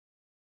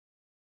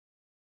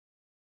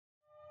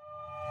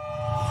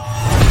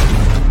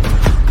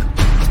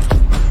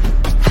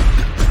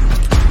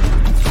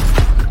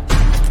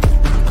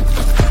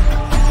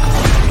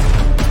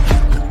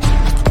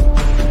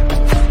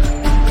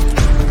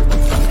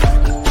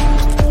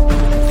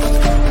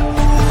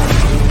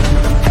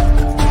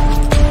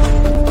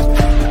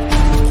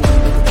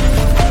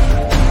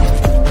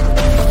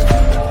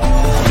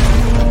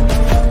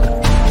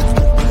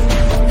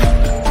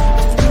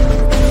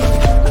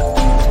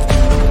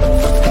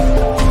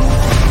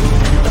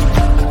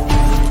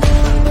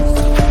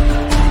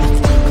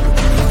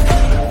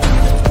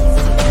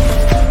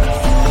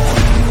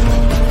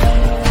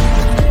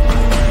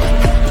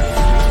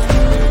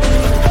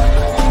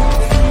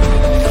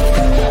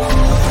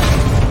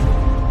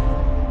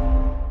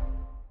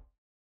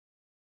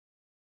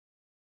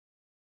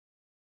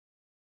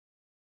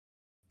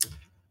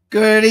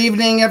Good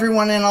evening,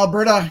 everyone in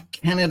Alberta,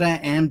 Canada,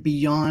 and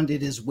beyond.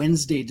 It is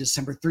Wednesday,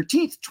 December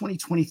 13th,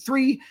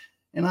 2023,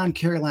 and I'm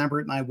Kerry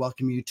Lambert, and I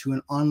welcome you to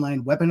an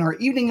online webinar,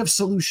 Evening of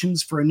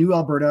Solutions for a New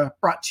Alberta,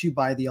 brought to you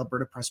by the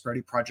Alberta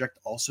Prosperity Project,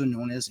 also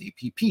known as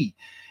APP.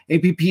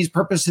 APP's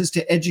purpose is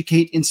to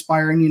educate,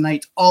 inspire, and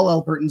unite all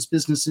Albertans,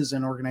 businesses,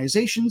 and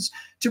organizations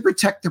to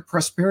protect their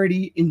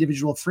prosperity,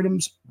 individual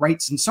freedoms,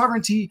 rights, and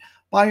sovereignty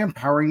by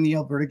empowering the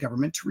Alberta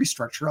government to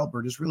restructure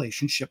Alberta's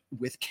relationship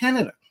with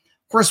Canada.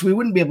 Of course, we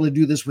wouldn't be able to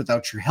do this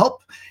without your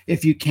help.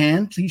 If you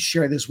can, please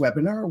share this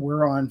webinar.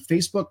 We're on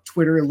Facebook,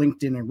 Twitter,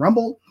 LinkedIn, and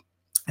Rumble,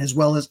 as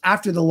well as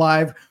after the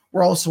live.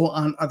 We're also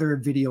on other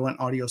video and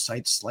audio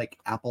sites like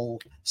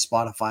Apple,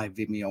 Spotify,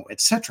 Vimeo,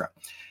 etc.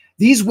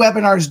 These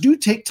webinars do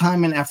take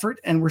time and effort,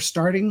 and we're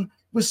starting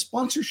with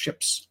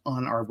sponsorships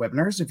on our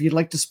webinars. If you'd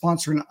like to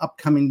sponsor an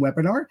upcoming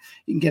webinar,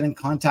 you can get in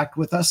contact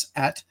with us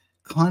at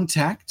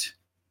contact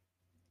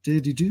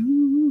at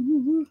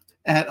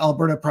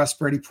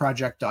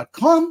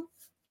albertaprosperityproject.com.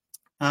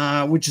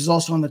 Which is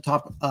also on the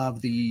top of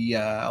the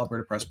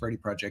Alberta Prosperity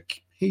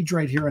Project page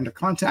right here under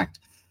contact.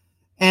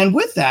 And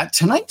with that,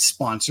 tonight's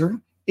sponsor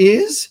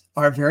is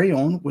our very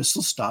own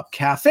Whistle Stop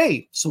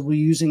Cafe. So we're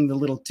using the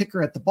little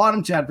ticker at the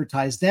bottom to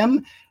advertise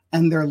them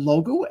and their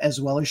logo, as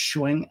well as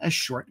showing a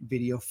short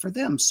video for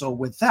them. So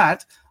with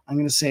that, I'm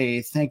going to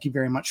say thank you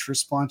very much for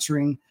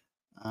sponsoring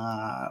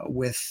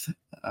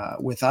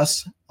with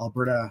us,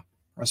 Alberta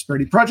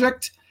Prosperity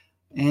Project.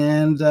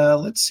 And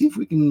let's see if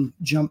we can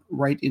jump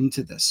right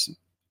into this.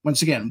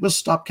 Once again, Whistle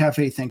Stop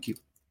Cafe, thank you.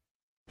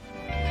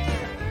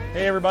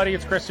 Hey everybody,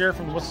 it's Chris here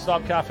from the Whistle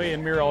Stop Cafe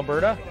in Mirror,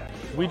 Alberta.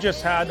 We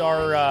just had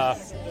our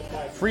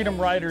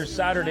Freedom Riders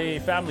Saturday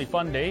Family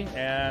Fun Day,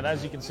 and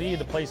as you can see,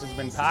 the place has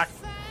been packed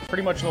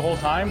pretty much the whole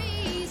time.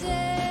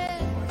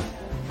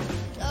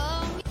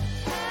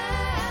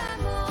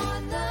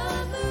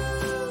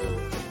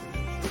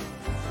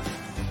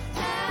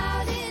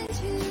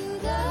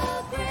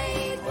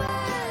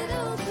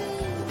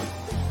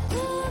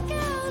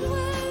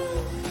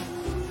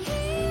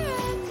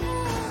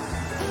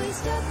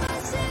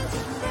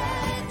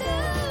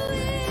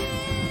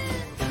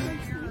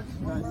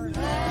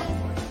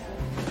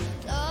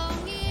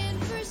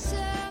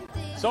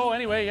 So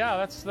anyway, yeah,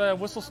 that's the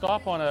Whistle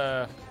Stop on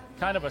a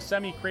kind of a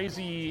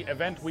semi-crazy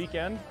event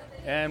weekend,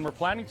 and we're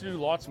planning to do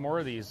lots more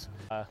of these.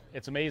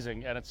 It's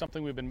amazing, and it's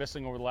something we've been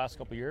missing over the last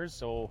couple of years,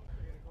 so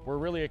we're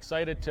really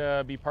excited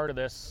to be part of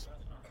this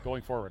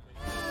going forward.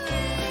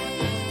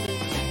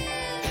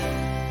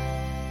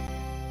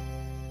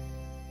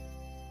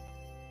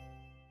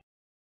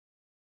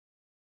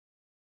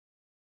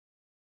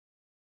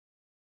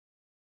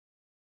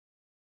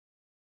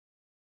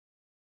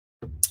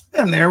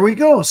 And there we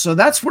go. So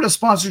that's what a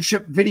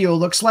sponsorship video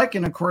looks like.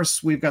 And of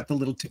course, we've got the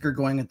little ticker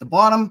going at the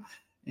bottom.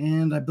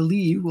 And I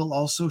believe we'll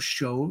also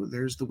show,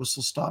 there's the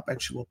Whistle Stop.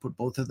 Actually, we'll put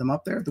both of them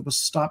up there, the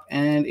Whistle Stop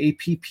and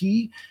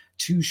APP,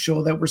 to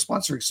show that we're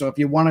sponsoring. So if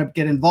you want to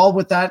get involved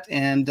with that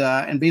and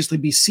basically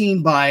be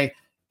seen by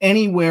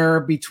anywhere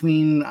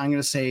between, I'm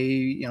going to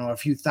say, a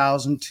few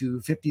thousand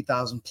to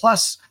 50,000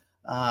 plus,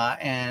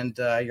 and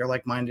you're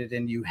like-minded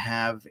and you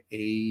have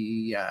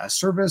a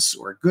service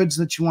or goods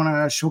that you want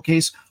to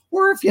showcase,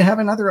 or if you have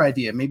another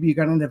idea, maybe you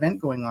got an event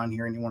going on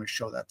here and you want to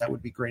show that, that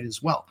would be great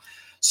as well.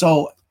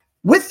 So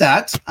with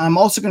that, I'm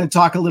also going to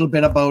talk a little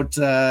bit about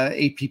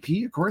APP,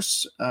 of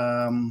course.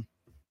 APP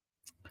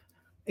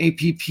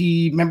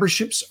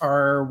memberships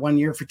are 1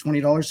 year for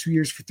 $20, 2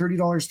 years for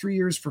 $30, 3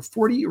 years for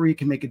 $40, or you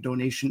can make a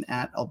donation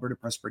at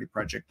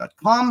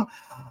albertaprosperityproject.com.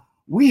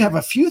 We have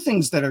a few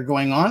things that are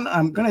going on.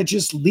 I'm going to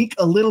just leak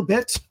a little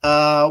bit.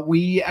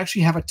 We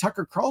actually have a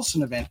Tucker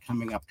Carlson event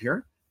coming up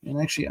here. And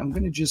actually, I'm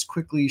going to just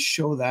quickly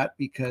show that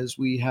because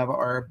we have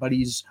our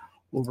buddies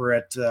over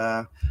at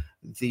the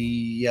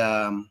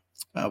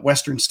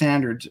Western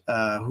Standard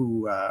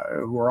who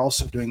are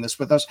also doing this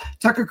with us.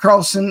 Tucker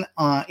Carlson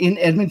in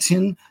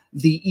Edmonton,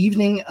 the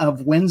evening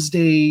of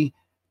Wednesday,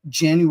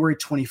 January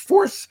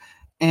 24th.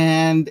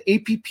 And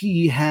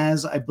APP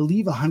has, I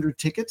believe, 100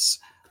 tickets.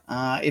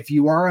 If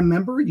you are a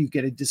member, you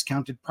get a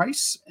discounted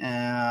price.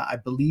 I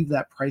believe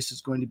that price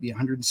is going to be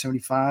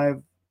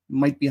 $175.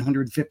 Might be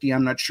 150,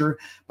 I'm not sure,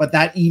 but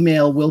that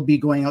email will be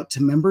going out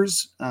to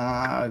members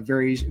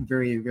very,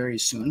 very, very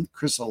soon.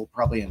 Chris will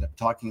probably end up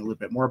talking a little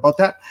bit more about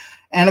that.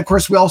 And of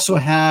course, we also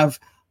have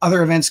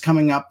other events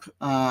coming up,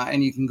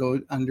 and you can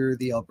go under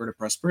the Alberta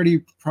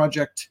Prosperity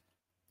Project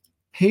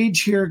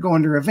page here, go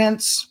under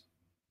events,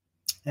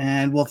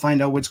 and we'll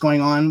find out what's going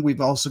on.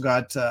 We've also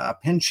got a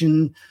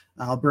pension,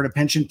 Alberta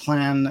pension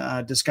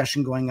plan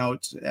discussion going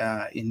out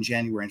in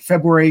January and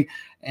February.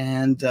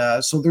 And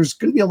so there's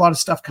going to be a lot of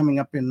stuff coming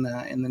up in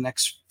the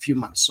next few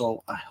months.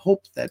 So I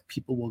hope that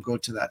people will go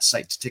to that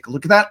site to take a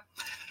look at that.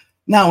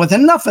 Now, with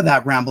enough of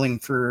that rambling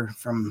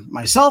from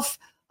myself,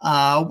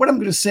 what I'm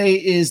going to say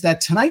is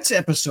that tonight's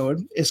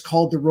episode is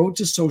called The Road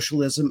to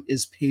Socialism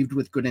is Paved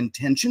with Good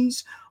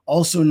Intentions,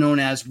 also known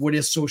as What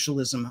is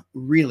Socialism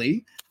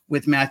Really?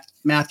 With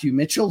Matthew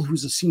Mitchell,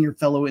 who's a senior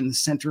fellow in the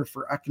Center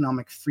for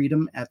Economic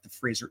Freedom at the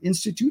Fraser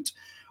Institute.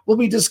 We'll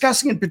be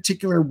discussing in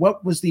particular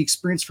what was the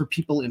experience for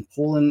people in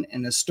Poland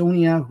and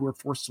Estonia who were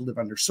forced to live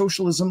under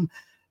socialism,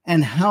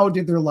 and how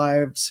did their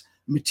lives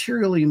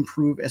materially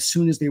improve as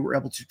soon as they were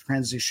able to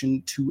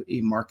transition to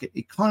a market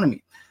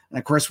economy. And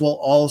of course, we'll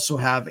also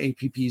have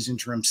APP's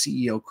interim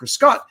CEO, Chris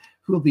Scott,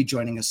 who will be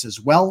joining us as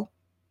well.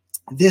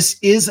 This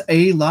is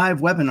a live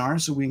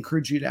webinar, so we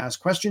encourage you to ask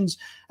questions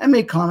and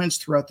make comments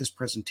throughout this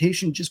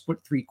presentation. Just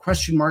put 3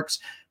 question marks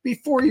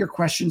before your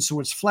question so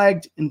it's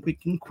flagged and we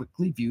can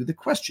quickly view the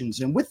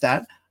questions. And with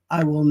that,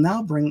 I will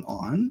now bring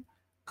on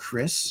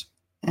Chris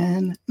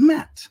and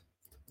Matt.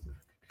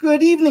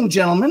 Good evening,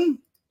 gentlemen.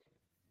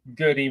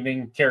 Good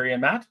evening, Carrie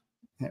and Matt.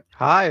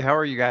 Hi, how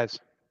are you guys?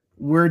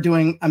 We're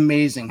doing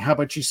amazing. How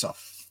about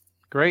yourself?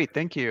 Great,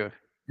 thank you.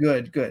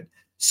 Good, good.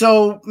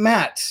 So,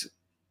 Matt,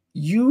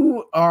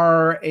 you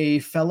are a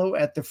fellow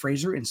at the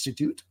Fraser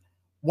Institute.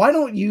 Why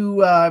don't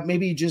you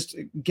maybe just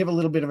give a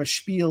little bit of a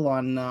spiel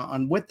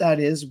on what that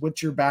is,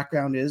 what your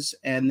background is,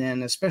 and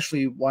then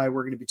especially why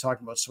we're going to be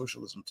talking about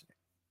socialism today.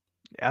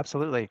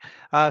 Absolutely.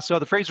 So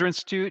the Fraser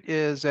Institute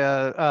is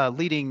a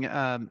leading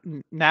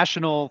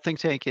national think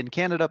tank in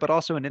Canada, but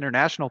also an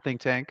international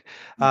think tank.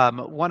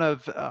 One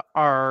of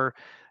our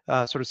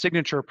sort of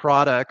signature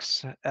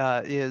products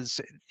is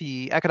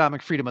the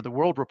Economic Freedom of the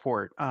World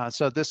report.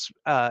 So this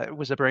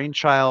was a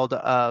brainchild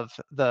of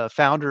the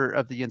founder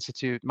of the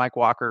Institute, Mike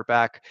Walker,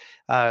 back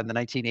in the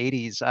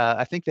 1980s.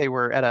 I think they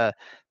were at a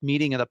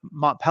meeting of the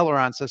Mont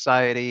Pelerin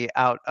Society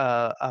out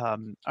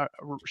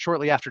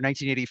shortly after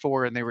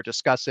 1984, and they were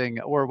discussing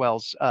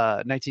Orwell's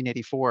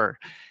 1984.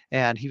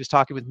 And he was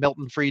talking with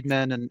Milton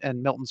Friedman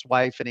and Milton's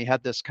wife, and he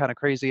had this kind of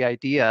crazy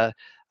idea.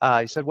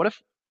 He said, what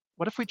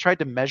if we tried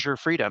to measure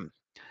freedom?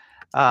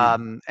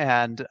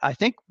 And I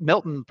think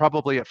Milton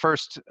probably at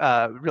first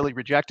really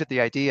rejected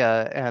the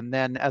idea. And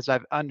then as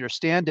I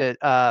understand it,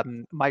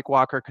 Mike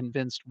Walker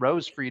convinced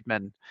Rose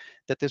Friedman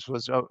that this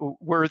was a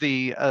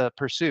worthy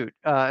pursuit.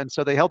 And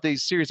so they held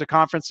these series of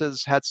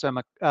conferences, had some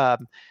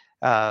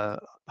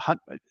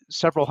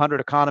several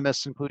hundred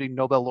economists, including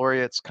Nobel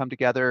laureates, come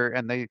together,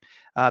 and they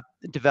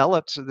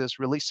developed this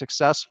really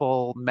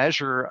successful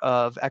measure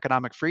of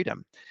economic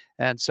freedom.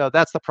 And so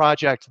that's the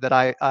project that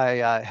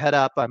I head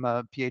up. I'm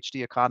a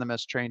PhD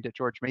economist trained at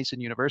George Mason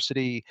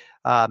University.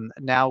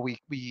 Now we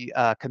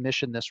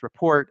commission this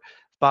report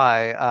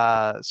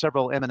by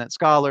several eminent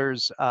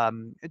scholars,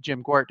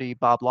 Jim Gortney,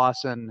 Bob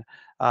Lawson,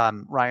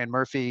 Ryan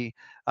Murphy,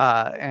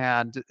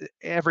 and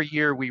every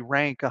year we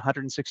rank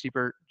 160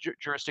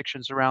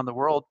 jurisdictions around the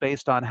world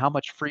based on how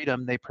much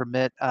freedom they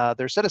permit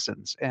their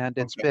citizens. And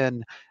it's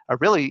been a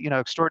really,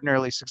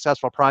 extraordinarily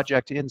successful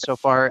project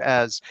insofar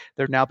as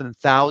there have now been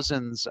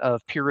thousands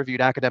of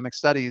peer-reviewed academic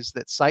studies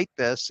that cite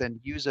this and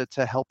use it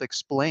to help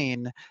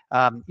explain,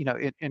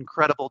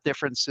 incredible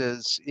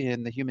differences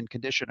in the human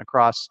condition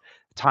across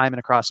time and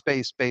across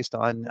space based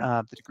on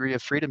the degree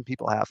of freedom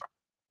people have.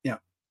 Yeah.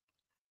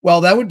 Well,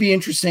 that would be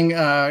interesting.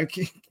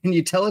 Can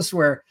you tell us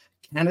where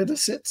Canada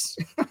sits?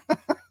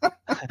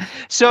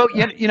 So,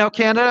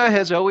 Canada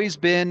has always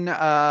been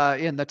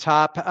in the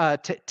top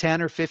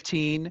 10 or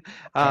 15.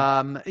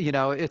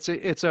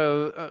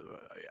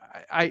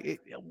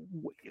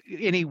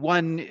 Any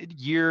one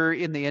year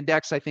in the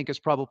index, I think, is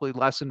probably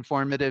less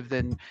informative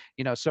than,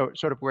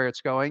 sort of where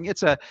it's going.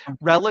 It's a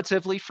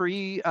relatively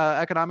free,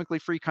 economically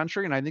free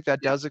country, and I think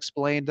that does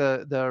explain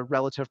the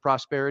relative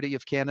prosperity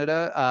of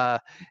Canada.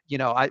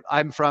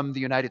 I'm from the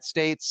United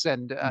States,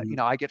 and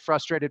I get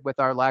frustrated with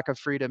our lack of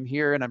freedom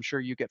here, and I'm sure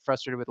you get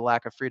frustrated with the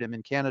lack of freedom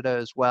in Canada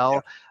as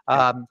well.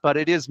 But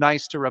it is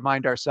nice to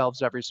remind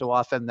ourselves every so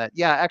often that,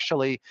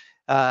 actually,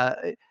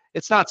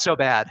 it's not so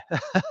bad.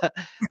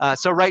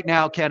 So right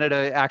now,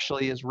 Canada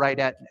actually is right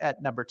at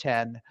number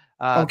 10.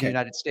 The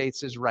United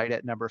States is right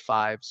at number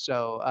 5.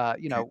 So,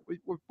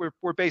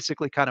 we're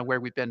basically kind of where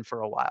we've been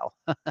for a while.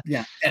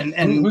 Yeah. And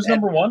who's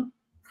number 1?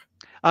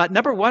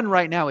 Number 1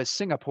 right now is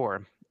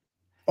Singapore.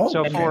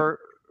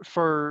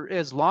 For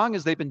as long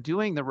as they've been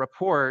doing the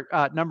report,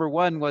 number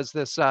 1 was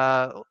this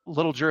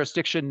little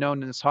jurisdiction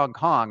known as Hong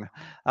Kong.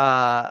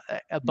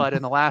 But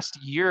in the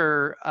last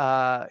year,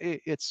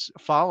 it's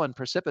fallen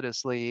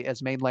precipitously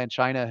as mainland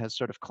China has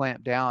sort of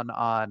clamped down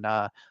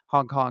on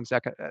Hong Kong's.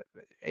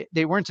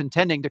 They weren't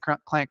intending to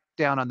clamp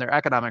down on their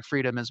economic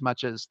freedom as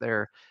much as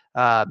their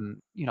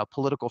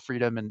political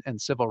freedom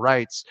and civil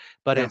rights,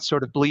 but it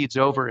sort of bleeds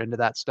over into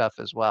that stuff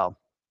as well.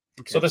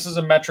 So this is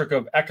a metric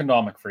of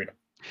economic freedom.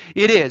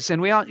 It is,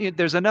 and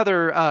there's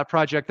another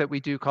project that we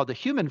do called the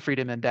Human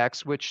Freedom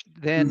Index, which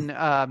then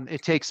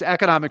it takes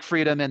economic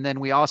freedom, and then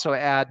we also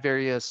add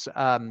various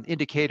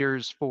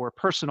indicators for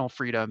personal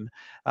freedom.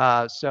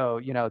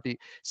 So the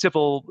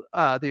civil,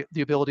 the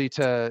ability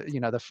to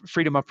the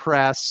freedom of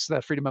press,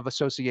 the freedom of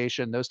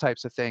association, those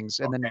types of things,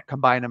 and then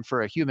combine them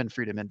for a Human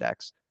Freedom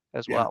Index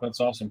as well. That's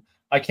awesome.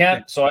 I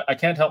can't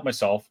help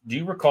myself. Do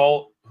you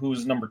recall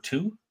who's number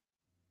 2?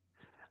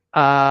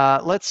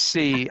 Let's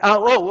see.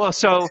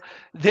 So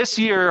this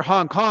year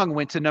Hong Kong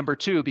went to number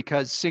 2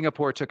 because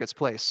Singapore took its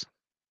place.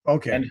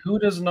 Okay. And who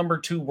does number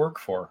 2 work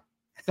for?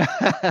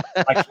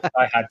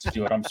 I had to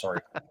do it. I'm sorry.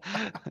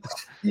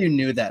 You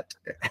knew that.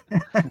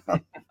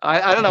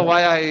 I don't know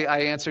why I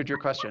answered your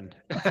question.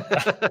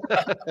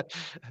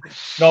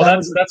 No,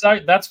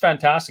 that's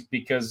fantastic,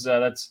 because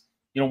that's,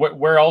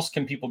 where else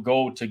can people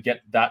go to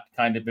get that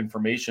kind of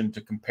information to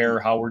compare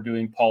how we're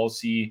doing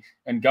policy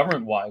and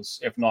government wise,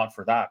 if not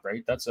for that,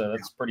 right? That's a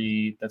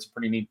pretty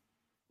neat.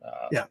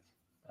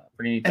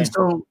 Pretty neat thing.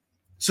 And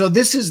so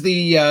this is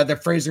the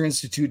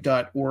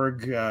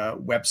FraserInstitute.org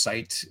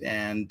website,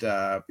 and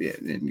of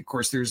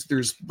course there's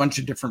a bunch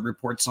of different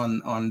reports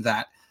on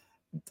that.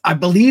 I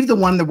believe the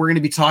one that we're going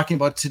to be talking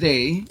about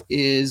today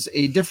is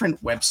a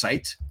different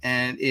website,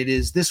 and it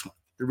is this one,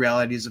 The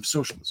Realities of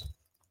Socialism,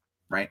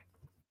 right?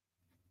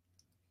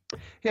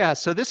 Yeah,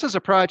 so this is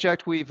a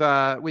project we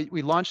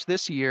launched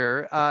this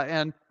year,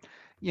 and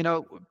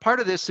part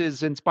of this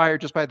is inspired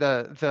just by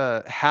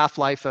the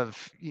half-life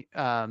of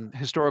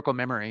historical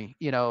memory.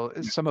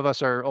 Some of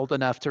us are old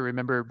enough to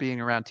remember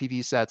being around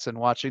TV sets and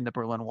watching the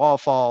Berlin Wall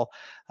fall,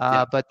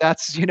 but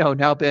that's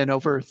now been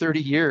over 30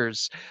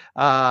 years,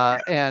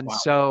 and Wow.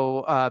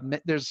 so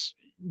there's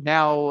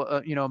now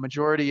a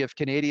majority of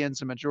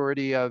Canadians, a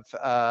majority of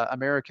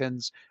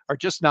Americans are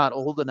just not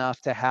old enough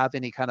to have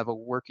any kind of a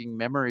working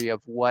memory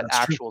of what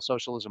That's true. actual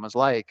socialism was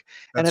like.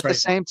 And That's at the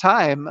same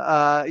time,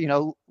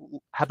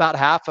 about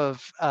half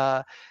of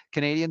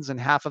Canadians and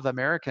half of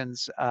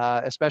Americans,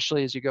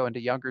 especially as you go into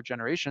younger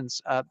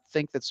generations,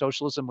 think that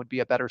socialism would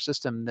be a better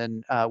system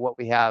than what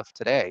we have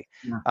today.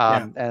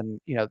 And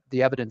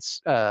the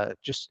evidence,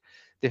 just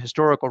the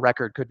historical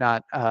record, could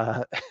not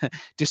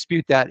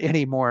dispute that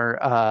any more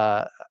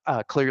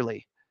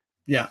clearly.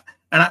 Yeah.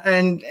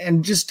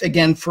 And just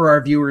again, for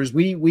our viewers,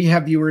 we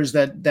have viewers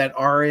that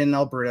are in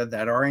Alberta,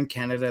 that are in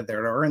Canada, that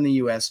are in the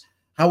US.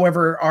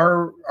 However,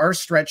 our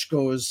stretch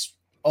goes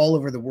all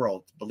over the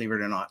world, believe it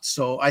or not.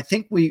 So I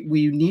think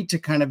we need to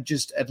kind of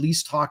just at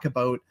least talk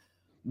about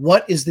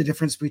what is the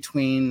difference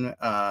between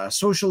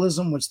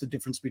socialism, what's the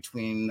difference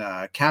between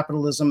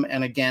capitalism,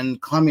 and again,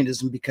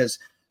 communism, because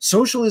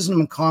socialism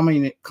and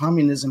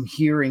communism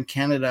here in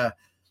Canada,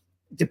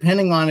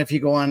 depending on if you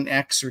go on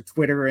X or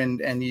Twitter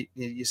and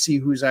you see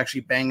who's actually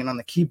banging on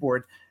the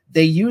keyboard,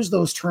 they use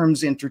those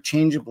terms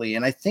interchangeably.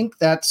 And I think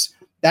that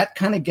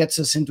kind of gets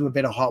us into a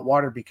bit of hot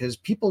water, because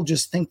people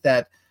just think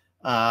that,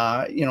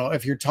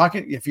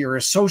 if you're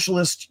a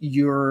socialist,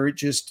 you're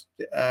just,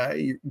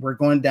 we're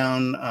going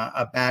down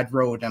a bad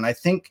road. And I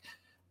think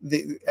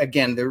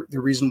the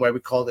reason why we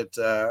called it,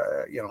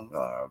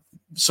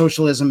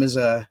 socialism is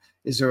a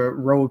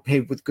road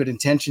paved with good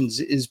intentions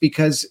is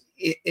because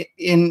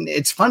in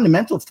its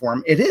fundamental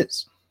form, it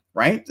is,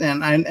 right.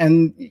 And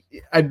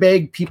I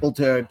beg people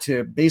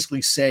to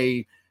basically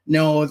say,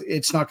 no,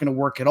 it's not going to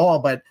work at all.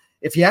 But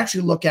if you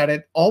actually look at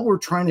it, all we're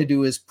trying to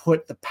do is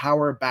put the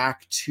power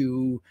back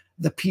to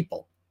the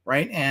people,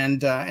 right?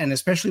 And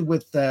especially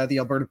with the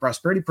Alberta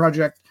Prosperity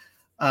Project,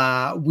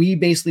 we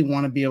basically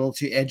want to be able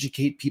to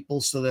educate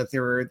people so that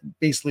they're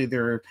basically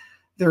their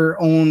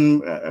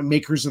own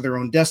makers of their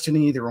own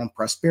destiny, their own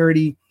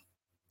prosperity.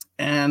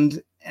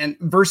 And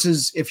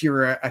versus if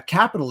you're a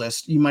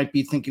capitalist, you might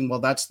be thinking, well,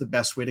 that's the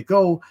best way to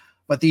go.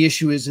 But the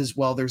issue is,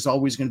 well, there's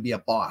always going to be a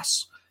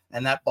boss,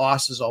 and that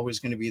boss is always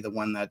going to be the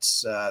one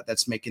that's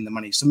making the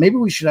money. So maybe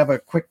we should have a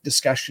quick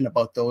discussion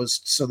about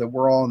those so that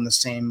we're all in the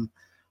same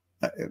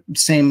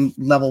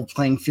level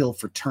playing field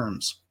for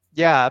terms.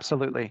 Yeah,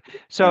 absolutely.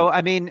 So,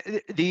 I mean,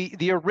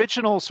 the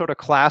original sort of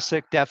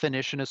classic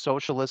definition of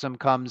socialism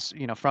comes,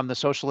 from the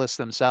socialists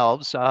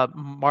themselves.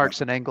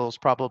 Marx and Engels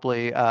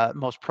probably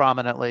most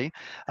prominently.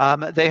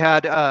 They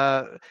had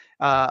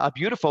a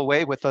beautiful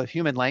way with the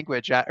human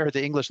language, or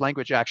the English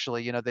language,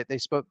 actually. They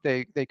spoke,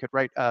 they could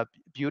write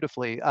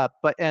beautifully,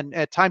 but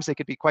at times they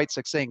could be quite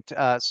succinct.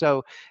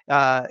 So,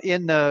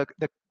 in the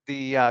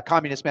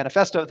Communist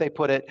Manifesto, they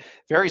put it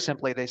very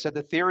simply. They said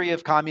the theory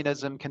of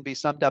communism can be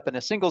summed up in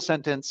a single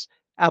sentence: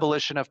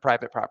 abolition of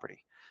private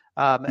property.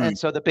 And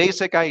so the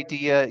basic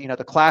idea,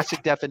 the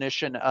classic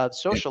definition of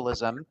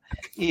socialism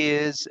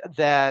is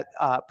that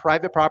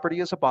private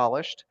property is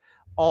abolished.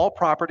 All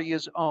property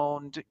is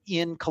owned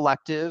in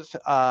collective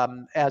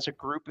as a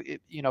group,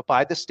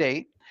 by the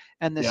state,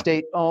 and the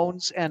state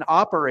owns and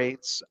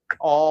operates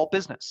all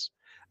business.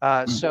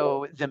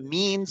 So the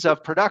means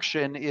of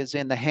production is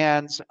in the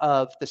hands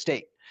of the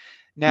state.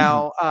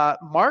 Now,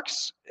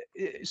 Marx,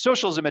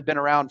 socialism had been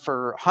around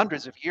for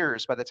hundreds of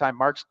years by the time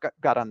Marx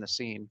got on the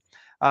scene.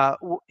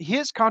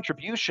 His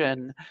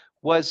contribution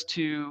was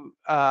to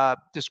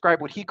describe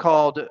what he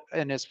called,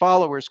 and his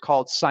followers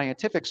called,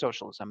 scientific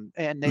socialism.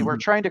 And they were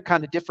trying to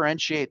kind of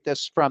differentiate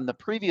this from the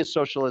previous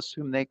socialists,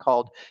 whom they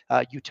called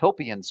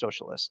utopian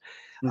socialists.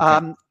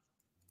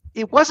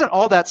 It wasn't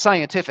all that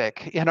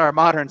scientific in our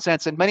modern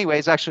sense. In many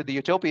ways, actually, the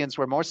utopians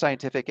were more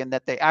scientific in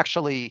that they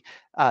actually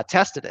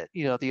tested it.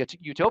 The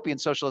utopian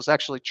socialists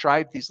actually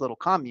tried these little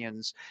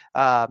communes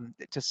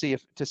to see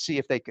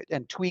if they could,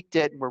 and tweaked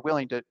it, and were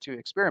willing to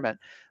experiment.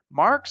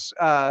 Marx,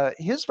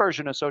 his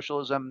version of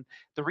socialism,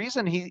 the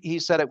reason he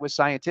said it was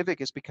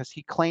scientific is because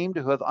he claimed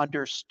to have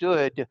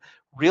understood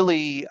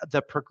really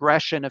the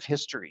progression of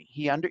history.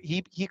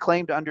 He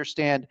claimed to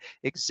understand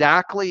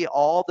exactly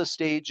all the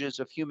stages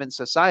of human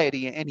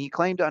society, and he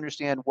claimed to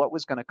understand what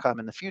was going to come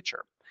in the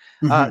future.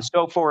 Mhm.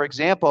 So, for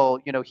example,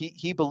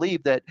 he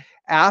believed that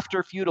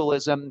after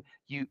feudalism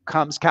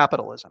comes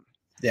capitalism.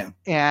 Yeah.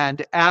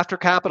 And after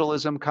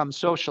capitalism comes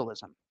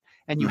socialism.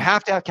 And you Mm.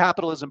 have to have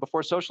capitalism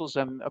before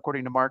socialism,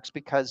 according to Marx,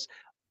 because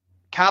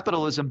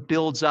capitalism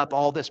builds up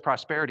all this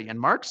prosperity. And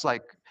Marx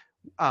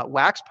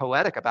waxed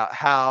poetic about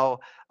how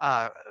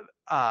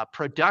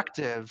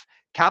productive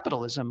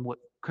capitalism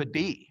could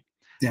be.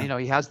 Yeah.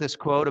 He has this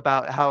quote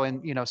about how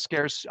in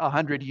scarce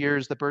 100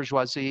 years the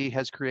bourgeoisie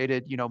has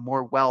created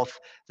more wealth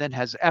than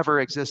has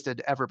ever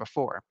existed ever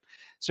before.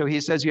 So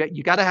he says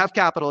you got to have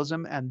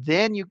capitalism, and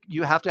then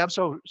you have to have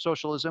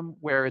socialism,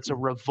 where it's a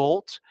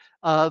revolt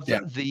of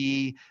Yeah.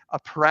 the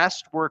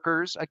oppressed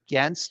workers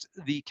against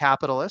the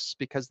capitalists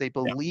because they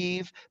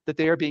believe that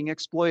they are being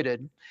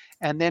exploited.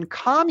 And then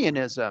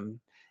communism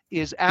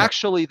is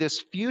actually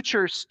this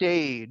future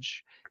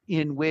stage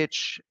in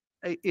which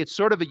it's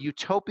sort of a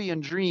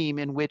utopian dream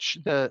in which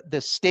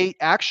the state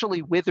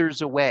actually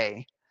withers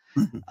away.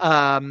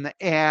 Mhm.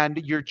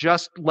 And you're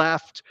just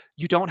left.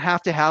 You don't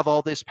have to have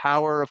all this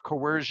power of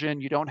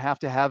coercion. You don't have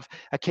to have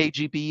a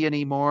KGB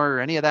anymore or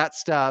any of that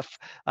stuff.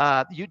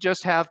 You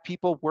just have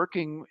people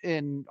working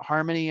in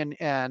harmony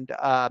and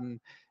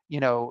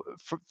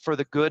for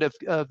the good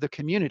of the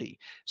community.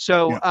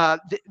 So Yeah.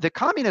 the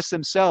communists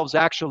themselves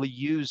actually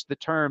use the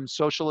term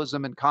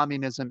socialism and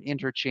communism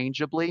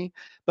interchangeably.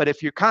 But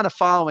if you're kind of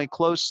following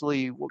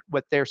closely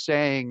what they're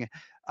saying,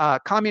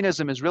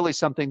 communism is really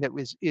something that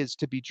is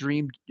to be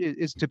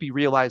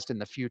realized in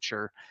the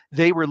future.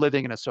 They were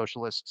living in a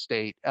socialist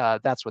state.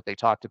 That's what they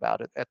talked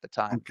about at the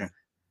time. Okay.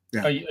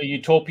 Yeah. A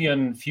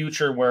utopian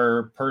future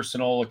where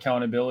personal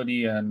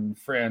accountability and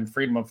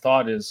freedom of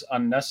thought is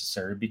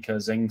unnecessary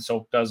because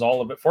Ingsoc does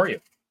all of it for you.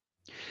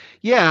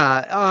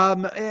 Yeah,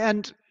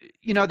 and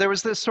there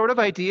was this sort of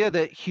idea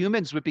that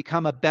humans would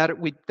become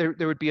we'd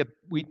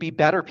be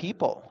better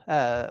people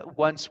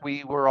once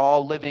we were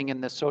all living in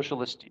the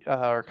socialist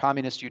or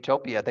communist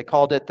utopia. They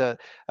called it the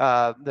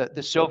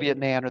Soviet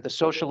man or the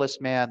socialist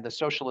man, the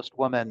socialist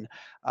woman,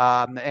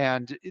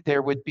 and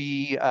there would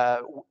be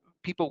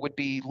people would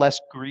be less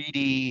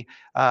greedy,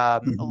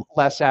 Mhm.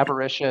 less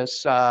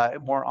avaricious,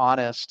 more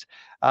honest.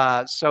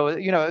 So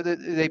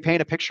they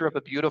paint a picture of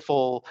a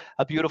beautiful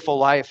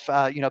life.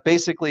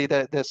 Basically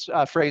this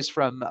phrase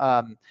from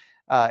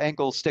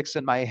Engels sticks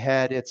in my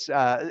head. It's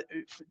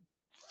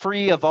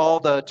free of all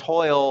the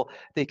toil,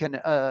 they can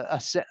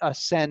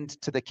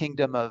ascend to the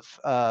kingdom of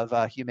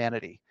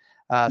humanity.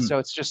 So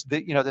it's just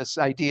this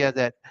idea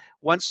that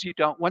once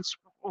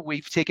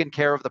we've taken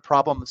care of the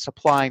problem of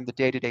supplying the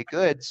day-to-day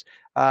goods,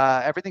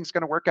 everything's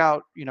going to work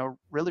out,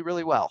 really,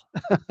 really well.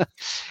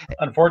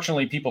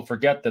 Unfortunately, people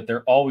forget that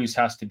there always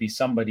has to be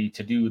somebody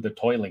to do the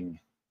toiling.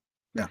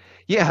 Yeah.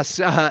 Yes,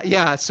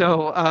 yeah.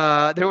 So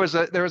there was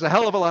a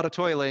hell of a lot of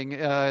toiling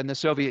in the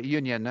Soviet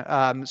Union.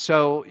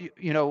 So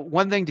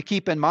one thing to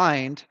keep in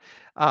mind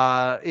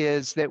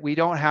is that we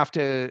don't have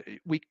to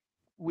we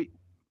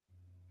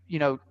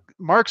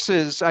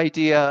Marx's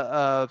idea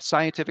of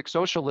scientific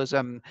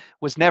socialism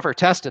was never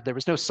tested. There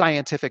was no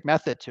scientific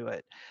method to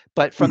it.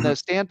 But from Mhm. the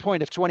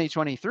standpoint of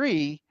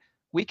 2023,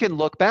 we can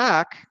look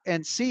back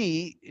and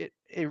see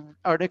an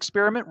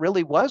experiment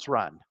really was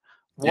run.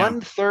 Yeah.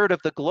 1/3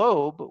 of the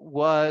globe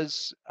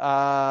was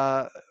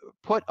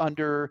put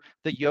under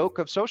the yoke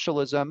of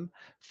socialism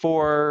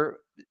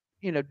for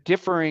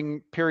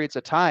differing periods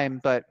of time,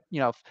 but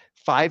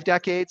 5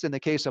 decades in the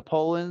case of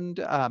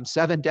Poland,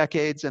 7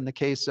 decades in the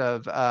case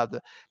of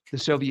the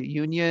Soviet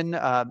Union,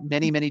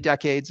 many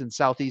decades in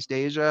Southeast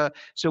Asia.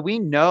 So we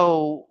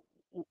know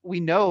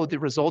the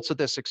results of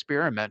this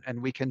experiment,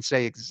 and we can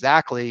say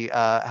exactly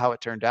how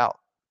it turned out.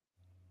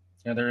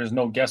 Yeah, there is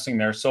no guessing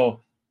there.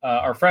 So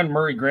our friend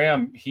Murray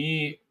Graham,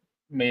 he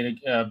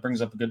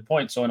brings up a good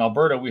point. So in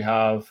Alberta, we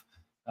have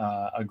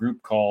a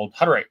group called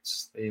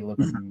Hutterites. They live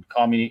in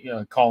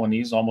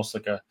colonies, almost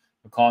like a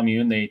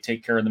commune. They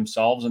take care of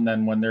themselves, and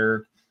then when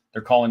their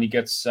colony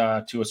gets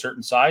to a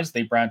certain size,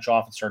 they branch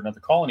off and start another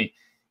colony.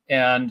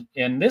 And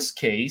in this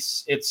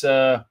case, it is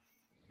a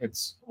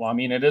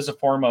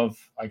form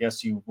of, I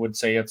guess you would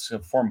say it's a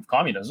form of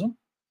communism,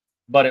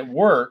 but it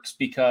works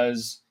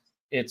because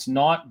it's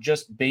not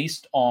just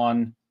based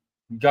on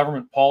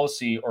government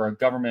policy or a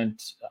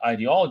government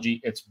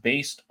ideology. It's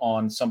based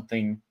on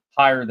something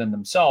higher than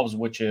themselves,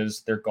 which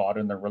is their God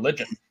and their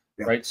religion,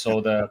 right?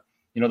 So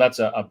that's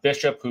a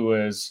bishop who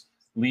is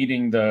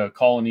leading the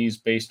colonies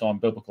based on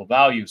biblical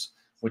values,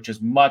 which is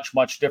much,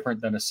 much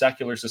different than a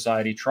secular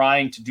society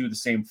trying to do the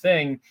same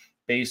thing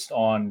based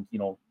on,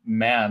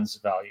 man's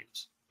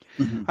values.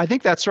 Mhm. I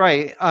think that's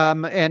right.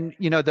 And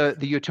the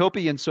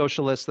utopian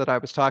socialists that I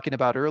was talking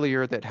about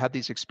earlier that had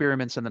these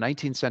experiments in the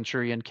 19th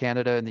century in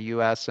Canada and the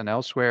U.S. and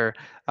elsewhere,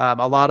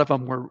 a lot of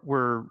them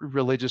were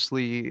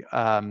religiously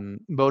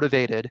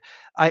motivated.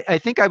 I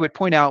think I would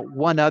point out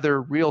one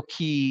other real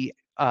key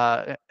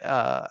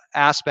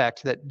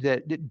aspect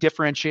that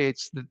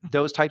differentiates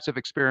those types of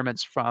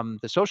experiments from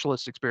the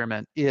socialist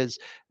experiment is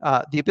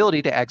the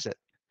ability to exit.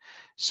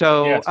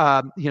 So, Yes.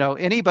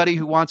 anybody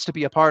who wants to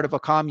be a part of a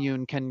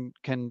commune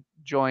can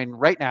join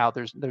right now.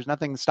 There's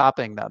nothing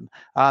stopping them.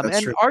 That's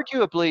And true.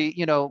 arguably,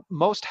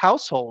 most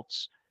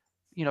households,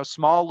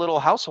 small little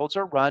households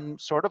are run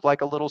sort of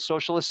like a little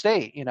socialist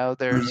state.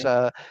 There's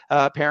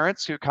Mhm.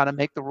 parents who kind of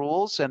make the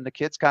rules, and the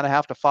kids kind of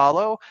have to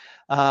follow.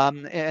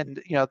 And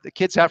the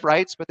kids have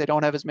rights, but they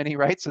don't have as many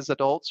rights as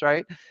adults,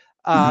 right? Mhm.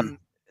 Um,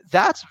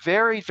 that's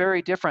very,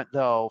 very different,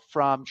 though,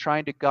 from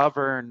trying to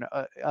govern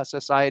a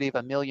society of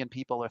 1 million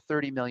people or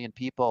 30 million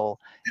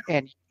people,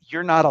 and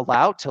you're not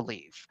allowed to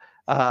leave.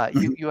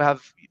 Mhm.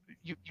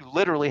 You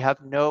literally have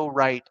no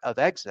right of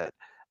exit.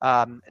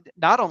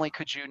 Not only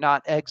could you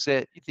not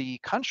exit the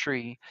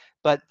country,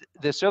 but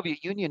the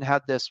Soviet Union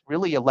had this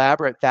really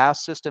elaborate,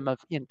 vast system of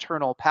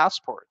internal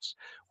passports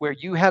where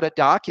you had a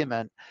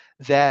document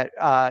that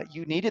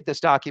you needed this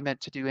document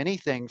to do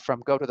anything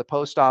from go to the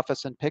post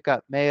office and pick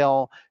up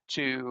mail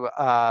to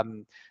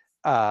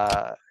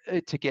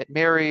get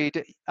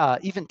married,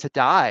 even to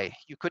die.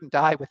 You couldn't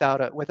die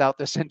without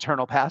this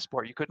internal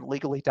passport. You couldn't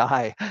legally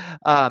die.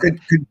 Um,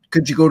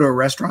 Could you go to a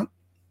restaurant?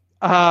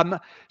 um,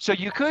 so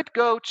you could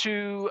go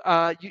to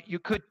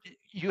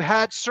you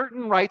had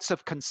certain rights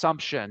of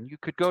consumption. You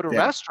could go to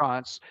Yeah.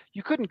 restaurants.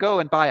 You couldn't go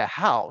and buy a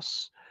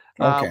house.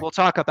 Okay. We'll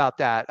talk about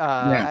that.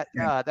 Yeah.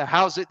 Yeah.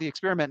 The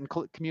experiment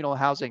in communal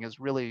housing is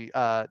really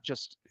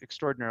just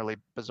extraordinarily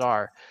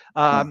bizarre.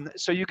 Wow.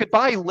 So you could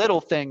buy little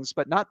things,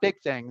 but not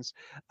big things.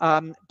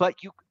 But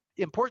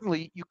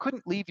importantly, you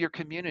couldn't leave your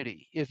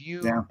community. If Yeah.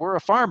 you were a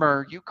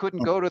farmer, you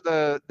couldn't go to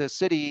the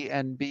city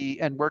and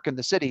work in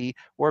the city,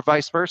 or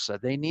vice versa.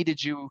 They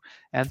needed you,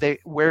 and they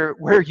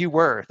where you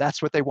were.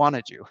 That's what they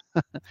wanted you.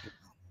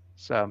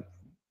 So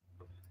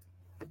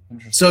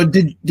So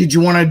did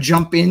you want to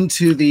jump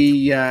into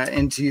the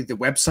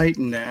website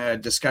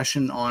and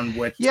discussion on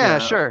what yeah,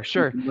 you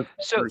sure. can look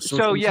at So for so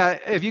socialism? yeah,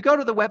 if you go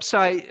to the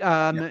website,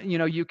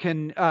 Yeah. you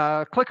can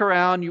click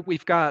around.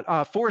 We've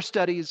got 4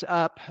 studies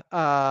up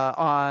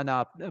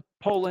on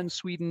Poland,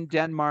 Sweden,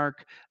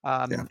 Denmark,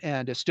 Yeah.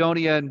 and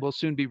Estonia, and we'll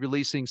soon be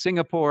releasing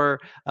Singapore.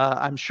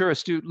 I'm sure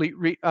astute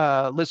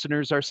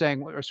listeners are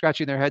saying, or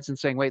scratching their heads and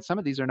saying, "Wait, some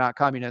of these are not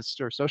communist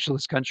or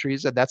socialist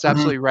countries," and that's Mhm.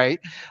 absolutely right.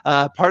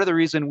 Part of the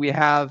reason we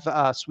have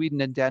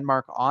Sweden and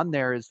Denmark on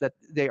there is that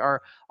they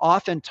are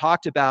often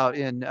talked about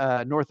in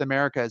North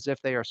America as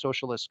if they are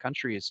socialist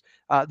countries.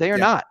 They are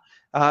Yeah.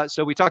 not.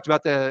 So we talked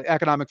about the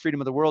Economic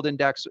Freedom of the World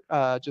Index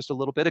just a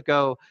little bit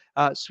ago.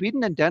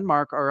 Sweden and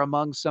Denmark are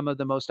among some of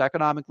the most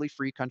economically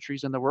free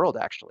countries in the world,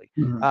 actually.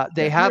 Mhm.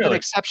 They Yeah. have an Really?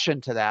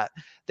 exception to that.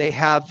 They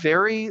have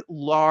very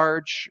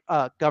large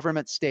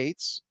government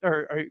states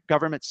or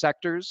government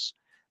sectors,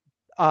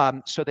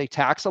 so they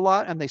tax a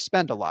lot and they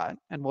spend a lot,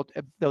 and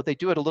though they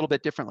do it a little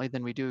bit differently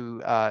than we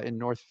do in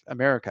North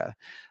America.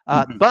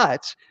 Mhm.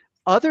 But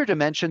other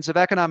dimensions of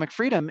economic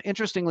freedom,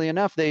 interestingly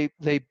enough, they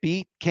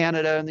beat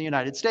Canada and the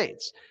United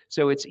States.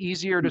 So it's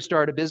easier to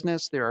start a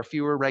business. There are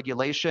fewer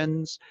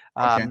regulations,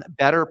 Okay.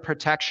 better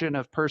protection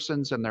of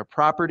persons and their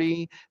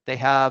property. They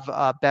have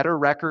a better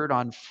record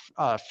on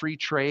free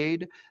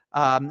trade.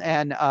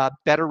 And a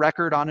better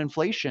record on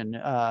inflation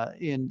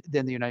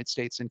than the United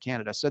States and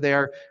Canada. So they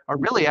are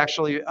really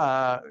actually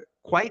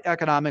quite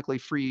economically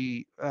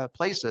free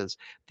places.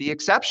 The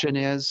exception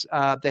is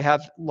they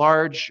have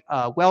large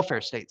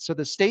welfare states. So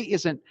the state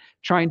isn't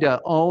trying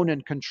to own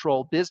and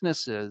control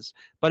businesses,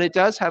 but it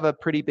does have a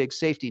pretty big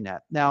safety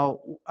net. Now,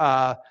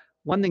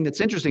 one thing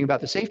that's interesting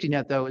about the safety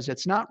net, though, is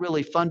it's not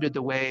really funded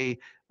the way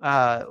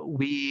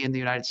we in the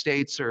United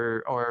States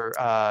or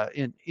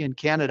in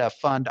Canada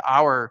fund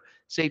our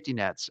safety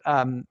nets.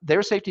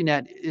 Their safety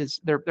net is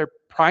their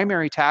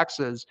primary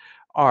taxes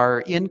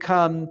are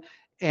income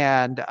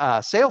and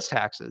sales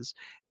taxes,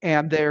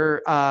 and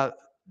they're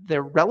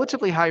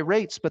relatively high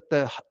rates, but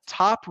the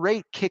top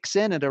rate kicks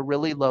in at a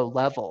really low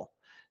level.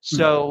 Mhm.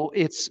 So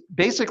it's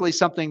basically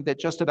something that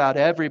just about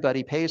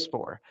everybody pays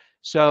for.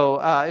 So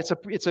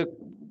it's a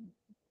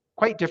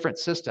quite different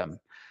system.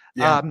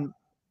 Yeah. Um,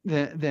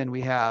 than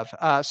we have.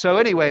 So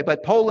anyway,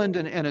 but Poland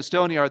and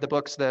Estonia are the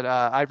books that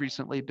I've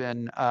recently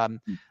been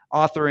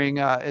authoring.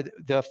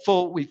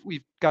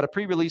 We've got a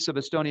pre-release of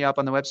Estonia up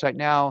on the website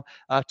now.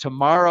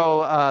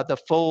 Tomorrow, the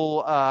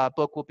full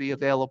book will be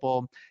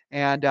available.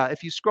 And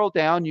if you scroll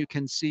down, you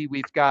can see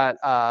we've got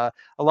a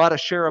lot of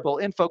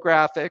shareable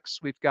infographics.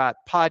 We've got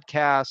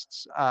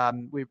podcasts.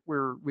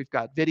 We've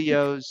got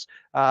videos,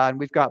 and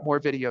we've got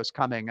more videos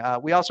coming.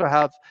 We also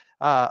have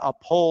a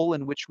poll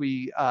in which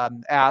we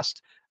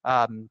asked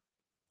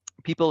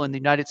people in the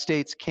United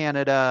States,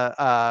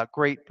 Canada,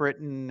 Great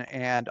Britain,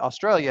 and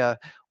Australia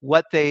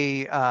what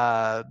they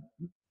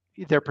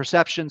their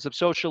perceptions of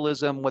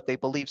socialism, what they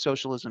believe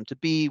socialism to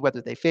be,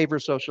 whether they favor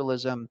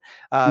socialism,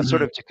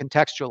 sort of to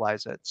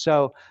contextualize it.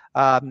 So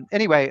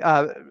anyway,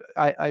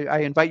 I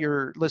invite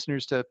your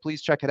listeners to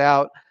please check it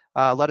out.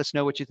 Let us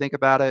know what you think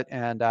about it,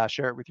 and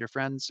share it with your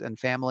friends and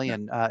family,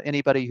 and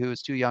anybody who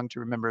is too young to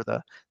remember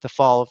the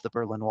fall of the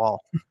Berlin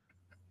Wall.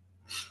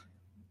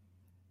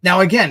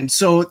 Now, again,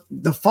 so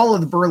the fall of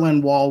the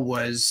Berlin Wall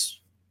was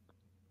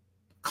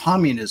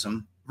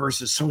communism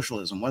versus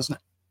socialism, wasn't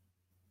it?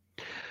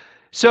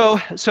 So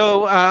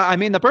I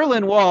mean, the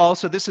Berlin Wall.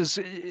 So this is,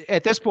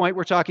 at this point,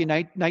 we're talking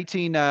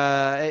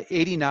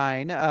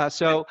 1989.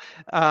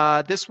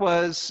 This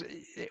was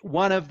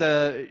one of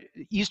the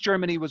East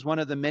Germany was one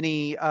of the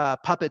many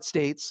puppet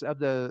states of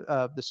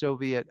the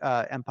Soviet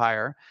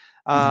Empire.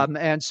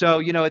 And so,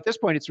 at this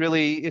point,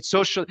 it's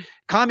social.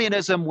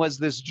 Communism was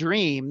this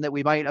dream that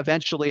we might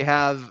eventually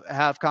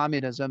have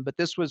communism, but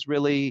this was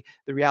really,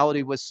 the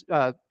reality was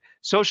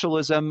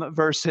socialism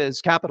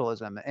versus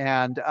capitalism.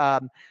 And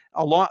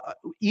along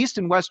East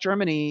and West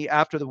Germany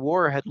after the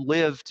war had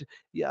lived,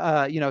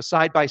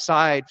 side by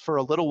side for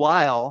a little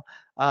while.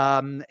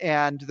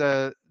 And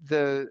the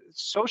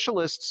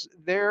socialists,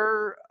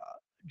 their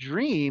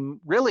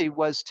dream really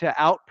was to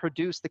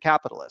outproduce the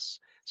capitalists.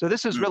 So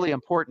this is really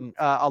important.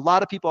 A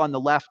lot of people on the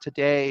left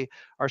today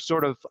are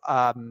sort of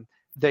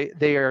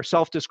they are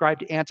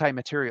self-described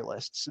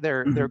anti-materialists.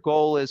 Their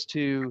goal is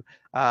to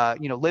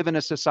live in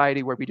a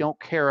society where we don't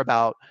care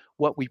about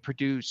what we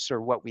produce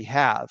or what we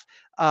have.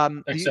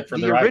 Except for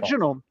the their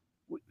original. iPhone.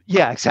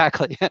 Yeah,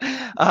 exactly.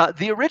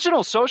 The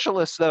original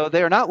socialists, though,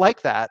 they're not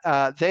like that.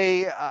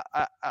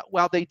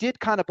 While they did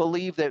kind of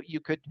believe that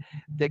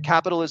that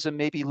capitalism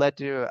maybe led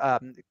to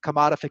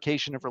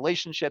commodification of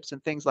relationships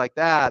and things like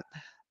that,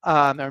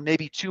 or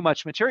maybe too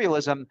much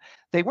materialism,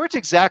 they weren't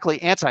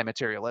exactly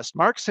anti-materialist.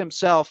 Marx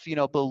himself,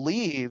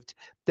 believed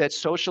that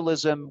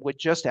socialism would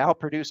just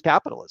outproduce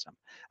capitalism.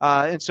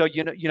 And so,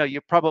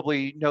 you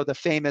probably know the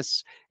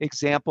famous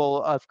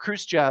example of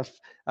Khrushchev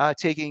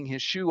taking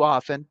his shoe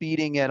off and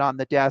beating it on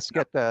the desk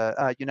at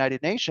the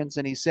United Nations.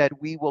 And he said,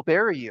 "We will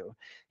bury you."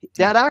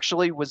 That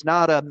actually was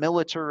not a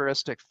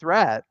militaristic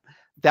threat.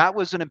 That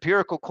was an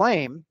empirical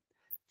claim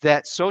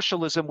that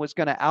socialism was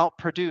going to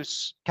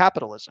outproduce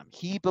capitalism.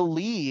 He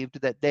believed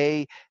that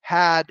they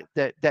had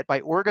that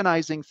by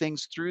organizing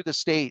things through the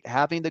state,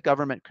 having the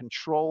government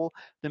control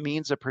the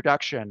means of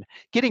production,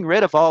 getting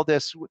rid of all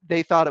this,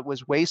 they thought it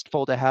was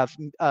wasteful to have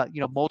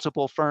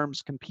multiple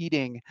firms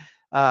competing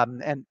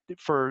and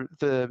for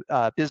the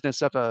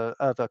business of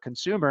a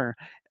consumer,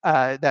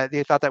 that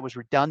they thought that was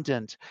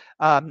redundant.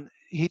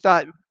 He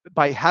thought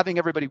by having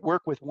everybody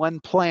work with one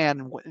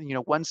plan,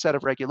 one set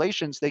of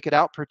regulations, they could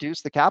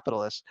outproduce the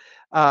capitalists.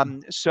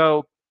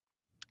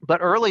 But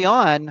early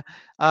on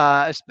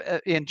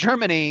in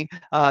Germany,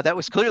 that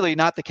was clearly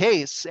not the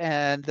case,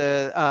 and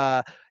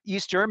the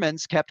East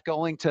Germans kept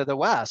going to the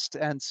West,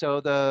 and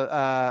so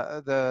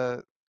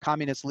the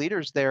communist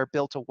leaders there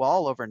built a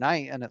wall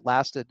overnight, and it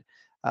lasted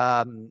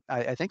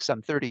I think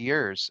some 30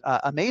 years.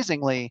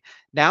 Amazingly,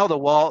 now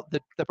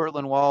the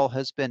Berlin Wall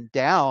has been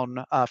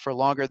down for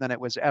longer than it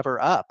was ever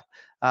up.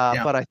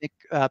 But I think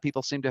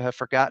people seem to have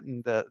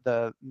forgotten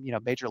the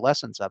major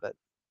lessons of it.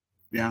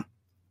 Yeah.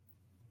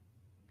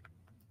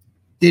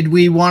 Did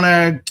we want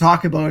to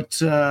talk about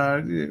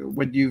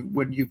what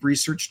you've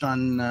researched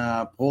on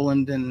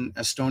Poland and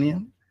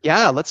Estonia?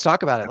 Yeah, let's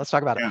talk about it.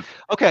 Yeah.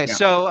 Okay,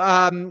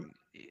 so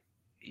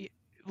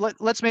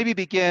let's maybe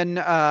begin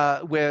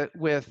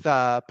with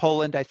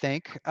Poland, I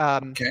think.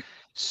 Okay.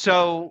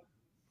 So,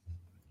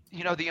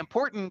 the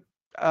important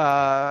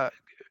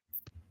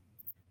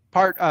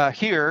part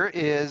here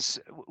is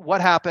what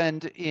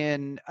happened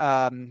in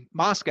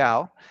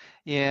Moscow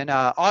in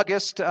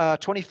August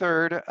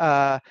 23rd,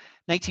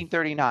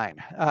 1939.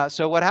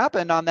 So what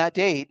happened on that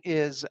date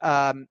is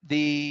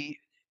the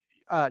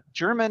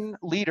German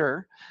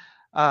leader,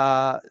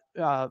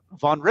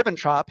 von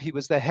Ribbentrop, he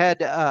was the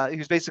head, he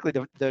was basically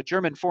the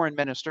German foreign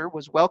minister,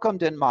 was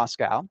welcomed in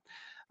Moscow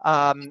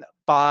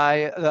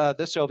by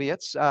the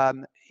Soviets.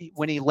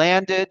 When he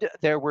landed,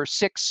 there were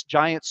 6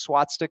 giant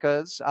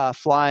swastikas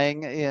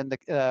flying in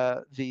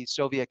the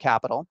Soviet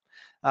capital.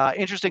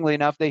 Interestingly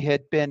enough, they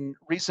had been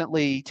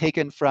recently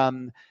taken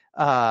from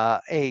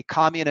a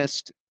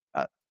communist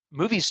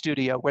movie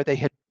studio where they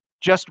had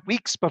just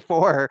weeks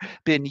before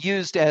been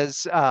used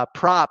as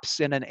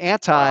props in an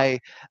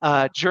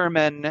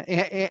anti-German,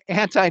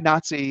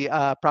 anti-Nazi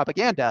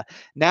propaganda.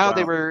 Now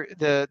they were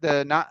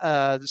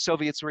the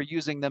Soviets were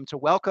using them to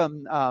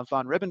welcome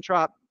von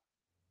Ribbentrop.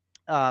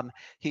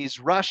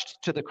 He's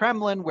rushed to the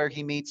Kremlin where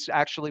he meets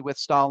actually with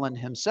Stalin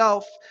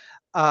himself,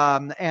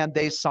 and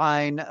they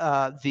sign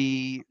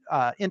the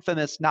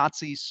infamous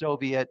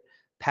Nazi-Soviet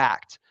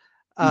pact.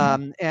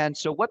 And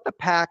so what the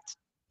pact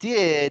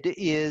did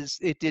is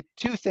it did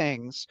 2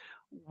 things.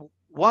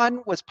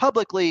 One was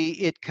publicly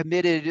it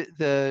committed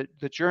the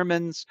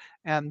Germans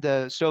and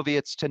the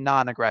Soviets to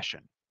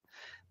non-aggression.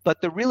 But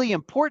the really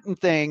important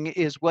thing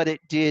is what it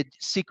did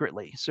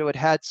secretly. So it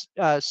had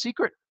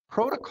secret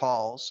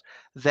protocols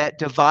that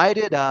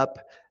divided up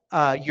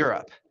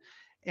Europe.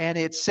 and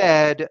it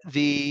said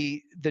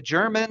the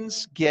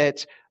Germans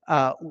get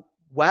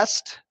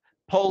West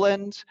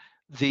Poland,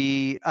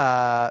 the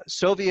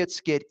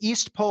Soviets get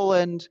East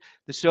Poland,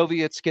 the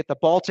Soviets get the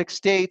Baltic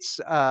states,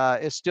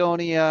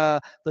 Estonia,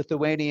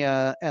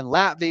 Lithuania, and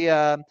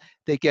Latvia.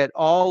 They get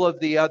all of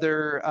the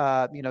other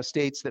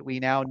states that we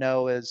now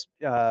know as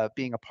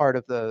being a part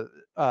of the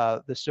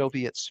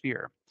Soviet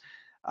sphere.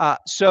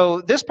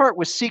 So this part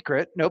was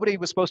secret. Nobody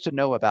was supposed to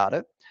know about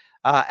it.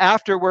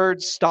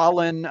 Afterwards,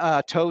 Stalin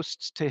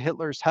toasts to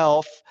Hitler's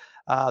health.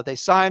 They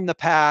sign the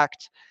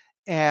pact,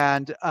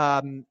 and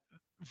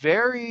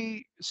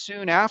very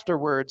soon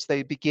afterwards,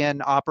 they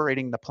begin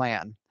operating the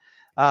plan.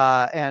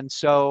 And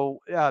so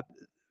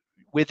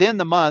within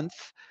the month,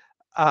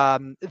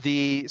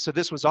 so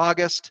this was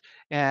August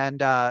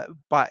of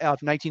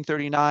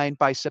 1939.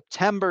 By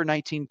September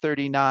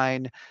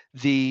 1939,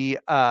 the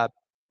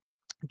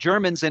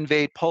Germans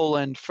invade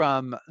Poland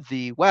from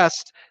the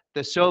west.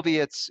 The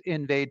Soviets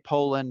invade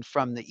Poland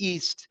from the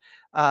east.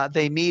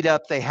 They meet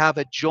up. They have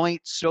a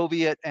joint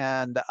Soviet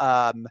and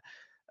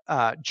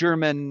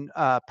German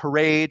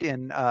parade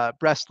in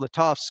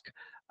Brest-Litovsk,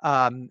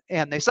 and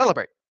they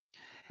celebrate.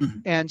 Mm-hmm.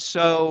 And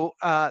so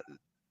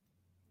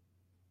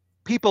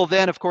people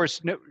then, of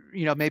course,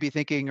 may be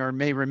thinking or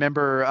may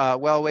remember,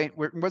 well, wait,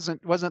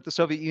 wasn't the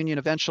Soviet Union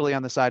eventually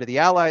on the side of the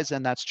Allies?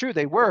 And that's true,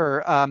 they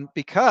were,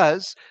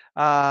 because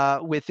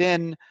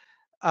within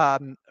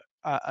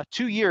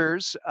 2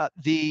 years,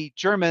 the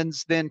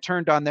Germans then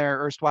turned on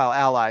their erstwhile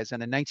allies,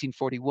 and in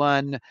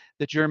 1941,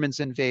 the Germans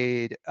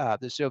invade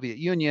the Soviet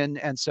Union,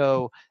 and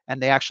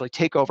they actually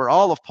take over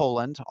all of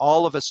Poland,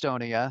 all of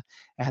Estonia,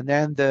 and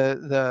then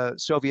the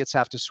Soviets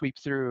have to sweep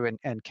through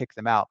and kick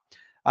them out.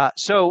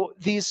 So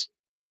the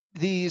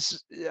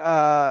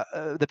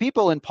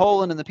people in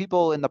Poland and the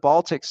people in the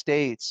Baltic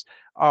states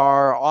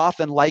are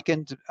often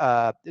likened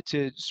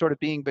to sort of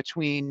being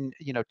between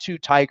two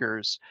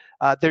tigers.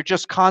 They're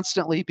just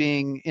constantly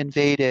being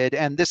invaded,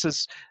 and this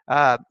is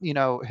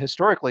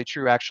historically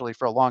true actually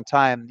for a long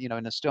time. In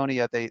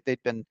Estonia,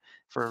 they'd been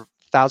for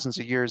thousands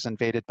of years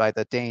invaded by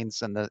the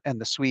Danes and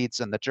the Swedes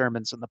and the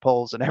Germans and the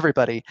Poles and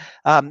everybody.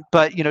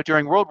 But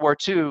during World War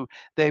II,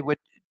 they would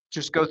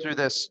just go through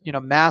this,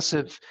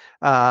 massive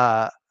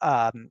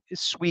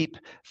sweep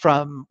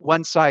from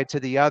one side to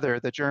the other,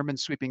 the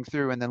Germans sweeping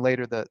through, and then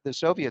later the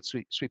Soviets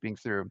sweeping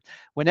through.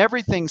 When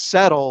everything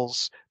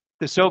settles,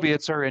 the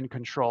Soviets are in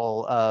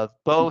control of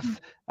both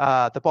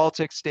the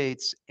Baltic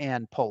states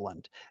and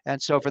Poland.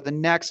 And so for the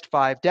next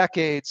 5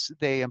 decades,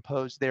 they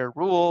imposed their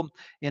rule.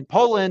 In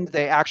Poland,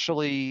 they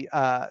actually,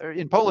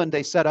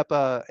 they set up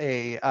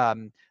a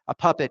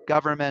puppet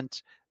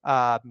government.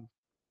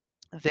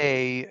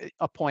 They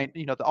appoint,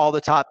 all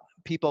the top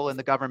people in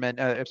the government,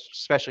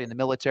 especially in the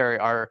military,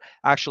 are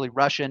actually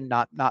Russian,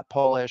 not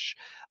Polish.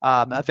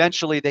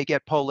 Eventually, they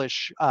get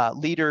Polish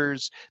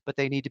leaders, but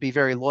they need to be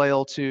very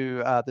loyal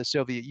to the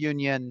Soviet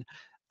Union.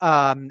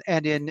 And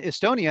in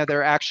Estonia,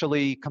 they're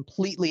actually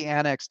completely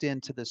annexed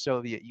into the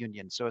Soviet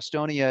Union. So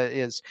Estonia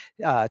is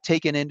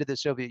taken into the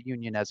Soviet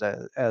Union as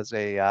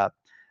a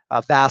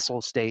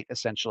vassal state.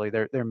 Essentially,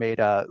 they're made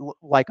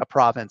like a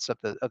province of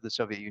the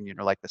Soviet Union,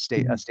 or like a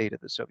state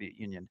of the Soviet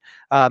Union.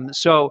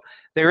 So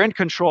they're in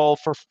control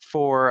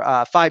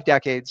for 5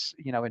 decades,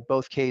 in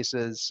both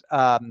cases,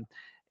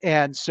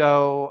 and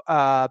so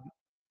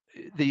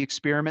the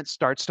experiment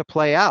starts to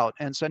play out.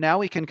 And so now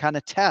we can kind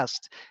of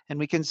test, and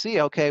we can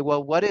see, okay,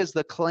 well, what is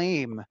the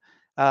claim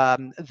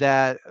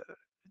that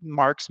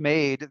Marx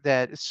made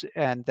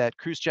and that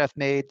Khrushchev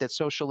made, that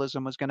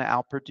socialism was going to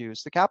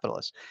outproduce the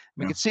capitalists?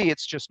 We can see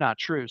it's just not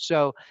true.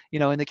 So,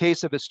 in the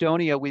case of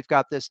Estonia, we've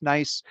got this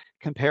nice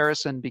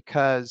comparison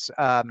because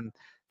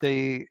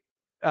right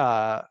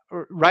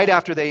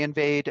after they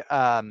invade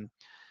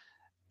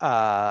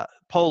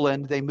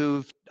Poland, they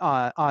moved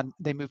on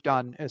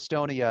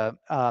Estonia,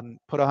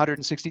 put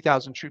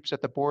 160,000 troops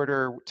at the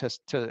border to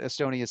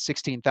Estonia's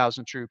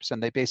 16,000 troops,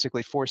 and they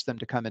basically forced them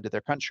to come into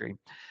their country.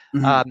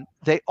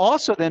 They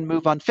also then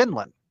move on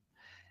Finland.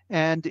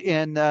 And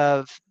in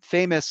the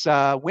famous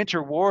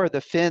Winter War, the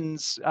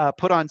Finns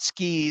put on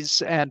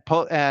skis and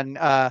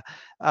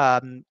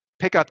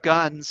pick up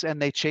guns,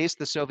 and they chase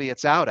the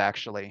Soviets out,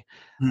 actually.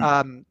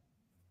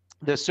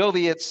 The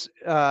Soviets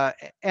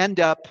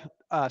end up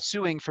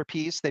suing for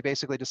peace. They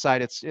basically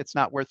decide it's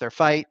not worth their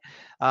fight.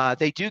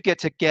 They do get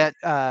to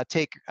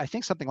take, I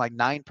think, something like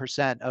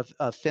 9%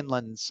 of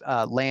Finland's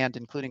land,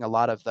 including a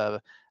lot of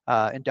the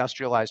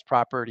industrialized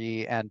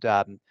property, and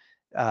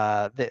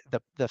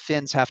the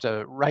Finns have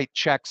to write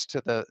checks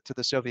to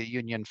the Soviet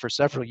Union for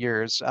several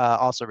years.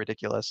 Also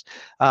ridiculous.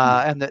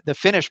 And the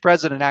Finnish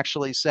president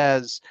actually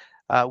says,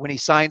 when he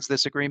signs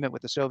this agreement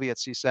with the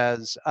Soviets, he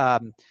says,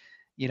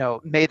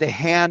 may the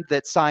hand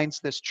that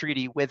signs this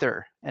treaty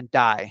wither and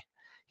die.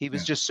 He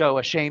was just so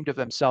ashamed of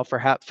himself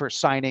for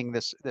signing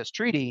this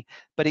treaty,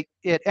 but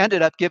it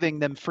ended up giving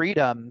them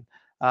freedom.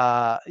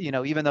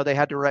 Even though they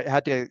had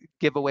to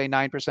give away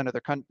 9% of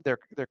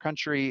their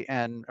country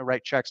and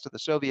write checks to the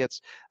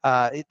Soviets,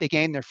 they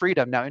gained their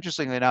freedom. Now,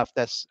 interestingly enough,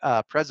 this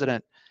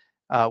president,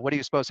 what do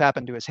you suppose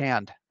happened to his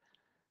hand?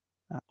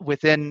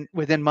 Within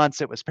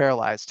months, it was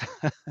paralyzed.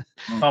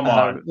 Come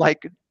on.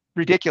 Like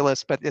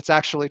ridiculous, but it's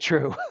actually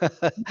true.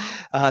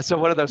 So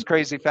one of those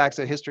crazy facts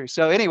of history.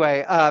 So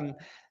anyway,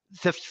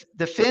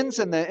 the Finns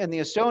and the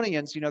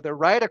Estonians, they're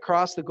right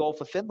across the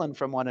Gulf of Finland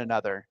from one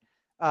another.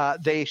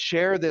 They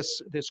share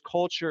this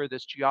culture,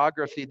 this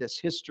geography, this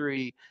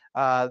history,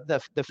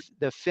 the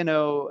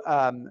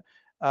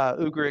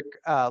Finno-Ugric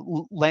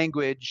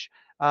language.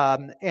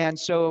 And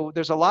so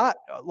there's a lot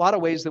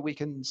of ways that we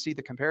can see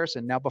the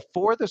comparison. Now,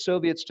 before the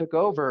Soviets took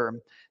over,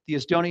 the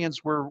Estonians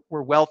were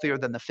wealthier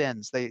than the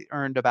Finns. They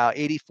earned about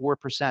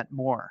 84%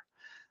 more.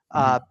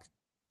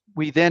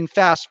 We then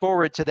fast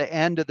forward to the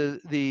end of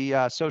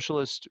the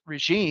socialist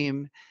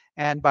regime,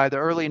 and by the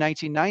early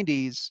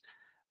 1990s,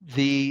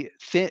 the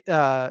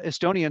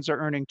Estonians are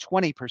earning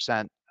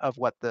 20% of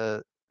what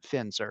the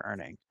Finns are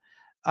earning.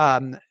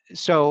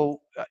 So,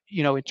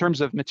 in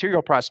terms of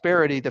material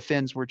prosperity, the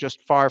Finns were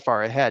just far,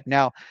 far ahead.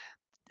 Now,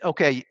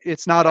 okay,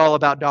 it's not all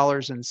about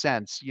dollars and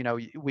cents.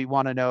 We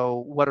want to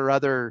know what are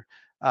other,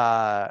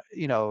 that's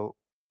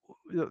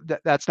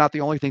not the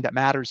only thing that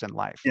matters in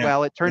life. Yeah.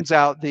 Well, it turns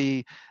out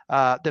the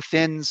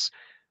Finns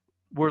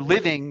were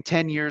living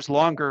 10 years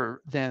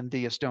longer than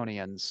the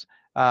Estonians.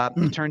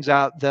 It turns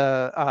out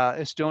the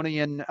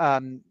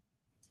Estonian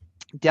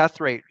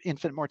death rate,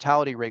 infant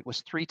mortality rate,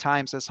 was 3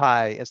 times as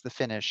high as the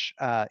Finnish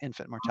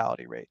infant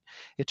mortality rate.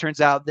 It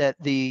turns out that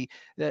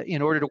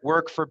in order to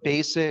work for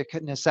basic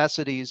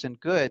necessities and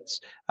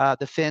goods,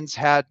 the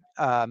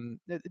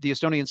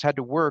Estonians had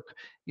to work,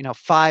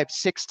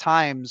 5-6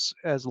 times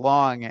as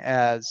long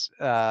as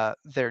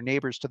their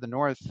neighbors to the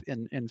north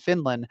in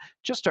Finland,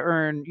 just to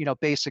earn,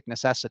 basic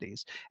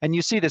necessities. And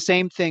you see the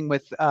same thing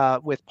with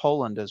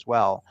Poland as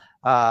well.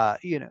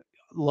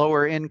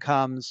 Lower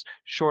incomes,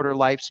 shorter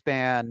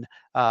lifespan,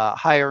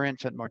 higher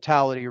infant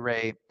mortality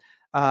rate.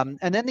 And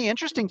then the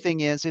interesting thing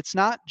is, it's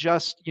not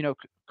just,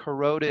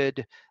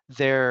 corroded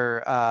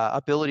their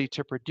ability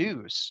to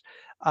produce.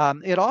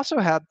 It also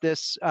had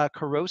this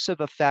corrosive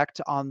effect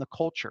on the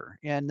culture.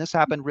 And this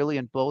happened really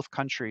in both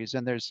countries.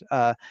 And there's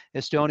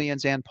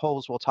Estonians and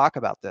Poles will talk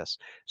about this.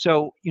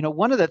 So,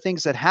 one of the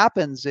things that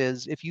happens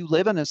is, if you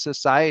live in a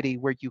society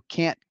where you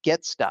can't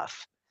get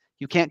stuff,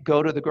 you can't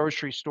go to the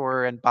grocery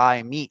store and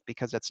buy meat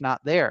because it's not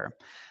there,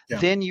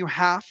 then you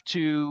have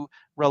to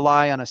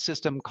rely on a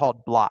system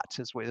called blot,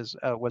 was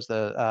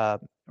the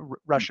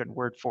Russian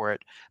word for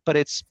it. But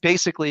it's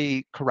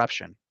basically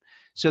corruption.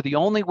 So the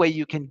only way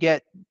you can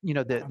get,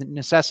 the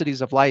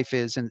necessities of life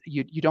is, and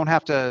you don't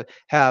have to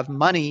have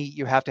money,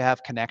 you have to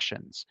have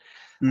connections.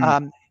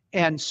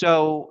 And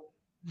so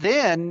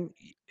then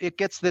it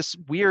gets this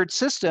weird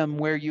system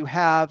where you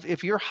have,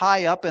 if you're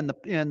high up in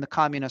the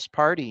Communist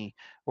Party,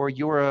 or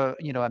you're a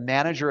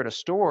manager at a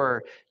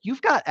store,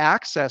 you've got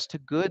access to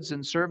goods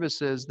and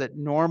services that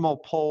normal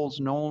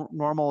Poles,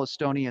 normal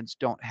Estonians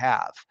don't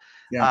have.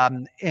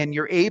 And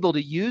you're able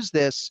to use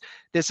this.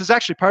 This is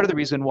actually part of the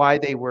reason why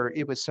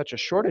it was such a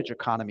shortage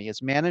economy,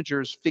 is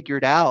managers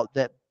figured out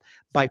that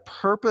by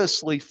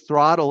purposely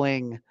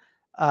throttling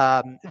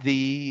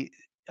the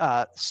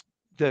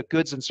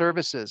goods and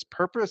services,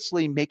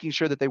 purposely making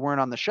sure that they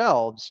weren't on the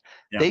shelves,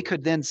 they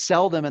could then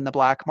sell them in the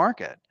black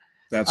market.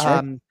 That's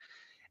right.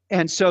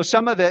 And so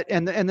some of it,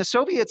 and the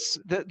Soviets,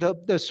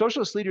 the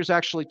socialist leaders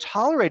actually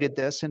tolerated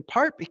this, in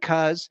part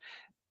because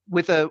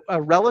with a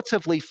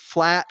relatively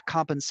flat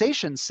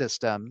compensation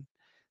system,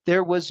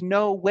 there was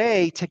no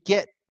way to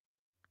get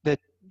the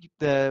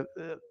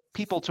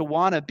people to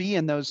want to be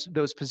in those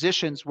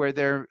positions where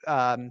they're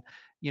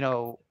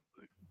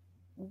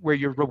where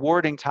you're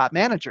rewarding top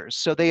managers.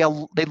 So they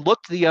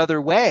looked the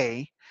other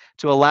way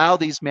to allow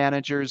these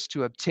managers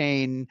to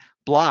obtain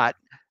blot,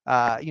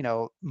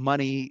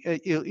 money,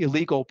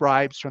 illegal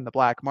bribes from the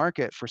black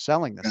market for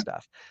selling this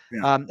stuff.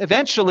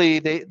 Eventually,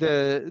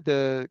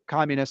 the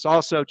communists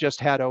also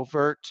just had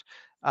overt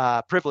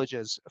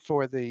privileges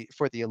for the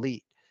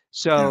elite.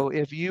 So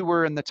if you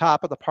were in the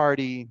top of the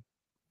party,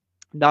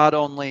 not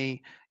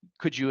only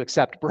could you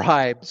accept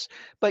bribes,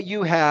 but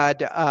you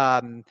had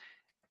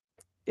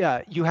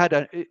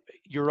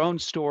your own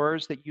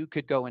stores that you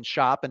could go and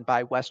shop and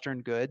buy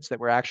Western goods that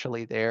were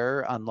actually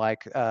there,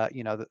 unlike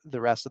the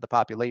rest of the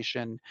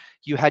population.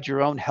 You had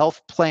your own health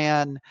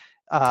plan.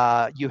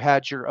 You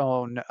had your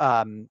own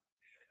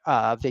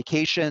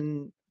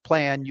vacation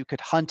plan. You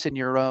could hunt in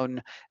your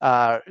own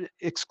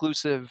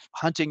exclusive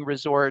hunting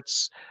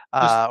resorts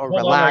or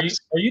relax.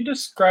 Are you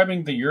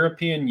describing the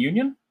European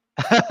Union?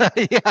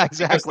 Yeah,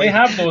 exactly. Because they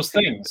have those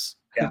things.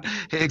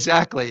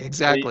 Exactly.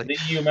 The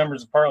EU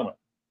members of parliament.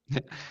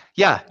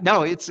 Yeah,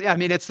 no, it's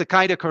the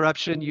kind of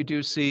corruption you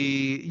do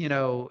see,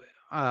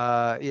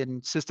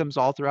 in systems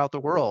all throughout the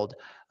world.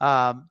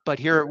 But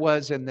here it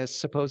was in this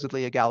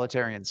supposedly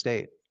egalitarian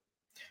state.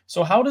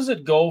 So how does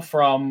it go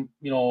from,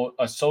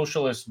 a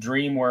socialist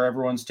dream where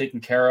everyone's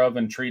taken care of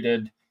and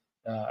treated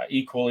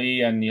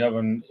equally and you have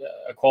an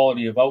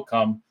equality of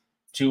outcome,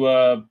 to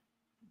a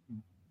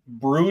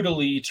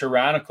brutally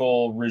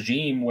tyrannical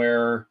regime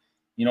where,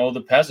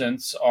 the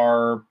peasants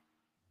are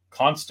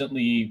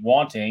constantly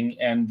wanting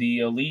and the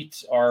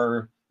elite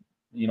are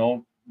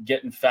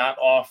getting fat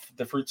off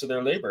the fruits of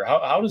their labor?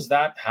 How does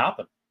that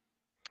happen?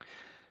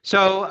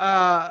 So,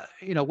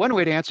 one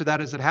way to answer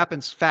that is it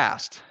happens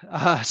fast.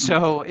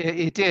 So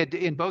it did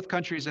in both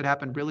countries. It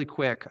happened really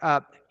quick.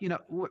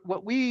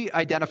 What we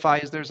identify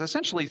is there's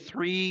essentially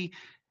three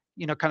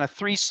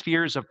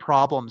spheres of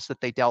problems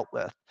that they dealt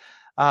with.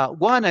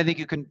 One, I think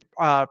you can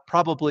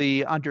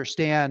probably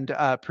understand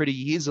pretty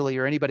easily,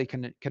 or anybody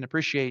can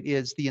appreciate,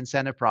 is the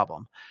incentive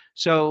problem.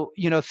 So,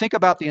 think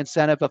about the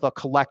incentive of a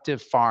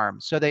collective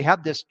farm. So they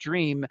have this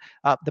dream.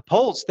 The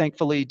Poles,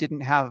 thankfully, didn't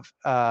have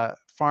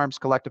farms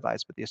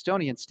collectivized, but the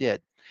Estonians did.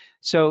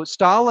 So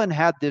Stalin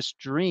had this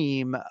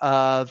dream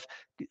of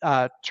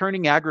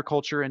turning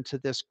agriculture into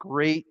this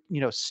great,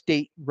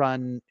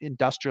 state-run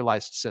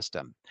industrialized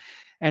system.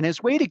 And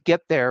his way to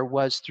get there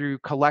was through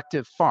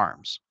collective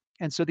farms.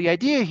 And so the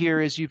idea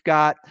here is you've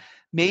got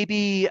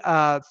maybe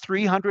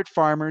 300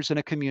 farmers in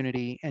a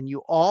community, and you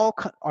all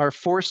are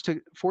forced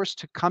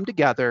to come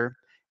together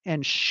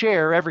and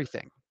share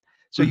everything.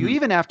 So you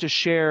even have to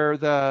share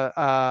the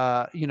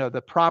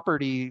the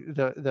property,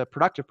 the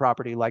productive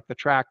property, like the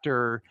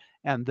tractor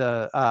and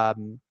the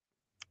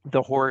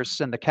horse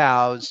and the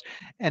cows.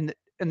 And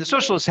the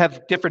socialists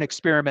have different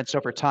experiments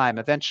over time.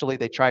 Eventually,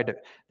 they tried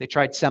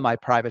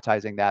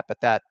semi-privatizing that,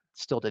 but that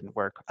still didn't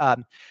work.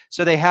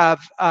 So they have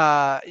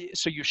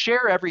so you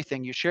share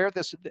everything. You share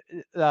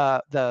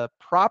the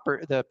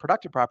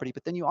productive property,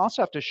 but then you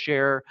also have to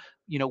share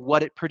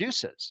what it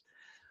produces.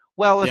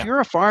 Well, if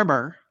you're a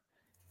farmer,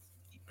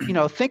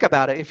 think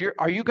about it.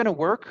 Are you going to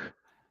work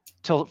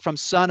from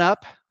sun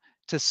up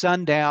to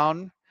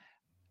sundown?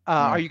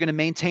 Are you going to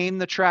maintain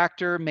the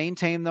tractor,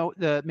 maintain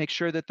make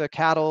sure that the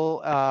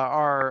cattle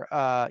are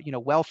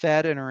well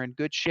fed and are in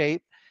good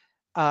shape,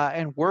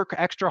 and work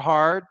extra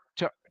hard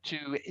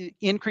to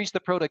increase the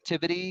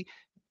productivity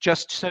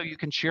just so you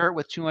can share it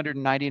with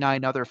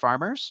 299 other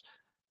farmers?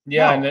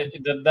 Yeah, no.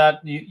 And that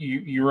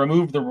you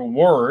remove the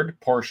reward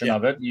portion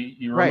of it.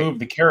 You remove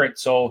the carrot.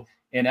 So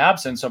in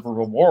absence of a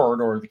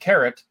reward or the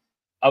carrot,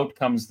 out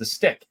comes the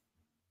stick.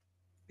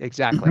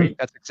 Exactly.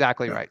 That's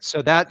exactly right.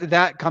 So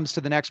that comes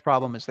to the next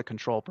problem, is the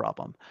control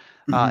problem.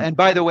 And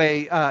by the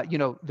way,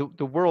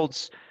 the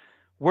world's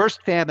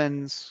worst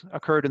famines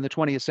occurred in the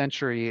 20th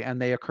century,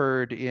 and they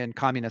occurred in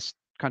communist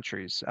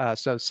countries.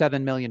 So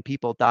 7 million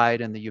people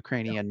died in the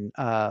Ukrainian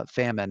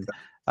famine,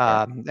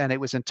 and it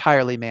was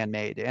entirely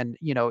man-made. And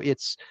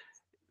it's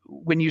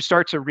when you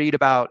start to read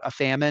about a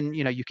famine,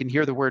 you can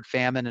hear the word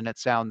famine, and that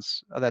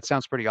sounds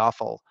pretty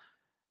awful.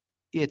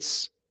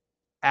 It's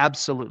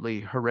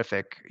absolutely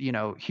horrific.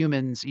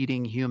 Humans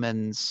eating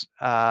humans,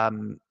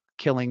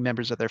 killing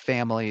members of their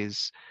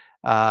families,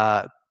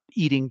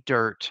 eating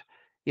dirt.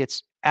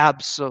 It's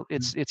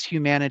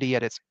humanity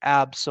at its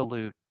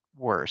absolute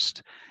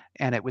worst.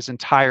 And it was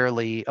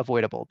entirely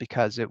avoidable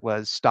because it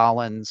was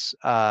Stalin's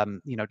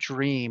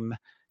dream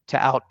to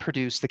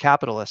outproduce the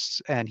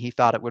capitalists, and he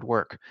thought it would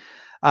work.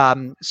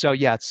 So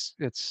yeah,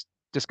 it's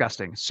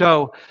disgusting.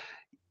 So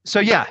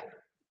yeah,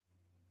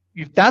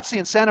 that's the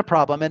incentive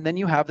problem, and then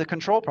you have the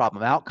control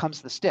problem. Out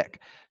comes the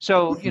stick.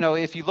 So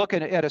if you look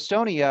at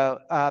Estonia,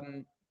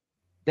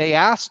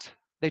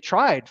 they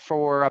tried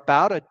for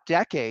about a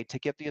decade to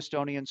get the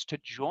Estonians to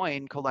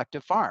join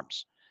collective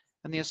farms,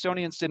 and the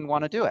Estonians didn't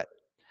want to do it.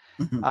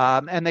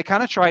 And they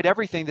kind of tried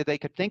everything that they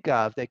could think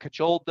of. They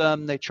cajoled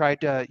them. They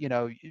tried to,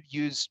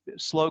 use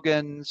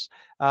slogans.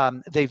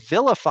 They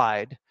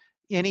vilified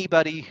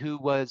anybody who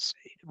was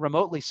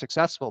remotely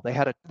successful.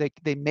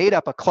 They made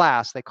up a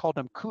class. They called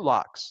them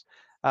kulaks.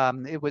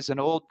 It was an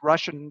old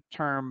Russian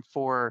term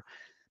for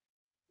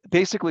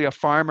basically a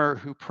farmer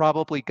who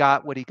probably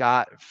got what he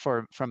got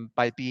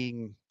by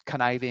being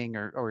conniving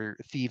or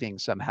thieving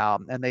somehow.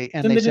 And they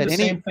said the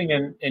same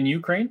thing in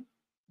Ukraine.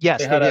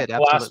 Yes, they had did. A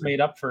class absolutely.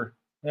 made up for.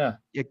 Yeah,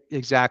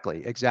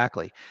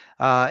 exactly.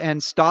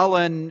 And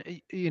Stalin,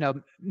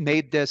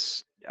 made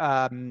this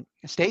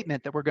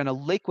statement that we're going to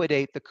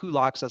liquidate the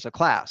kulaks as a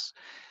class.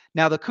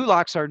 Now, the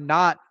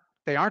kulaks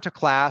they aren't a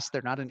class.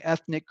 They're not an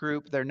ethnic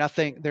group. They're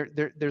nothing.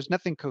 There's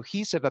nothing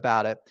cohesive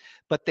about it.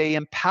 But they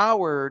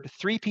empowered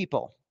 3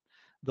 people: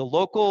 the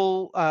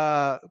local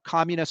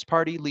Communist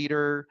Party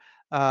leader.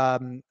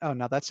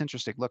 Now that's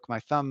interesting. Look,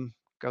 my thumb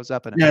goes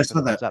up and I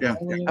saw that. Yeah.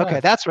 Okay,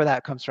 that's where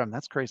that comes from.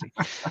 That's crazy.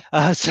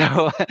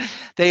 So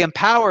they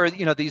empower,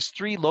 these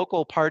 3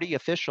 local party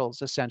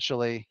officials,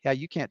 essentially. Yeah,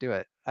 you can't do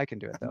it. I can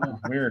do it, though. Oh,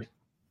 weird.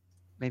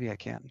 Maybe I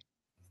can.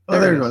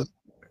 There it goes.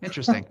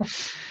 Interesting.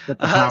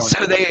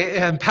 So they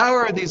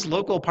empower these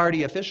local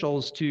party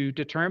officials to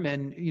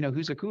determine,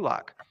 who's a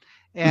kulak.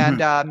 And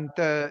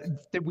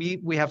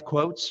we have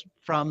quotes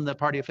from the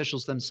party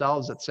officials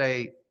themselves that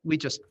say, we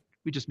just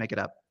make it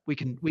up. We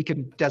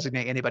can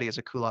designate anybody as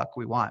a kulak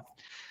we want.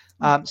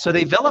 So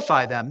they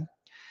vilify them,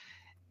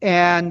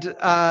 and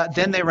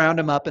then they round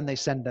them up and they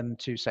send them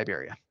to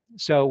Siberia.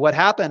 So what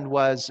happened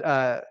was,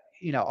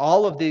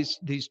 all of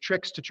these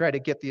tricks to try to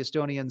get the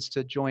Estonians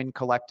to join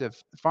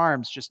collective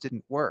farms just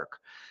didn't work.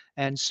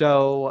 And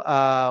so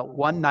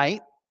one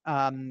night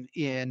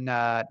in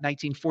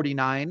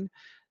 1949,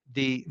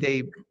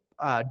 they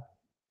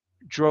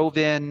drove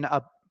in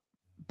a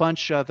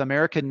bunch of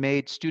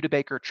American-made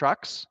Studebaker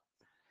trucks,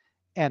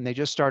 and they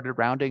just started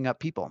rounding up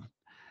people.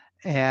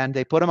 And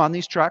they put them on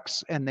these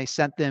trucks and they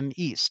sent them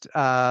east.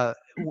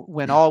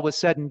 When all was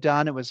said and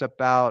done, it was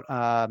about,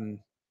 I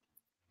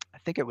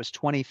think it was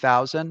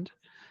 20,000.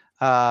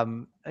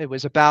 It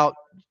was about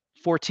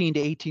 14 to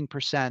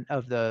 18%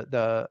 of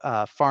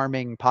the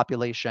farming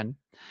population.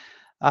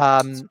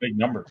 It's a big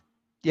number.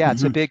 Yeah,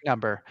 it's a big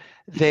number.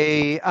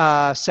 They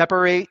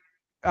separate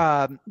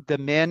the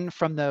men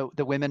from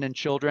the women and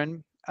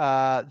children.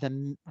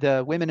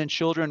 The women and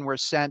children were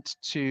sent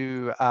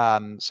to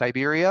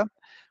Siberia,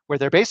 where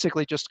they're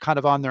basically just kind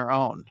of on their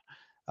own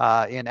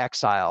in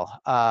exile.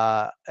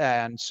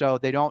 And so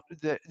they don't,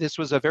 this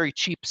was a very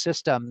cheap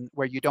system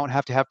where you don't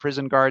have to have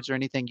prison guards or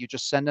anything. You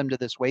just send them to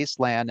this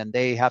wasteland and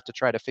they have to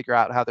try to figure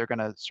out how they're going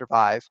to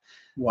survive.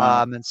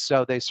 Wow. And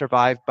so they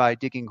survived by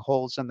digging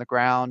holes in the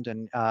ground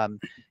and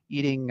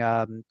eating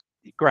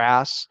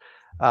grass.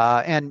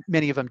 And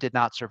many of them did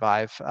not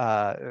survive.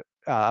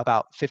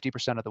 About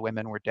 50% of the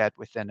women were dead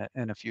within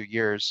a few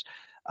years.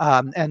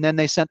 And then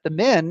they sent the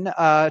men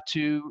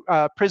to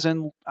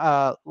prison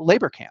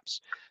labor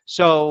camps.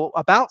 So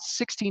about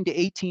 16 to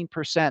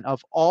 18%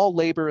 of all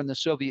labor in the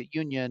Soviet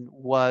Union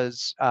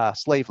was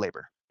slave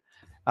labor.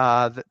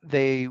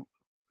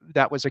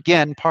 That was,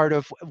 again, part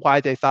of why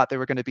they thought they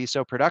were going to be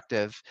so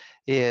productive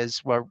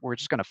is, well, we're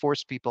just going to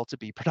force people to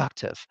be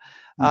productive.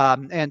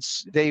 And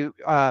they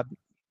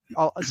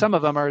some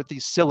of them are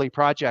these silly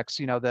projects,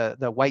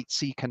 the White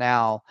Sea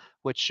Canal,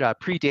 which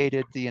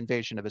predated the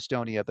invasion of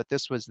Estonia. But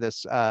this was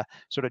this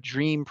sort of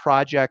dream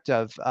project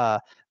of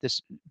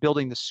this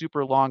building the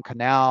super long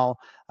canal.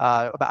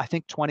 About, I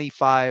think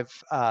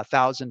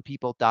 25,000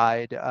 people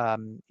died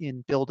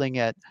in building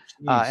it.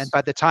 And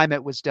by the time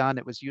it was done,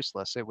 it was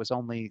useless. It was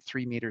only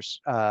 3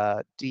 meters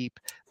deep.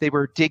 They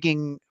were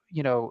digging,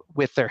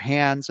 with their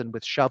hands and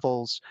with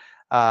shovels.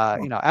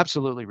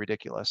 Absolutely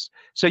ridiculous.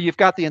 So you've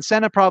got the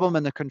incentive problem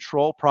and the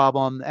control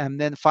problem. And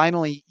then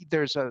finally,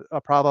 there's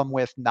a problem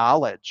with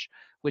knowledge,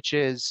 which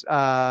is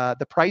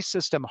the price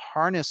system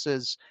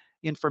harnesses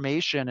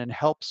information and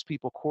helps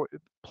people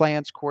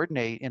plans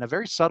coordinate in a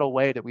very subtle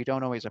way that we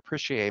don't always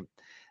appreciate.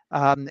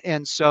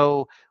 And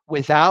so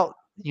without,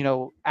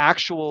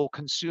 actual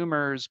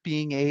consumers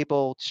being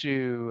able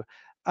to,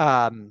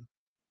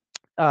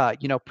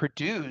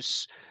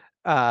 produce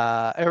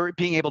or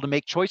being able to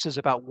make choices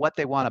about what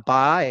they want to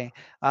buy,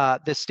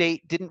 the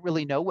state didn't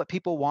really know what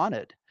people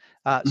wanted.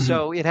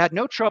 So it had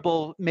no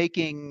trouble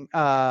making,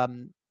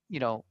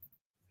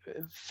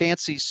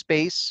 fancy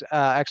space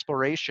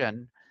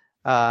exploration,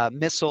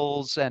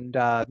 missiles and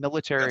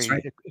military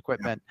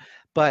equipment.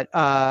 But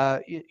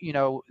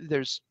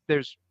there's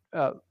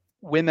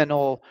women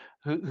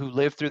who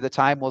lived through the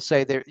time will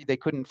say they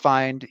couldn't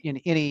find in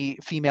any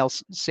female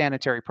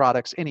sanitary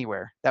products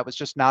anywhere. That was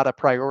just not a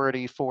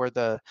priority for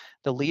the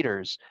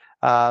leaders.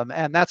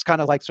 And that's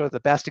kind of like sort of the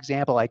best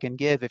example I can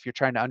give if you're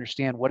trying to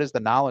understand what is the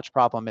knowledge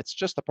problem. It's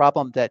just the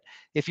problem that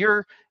if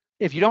you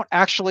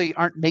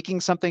aren't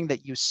making something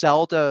that you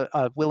sell to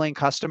a willing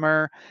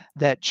customer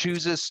that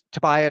chooses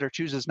to buy it or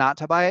chooses not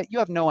to buy it, you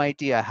have no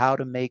idea how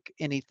to make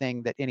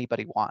anything that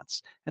anybody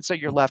wants. And so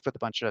you're left with a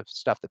bunch of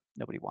stuff that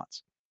nobody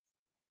wants.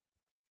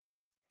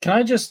 Can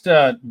I just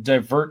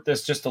divert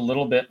this just a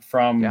little bit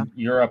from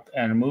Europe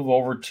and move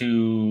over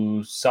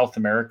to South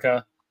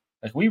America?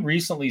 Like, we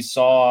recently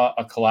saw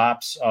a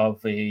collapse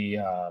of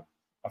a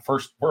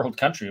first world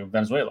country of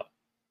Venezuela.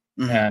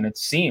 And it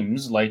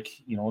seems like,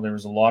 there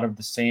was a lot of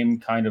the same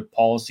kind of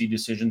policy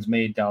decisions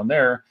made down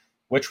there,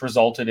 which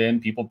resulted in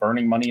people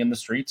burning money in the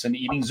streets and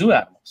eating zoo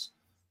animals.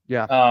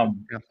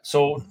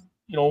 So,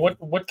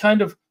 what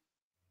kind of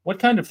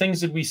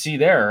things did we see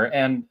there?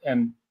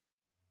 And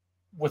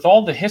with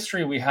all the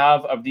history we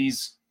have of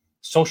these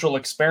social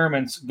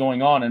experiments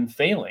going on and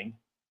failing,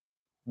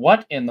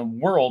 what in the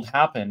world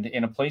happened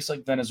in a place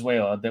like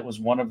Venezuela that was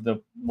one of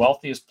the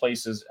wealthiest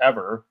places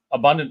ever,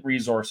 abundant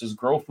resources,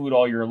 grow food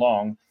all year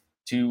long,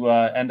 to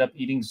end up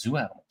eating zoo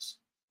animals?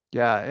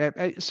 Yeah.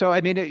 So,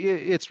 I mean,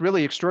 it's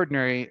really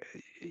extraordinary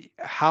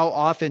how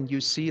often you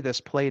see this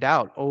played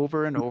out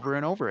over and over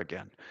and over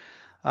again.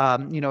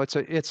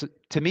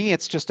 To me,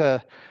 it's just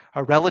a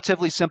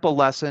relatively simple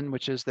lesson,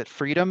 which is that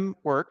freedom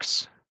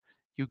works.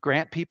 You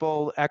grant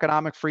people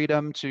economic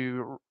freedom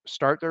to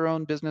start their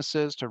own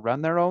businesses, to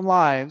run their own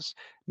lives.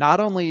 Not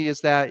only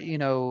is that,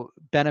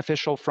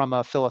 beneficial from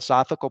a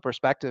philosophical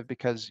perspective,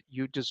 because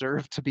you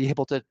deserve to be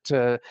able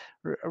to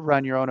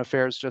run your own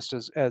affairs just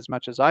as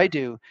much as I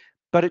do,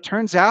 but it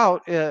turns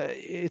out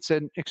it's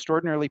an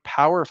extraordinarily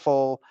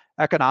powerful,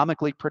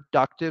 economically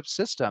productive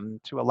system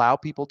to allow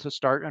people to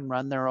start and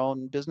run their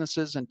own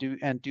businesses and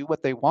do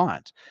what they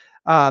want.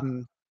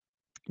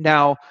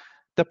 Now,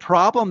 the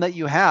problem that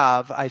you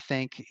have, I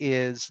think,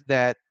 is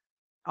that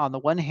on the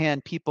one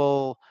hand,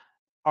 people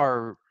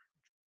are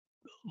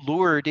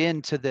lured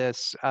into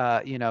this,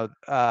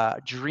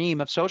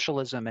 dream of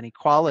socialism and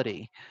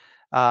equality,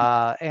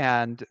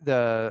 and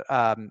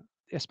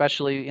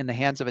especially in the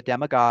hands of a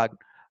demagogue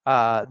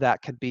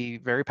that could be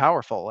very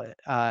powerful, and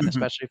Mhm.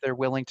 especially if they're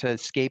willing to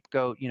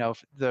scapegoat,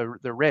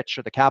 the rich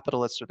or the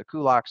capitalists or the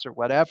kulaks or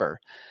whatever,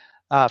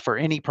 for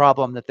any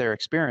problem that they're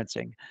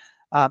experiencing.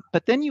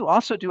 But then you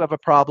also do have a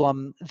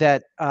problem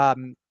that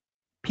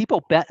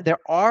there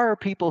are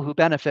people who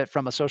benefit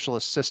from a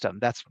socialist system.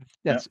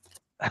 Yeah.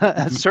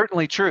 That's Mhm.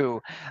 certainly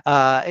true.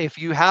 If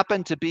you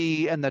happen to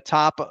be in the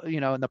top,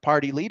 in the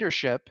party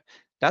leadership,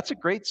 that's a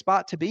great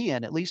spot to be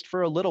in, at least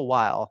for a little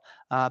while,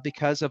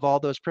 because of all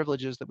those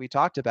privileges that we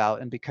talked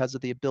about, and because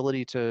of the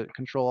ability to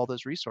control all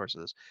those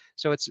resources.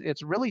 So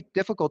it's really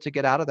difficult to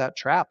get out of that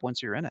trap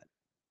once you're in it.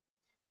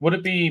 Would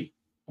it be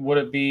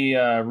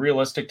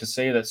realistic to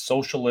say that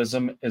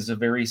socialism is a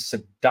very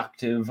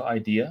seductive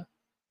idea?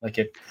 Like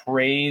it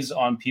preys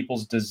on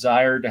people's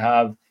desire to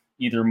have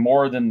either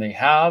more than they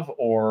have,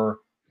 or Mhm.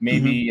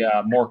 maybe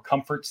more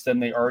comforts than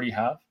they already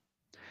have?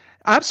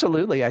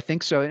 Absolutely, I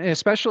think so, and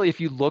especially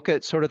if you look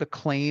at sort of the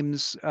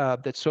claims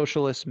that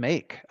socialists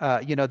make.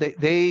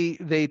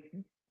 They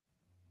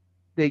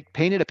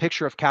painted a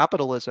picture of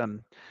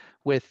capitalism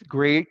with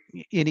great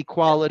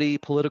inequality,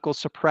 political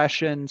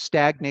suppression,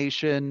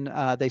 stagnation.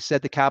 They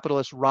said the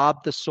capitalists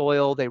robbed the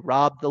soil, they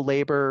robbed the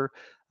labor,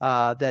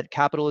 that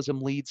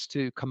capitalism leads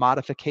to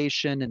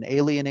commodification and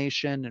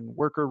alienation and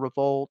worker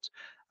revolt,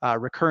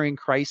 recurring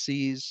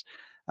crises.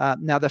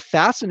 Now, the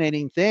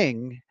fascinating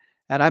thing,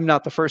 and I'm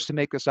not the first to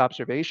make this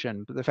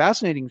observation, but the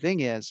fascinating thing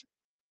is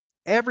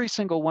every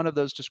single one of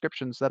those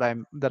descriptions that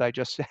I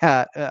just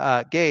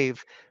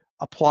gave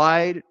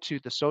applied to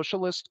the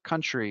socialist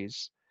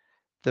countries,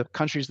 the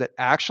countries that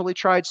actually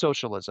tried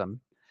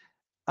socialism.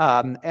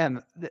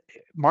 And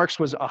Marx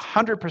was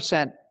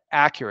 100%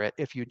 accurate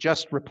if you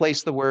just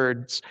replace the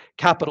words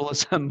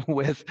capitalism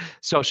with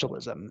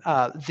socialism.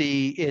 By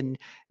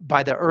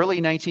the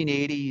early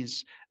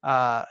 1980s,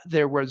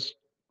 there was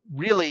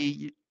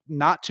really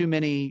not too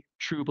many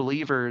true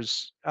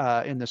believers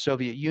in the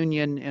Soviet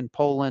Union, in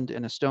Poland,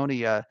 in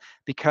Estonia,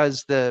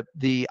 because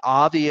the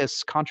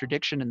obvious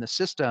contradiction in the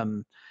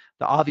system,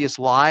 the obvious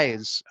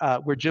lies,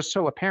 were just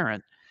so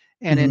apparent.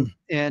 And in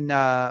Mhm.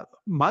 in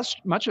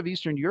much of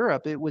Eastern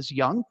Europe, it was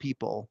young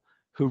people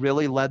who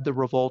really led the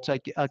revolt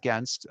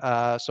against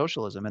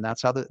socialism, and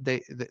that's how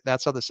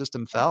the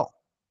system fell.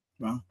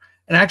 Well,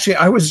 and actually,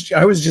 I was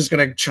just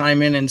going to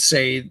chime in and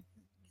say,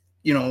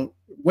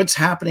 what's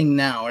happening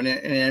now, and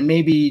it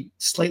may be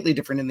slightly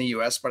different in the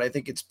U.S., but I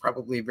think it's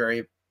probably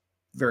very,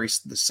 very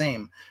the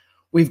same.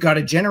 We've got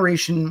a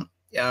generation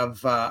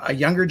of a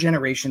younger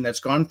generation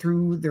that's gone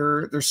through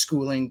their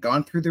schooling,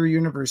 gone through their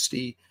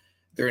university.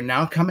 They're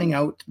now coming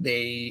out.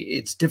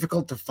 It's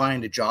difficult to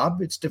find a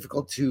job. It's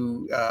difficult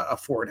to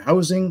afford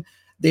housing.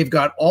 They've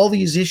got all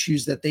these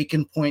issues that they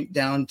can point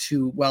down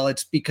to. Well,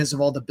 it's because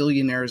of all the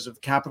billionaires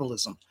of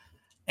capitalism.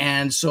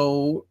 And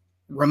so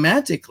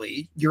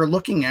romantically, you're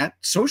looking at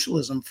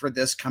socialism for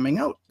this coming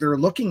out. They're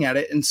looking at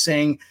it and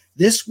saying,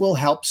 this will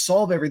help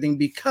solve everything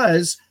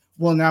because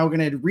we're now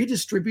going to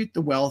redistribute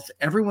the wealth.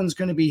 Everyone's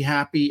going to be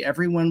happy.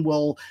 Everyone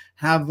will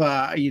have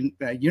a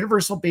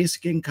universal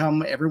basic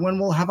income. Everyone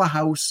will have a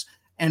house,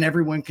 and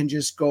everyone can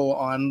just go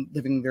on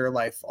living their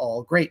life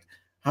all great.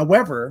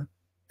 However,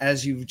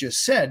 as you've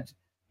just said,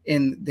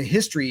 in the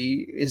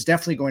history is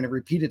definitely going to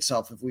repeat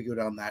itself if we go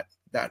down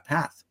that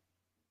path.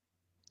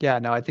 Yeah,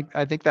 no, I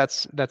think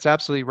that's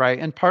absolutely right.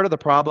 And part of the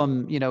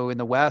problem, in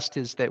the West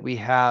is that we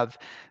have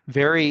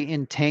very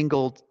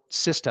entangled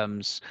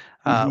systems.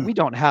 Mm-hmm. We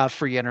don't have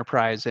free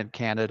enterprise in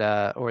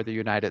Canada or the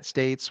United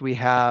States. We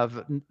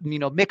have,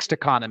 mixed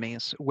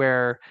economies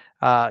where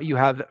you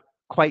have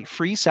quite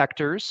free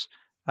sectors.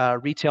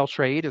 Retail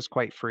trade is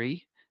quite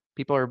free.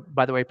 People are,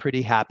 by the way,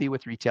 pretty happy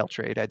with retail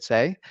trade, I'd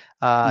say.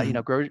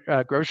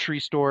 Mm-hmm.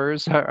 Grocery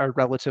stores are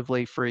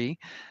relatively free.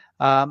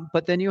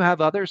 But then you have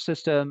other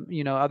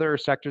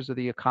sectors of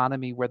the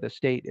economy where the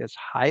state is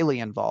highly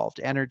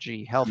involved: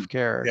 energy,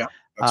 healthcare. Yeah,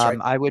 that's right.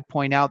 I would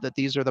point out that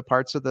these are the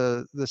parts of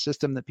the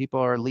system that people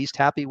are least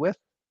happy with,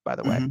 by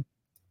the way. Mm-hmm.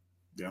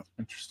 Yeah.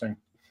 Interesting.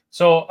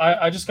 So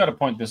I just got to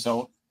point this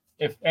out.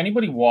 If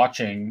anybody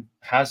watching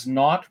has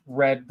not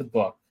read the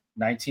book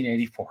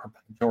 1984 by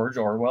George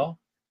Orwell,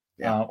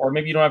 Yeah. or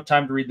maybe you don't have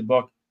time to read the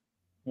book,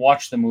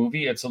 watch the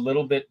movie. It's a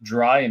little bit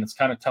dry and it's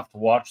kind of tough to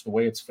watch the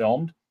way it's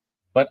filmed.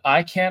 But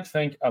I can't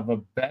think of a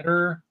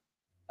better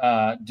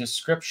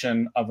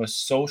description of a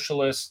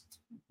socialist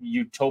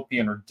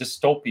utopian or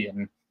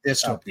dystopian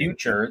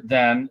future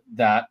than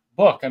that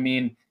book. I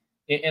mean,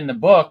 in the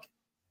book,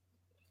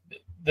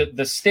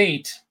 the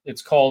state,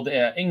 it's called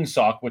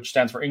INGSOC, which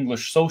stands for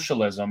English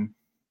Socialism,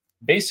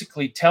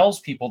 basically tells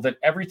people that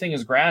everything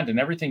is grand and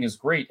everything is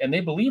great, and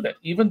they believe it,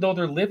 even though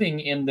they're living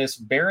in this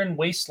barren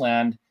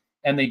wasteland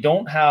and they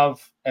don't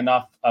have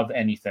enough of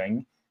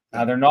anything.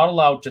 They're not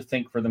allowed to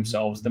think for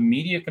themselves. The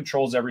media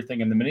controls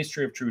everything, and the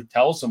Ministry of Truth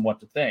tells them what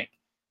to think.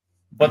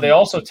 But they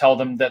also tell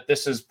them that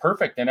this is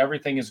perfect and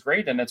everything is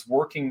great and it's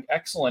working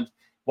excellent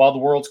while the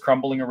world's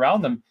crumbling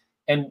around them.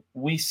 And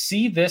we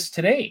see this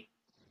today.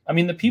 I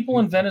mean, the people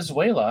in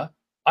Venezuela,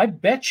 I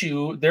bet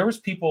you there was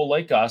people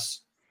like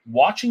us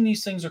watching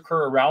these things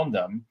occur around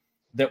them,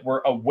 that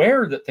were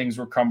aware that things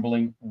were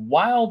crumbling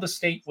while the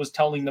state was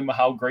telling them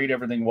how great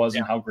everything was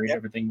and how great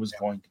everything was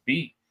going to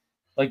be.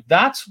 Like,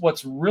 that's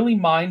what's really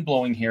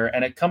mind-blowing here.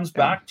 And it comes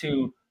back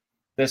to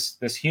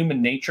this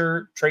human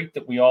nature trait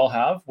that we all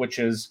have, which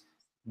is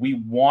we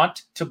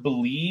want to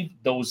believe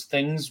those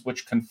things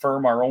which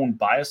confirm our own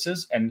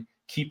biases and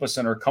keep us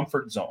in our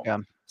comfort zone. Yeah.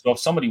 So if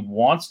somebody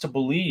wants to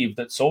believe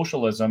that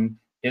socialism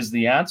is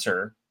the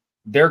answer,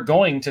 they're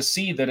going to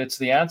see that it's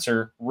the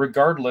answer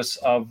regardless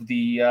of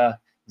the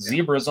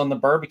zebras on the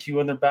barbecue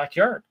in their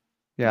backyard.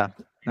 Yeah,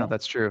 no,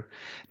 that's true.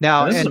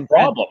 Now, and this is a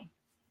problem.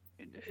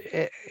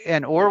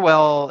 And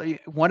Orwell,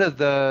 one of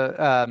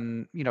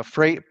the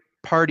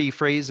party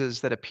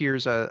phrases that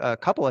appears a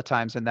couple of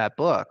times in that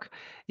book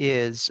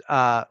is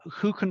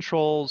who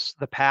controls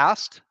the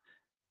past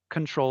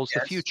controls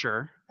the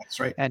future. That's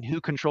right. And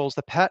who controls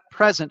the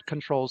present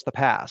controls the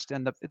past.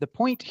 And the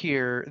point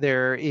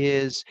there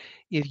is,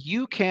 if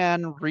you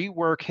can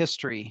rework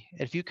history,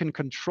 if you can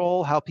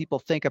control how people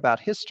think about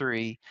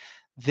history,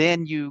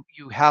 then you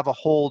have a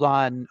hold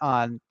on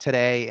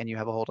today, and you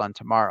have a hold on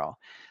tomorrow.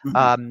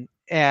 Mm-hmm.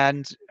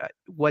 And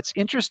what's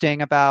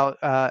interesting about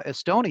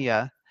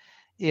Estonia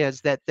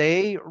is that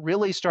they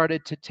really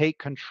started to take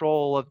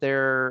control of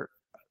their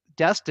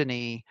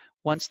destiny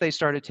once they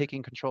started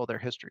taking control of their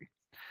history.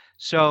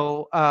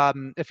 So,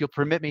 if you'll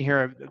permit me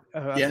here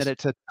a minute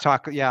to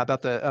talk,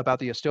 about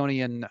the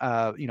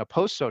Estonian,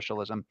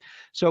 post-socialism.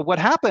 So, what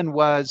happened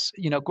was,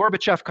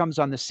 Gorbachev comes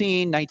on the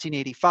scene,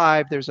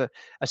 1985. There's a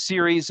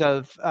series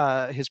of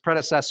his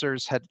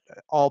predecessors had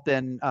all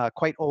been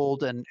quite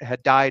old and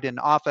had died in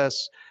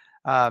office.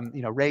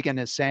 Reagan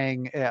is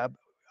saying,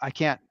 I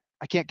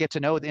can't get to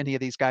know any of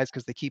these guys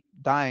because they keep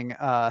dying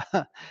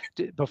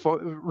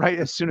right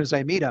as soon as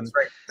I meet them.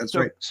 That's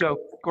right. So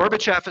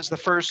Gorbachev is the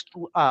first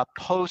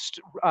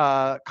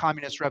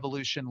post-communist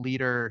revolution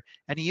leader,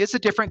 and he is a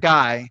different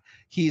guy.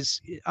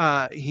 There's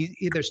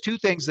two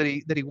things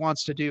that he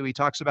wants to do. He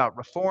talks about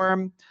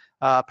reform,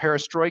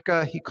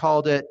 perestroika, he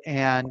called it,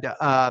 and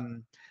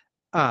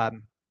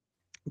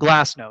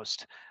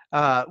glasnost.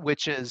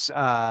 Which is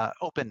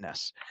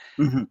openness.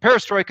 Mm-hmm.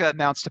 Perestroika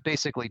amounts to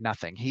basically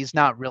nothing. He's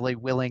not really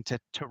willing to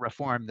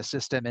reform the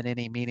system in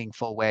any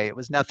meaningful way. It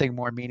was nothing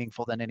more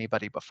meaningful than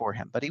anybody before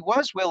him. But he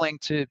was willing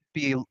to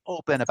be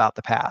open about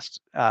the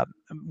past,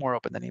 more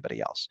open than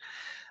anybody else.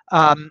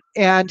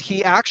 And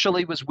he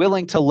actually was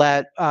willing to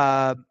let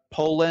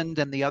Poland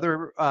and the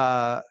other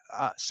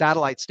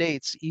satellite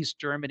states, East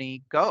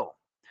Germany, go.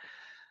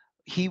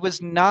 He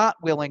was not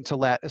willing to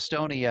let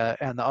Estonia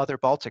and the other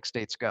Baltic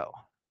states go.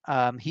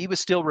 He was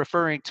still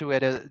referring to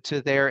it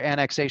to their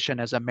annexation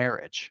as a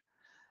marriage.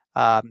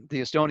 The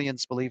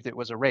Estonians believed it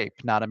was a rape,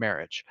 not a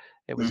marriage.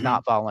 It was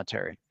not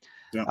voluntary.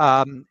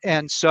 Yeah.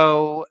 And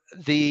so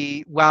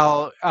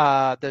while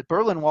the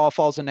Berlin Wall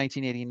falls in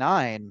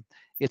 1989,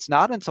 it's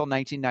not until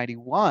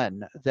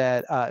 1991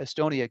 that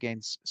Estonia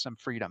gains some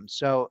freedom.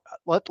 So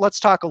let's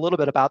talk a little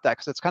bit about that,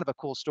 because it's kind of a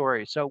cool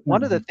story. So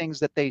one of the things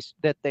that they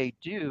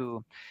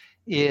do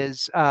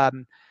is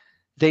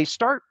they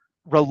start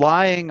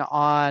relying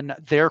on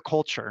their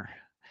culture,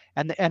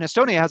 and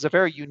Estonia has a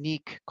very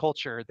unique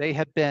culture. They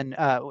have been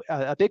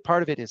a big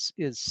part of it is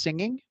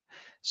singing.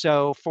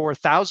 So for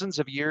thousands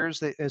of years,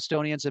 the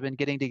Estonians have been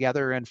getting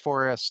together in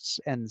forests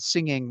and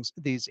singing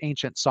these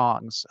ancient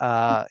songs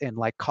in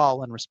like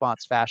call and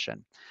response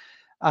fashion.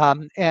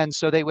 And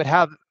so they would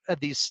have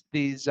these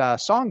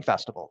song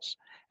festivals.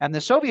 And the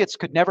Soviets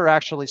could never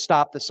actually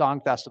stop the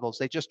song festivals.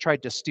 They just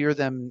tried to steer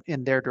them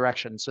in their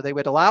direction. So they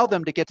would allow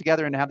them to get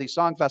together and have these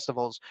song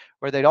festivals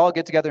where they'd all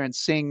get together and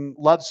sing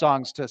love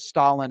songs to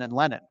Stalin and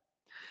Lenin.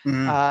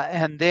 Mm-hmm.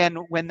 And then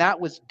when that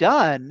was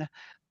done,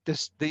 the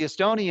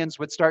Estonians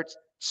would start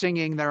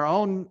singing their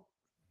own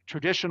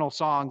traditional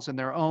songs in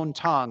their own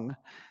tongue.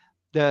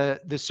 The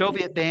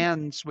Soviet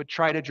bands would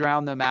try to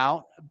drown them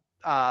out,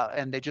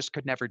 and they just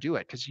could never do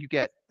it, because you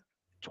get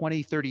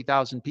 20,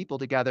 30,000 people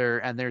together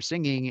and they're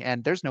singing,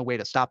 and there's no way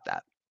to stop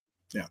that.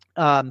 Yeah.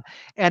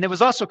 And it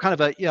was also kind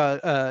of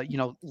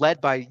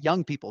led by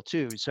young people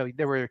too. So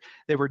there were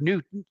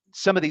new,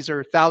 some of these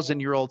are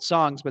 1,000-year-old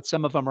songs, but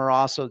some of them are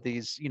also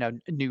these,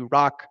 new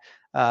rock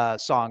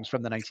songs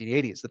from the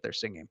 1980s that they're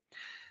singing.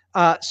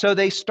 So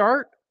they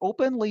start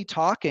openly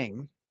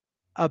talking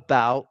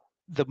about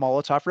the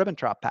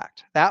Molotov-Ribbentrop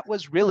Pact. That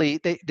was really,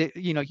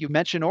 you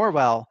mentioned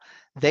Orwell.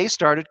 They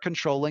started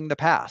controlling the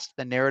past,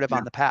 the narrative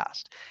on the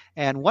past.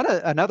 And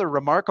another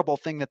remarkable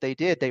thing that they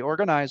did, they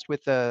organized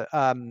with the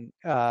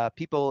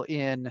people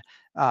in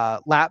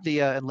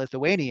Latvia and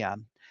Lithuania.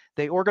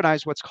 They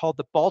organized what's called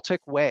the Baltic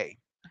Way.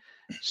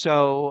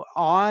 So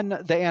on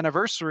the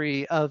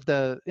anniversary of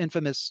the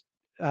infamous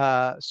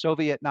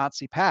Soviet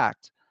Nazi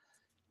pact,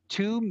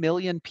 2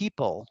 million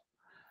people,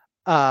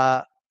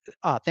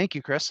 thank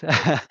you, Chris,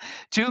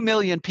 2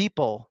 million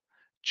people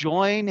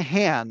join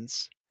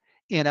hands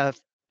in a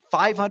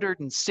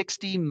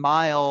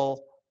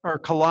 560-mile or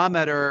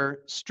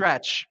kilometer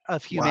stretch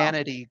of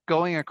humanity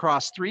going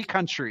across 3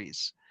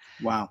 countries.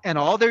 Wow. And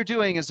all they're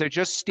doing is they're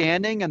just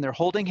standing and they're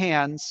holding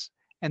hands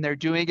and they're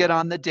doing it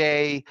on the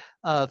day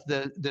of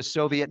the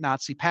Soviet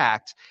Nazi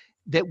pact,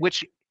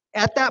 which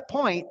at that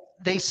point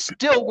they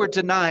still were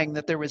denying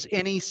that there was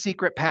any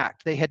secret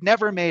pact. They had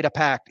never made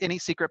any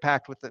secret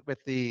pact with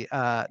the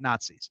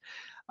Nazis.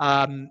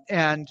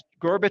 And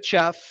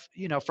Gorbachev,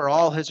 for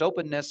all his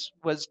openness,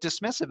 was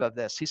dismissive of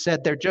this. He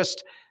said they're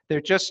just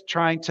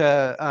trying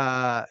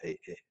to,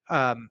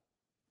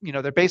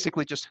 they're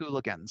basically just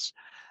hooligans,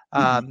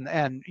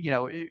 and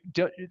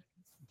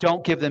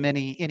don't give them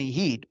any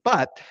heed.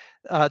 But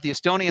the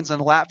Estonians and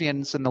the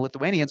Latvians and the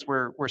Lithuanians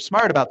were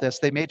smart about this.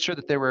 They made sure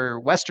that there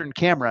were Western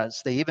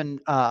cameras. They even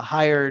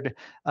hired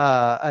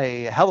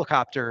a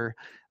helicopter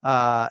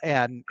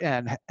and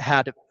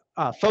had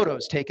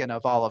photos taken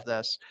of all of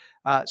this.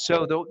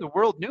 So the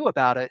world knew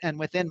about it, and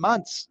within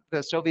months,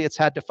 the Soviets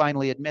had to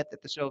finally admit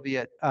that the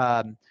Soviet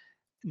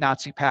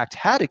Nazi pact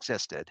had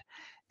existed.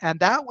 And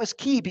that was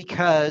key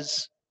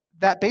because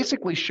that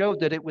basically showed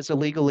that it was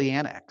illegally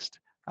annexed.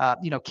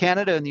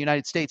 Canada and the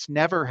United States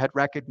never had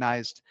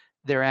recognized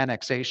their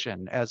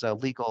annexation as a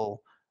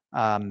legal,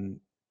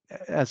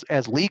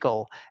 as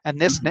legal. And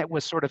this net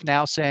was sort of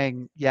now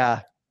saying,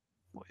 yeah,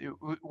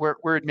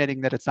 we're admitting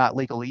that it's not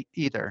legal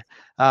either.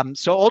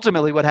 So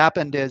ultimately what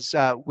happened is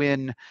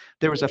when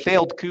there was a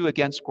failed coup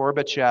against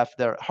Gorbachev,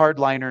 the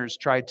hardliners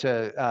tried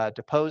to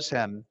depose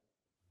him.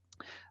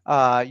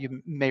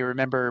 You may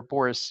remember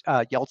Boris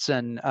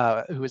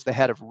Yeltsin, who was the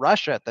head of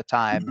Russia at the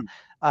time,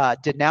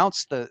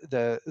 denounced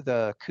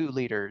the coup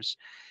leaders.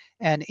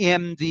 And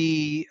in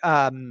the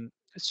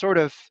sort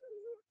of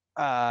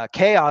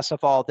chaos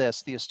of all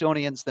this, the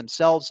Estonians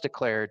themselves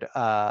declared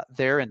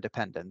their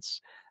independence.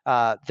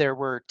 There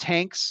were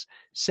tanks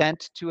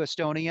sent to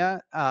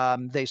Estonia.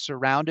 They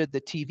surrounded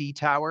the TV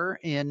tower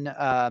in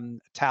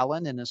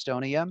Tallinn in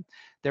Estonia.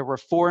 There were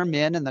 4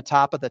 men in the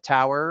top of the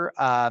tower,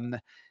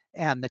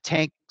 and the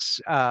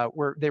tanks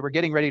were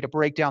getting ready to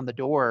break down the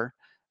door.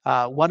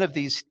 One of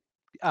these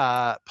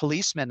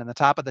policemen in the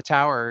top of the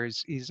tower,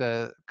 he's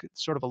a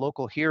sort of a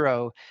local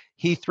hero.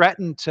 He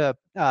threatened to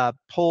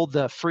pull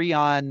the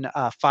Freon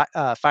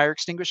fire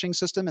extinguishing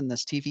system in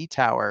this TV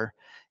tower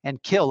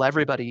and kill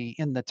everybody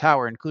in the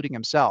tower, including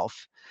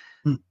himself.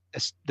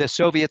 The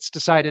Soviets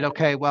decided,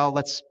 okay, well,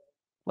 let's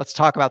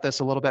talk about this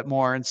a little bit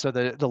more. And so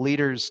the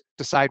leaders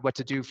decide what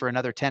to do for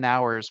another 10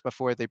 hours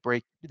before they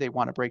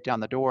want to break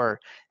down the door.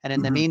 And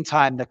in the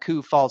meantime, the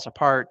coup falls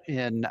apart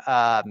in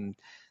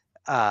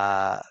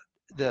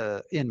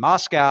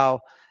Moscow,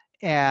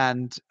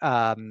 and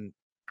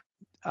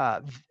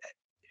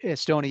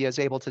Estonia is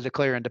able to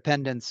declare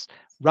independence.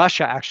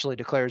 Russia actually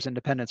declares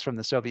independence from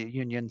the Soviet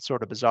Union,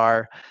 sort of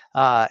bizarre,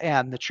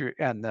 and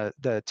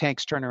the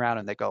tanks turn around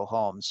and they go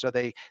home. So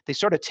they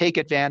sort of take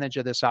advantage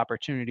of this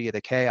opportunity of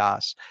the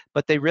chaos.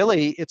 But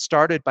it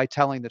started by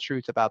telling the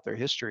truth about their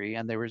history,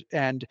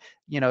 and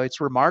it's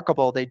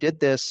remarkable. They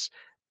did this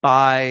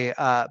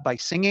by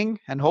singing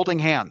and holding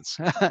hands.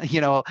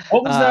 What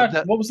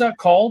was that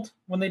called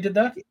when they did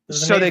that?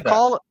 So they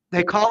call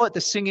it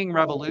the Singing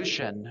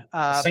Revolution,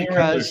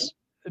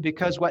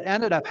 because what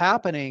ended up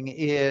happening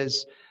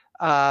is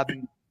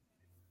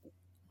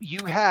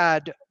you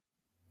had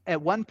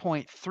at one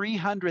point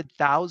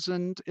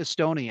 300,000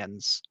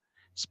 Estonians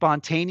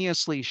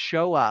spontaneously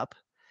show up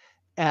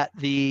at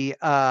the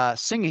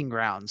singing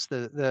grounds,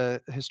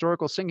 the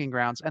historical singing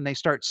grounds, and they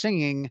start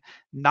singing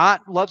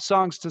not love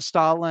songs to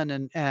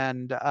Stalin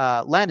and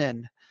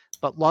Lenin,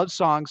 but love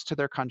songs to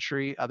their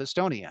country of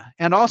Estonia,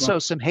 and also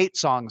some hate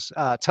songs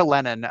to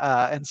Lenin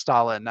and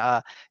Stalin.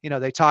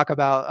 They talk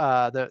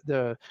about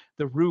the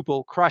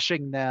ruble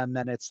crushing them,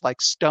 and it's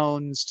like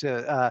stones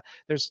to.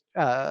 There's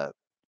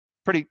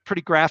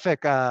pretty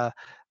graphic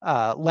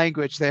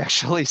language. They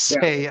actually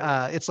say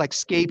it's like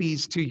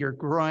scabies to your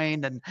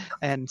groin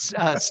and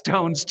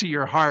stones to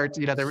your heart.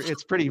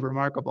 It's pretty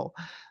remarkable.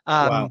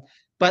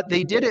 But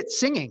they did it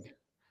singing.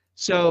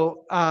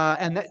 So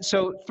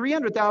so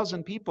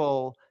 300,000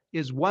 people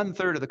is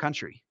 1/3 of the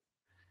country.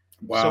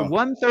 Wow. So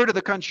 1/3 of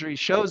the country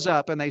shows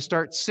up and they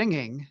start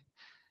singing,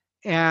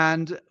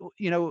 and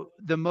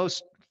the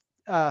most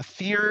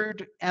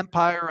feared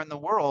empire in the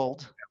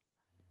world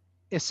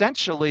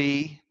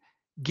essentially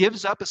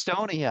gives up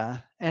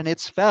Estonia, and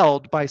it's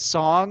felled by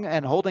song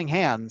and holding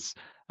hands.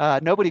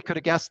 Nobody could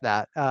have guessed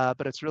that,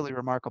 but it's really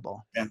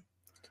remarkable. Yeah.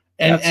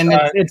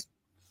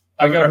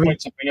 I got to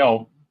point something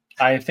out.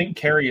 I think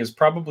Carrie is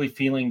probably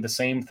feeling the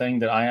same thing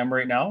that I am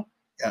right now.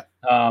 Yeah.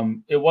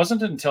 It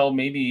wasn't until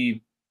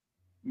maybe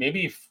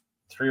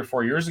 3 or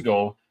 4 years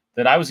ago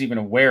that I was even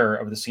aware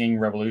of the Singing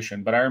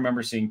Revolution. But I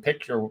remember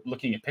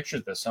looking at pictures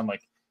of this. I'm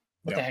like,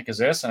 what the heck is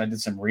this? And I did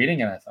some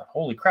reading, and I thought,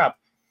 holy crap.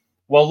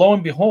 Well, lo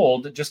and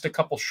behold, just a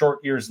couple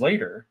short years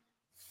later,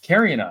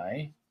 Carrie and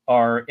I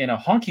are in a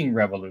honking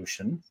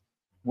revolution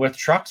with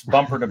trucks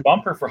bumper to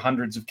bumper for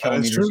hundreds of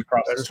kilometers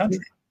across this country.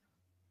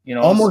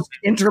 Almost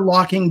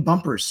interlocking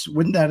bumpers.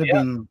 Wouldn't that have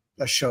been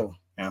a show?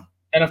 Yeah.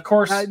 And of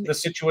course, the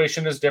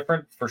situation is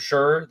different for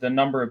sure. The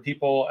number of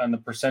people and the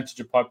percentage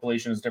of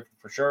population is different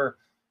for sure.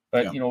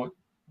 But,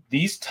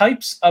 these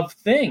types of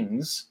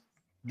things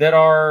that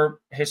are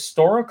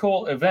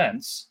historical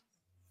events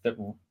that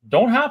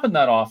don't happen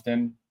that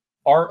often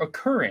are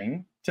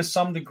occurring to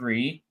some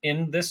degree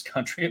in this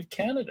country of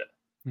Canada.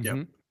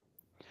 Yeah.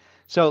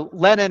 So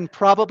Lenin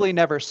probably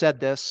never said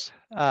this,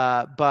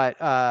 but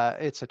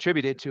it's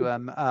attributed to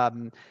him,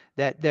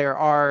 that there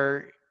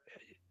are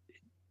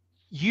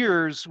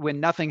years when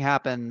nothing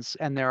happens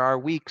and there are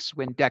weeks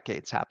when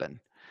decades happen.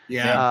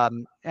 Yeah.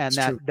 And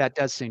that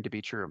does seem to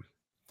be true.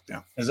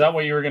 Yeah. Is that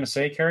what you were going to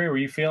say, Kerry? Were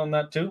you feeling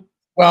that too?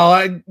 Well,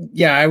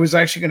 I was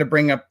actually going to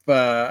bring up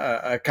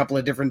a couple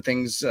of different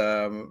things.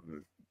 For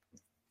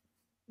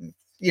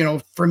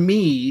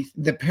me,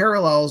 the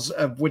parallels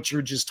of what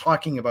you're just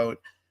talking about,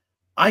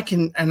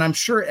 and I'm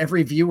sure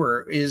every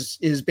viewer is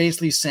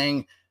basically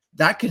saying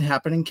that could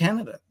happen in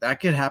Canada. That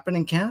could happen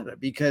in Canada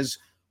because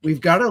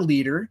we've got a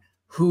leader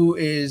who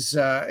is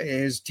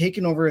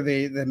taken over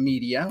the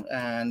media,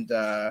 and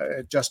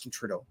Justin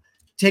Trudeau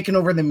taken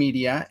over the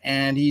media,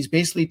 and he's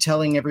basically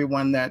telling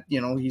everyone that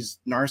he's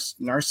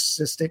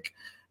narcissistic,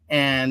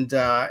 and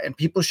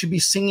people should be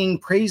singing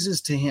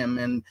praises to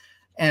him,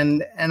 and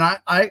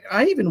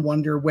I even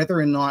wonder whether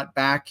or not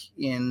back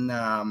in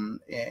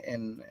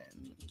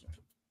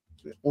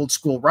old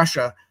school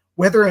Russia,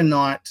 whether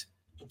the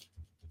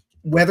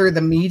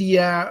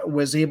media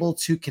was able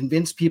to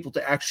convince people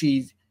to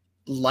actually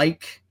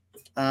like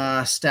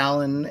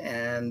Stalin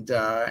and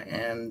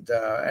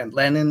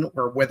Lenin,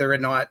 or whether or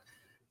not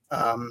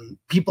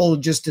people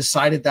just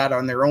decided that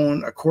on their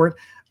own accord.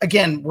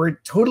 Again, we're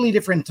totally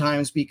different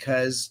times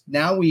because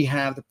now we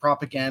have the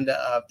propaganda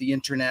of the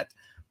internet.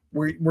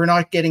 We're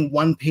not getting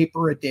one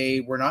paper a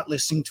day. We're not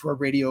listening to a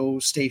radio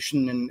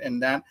station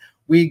and that.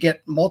 We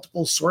get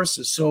multiple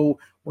sources. So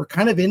we're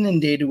kind of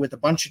inundated with a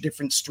bunch of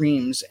different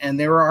streams. And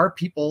there are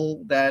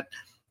people that,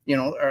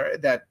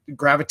 that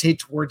gravitate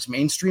towards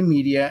mainstream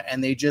media,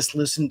 and they just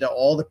listen to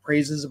all the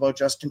praises about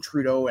Justin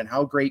Trudeau and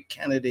how great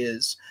Canada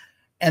is.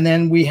 And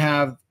then we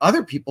have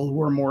other people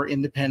who are more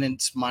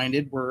independent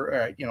minded.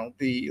 We're,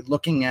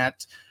 looking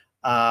at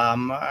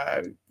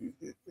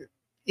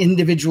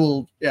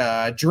individual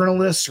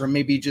journalists, or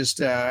maybe just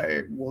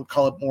we'll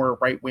call it more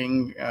right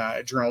wing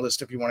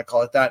journalist, if you want to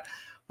call it that.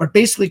 But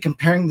basically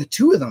comparing the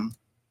two of them,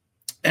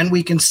 and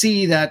we can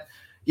see that,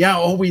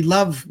 we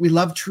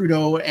love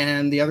Trudeau,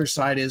 and the other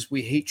side is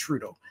we hate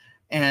Trudeau.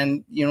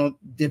 And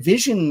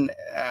division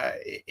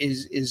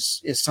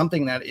is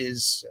something that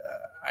is,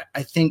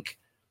 I think,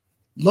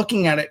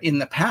 looking at it in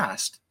the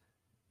past,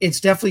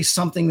 it's definitely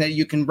something that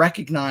you can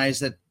recognize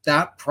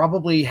that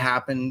probably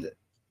happened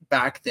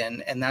back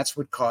then, and that's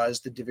what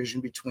caused the division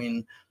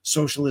between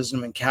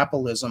socialism and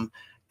capitalism.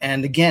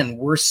 And again,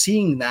 we're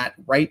seeing that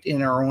right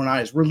in our own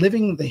eyes. We're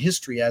living the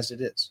history as it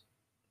is.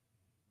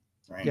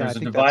 Right? There's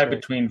a divide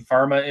between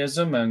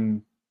pharmaism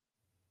and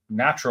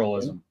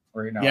naturalism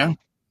right now. Yeah.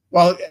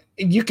 Well,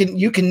 you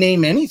can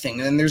name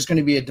anything, and there's going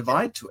to be a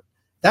divide to it.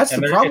 That's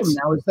the problem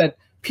now, is that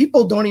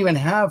people don't even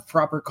have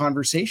proper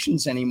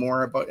conversations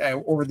anymore about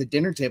over the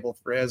dinner table,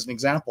 as an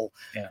example,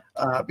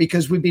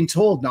 because we've been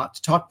told not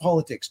to talk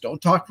politics,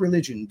 don't talk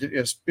religion,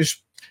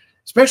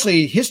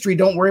 especially history.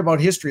 Don't worry about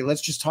history.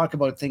 Let's just talk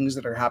about things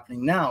that are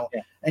happening now.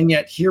 Yeah. And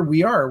yet here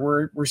we are.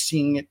 We're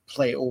seeing it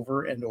play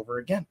over and over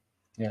again.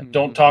 Yeah.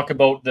 Don't talk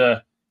about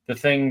the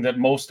thing that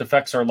most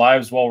affects our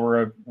lives while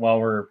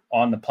we're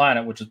on the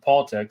planet, which is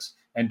politics,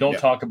 and don't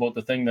talk about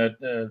the thing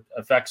that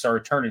affects our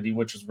eternity,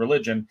 which is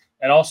religion,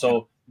 and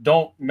also.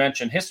 Don't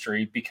mention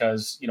history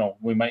because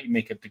we might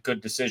make a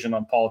good decision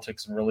on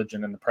politics and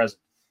religion in the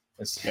present.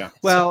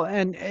 Well,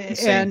 and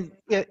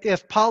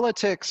if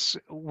politics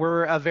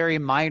were a very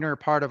minor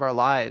part of our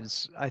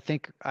lives, I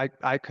think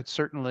I could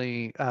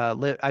certainly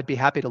live. I'd be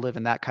happy to live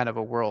in that kind of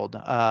a world.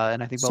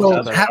 And I think most of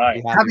us would be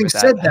happy having with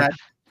said that,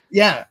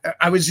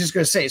 I was just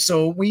going to say.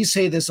 So we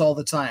say this all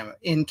the time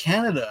in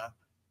Canada.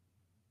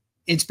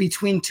 It's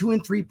between 2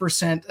 and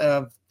 3%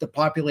 of the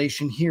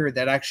population here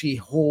that actually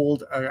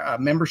hold a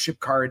membership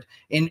card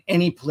in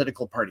any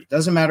political party.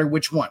 Doesn't matter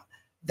which one.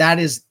 That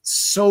is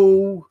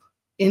so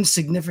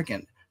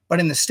insignificant. But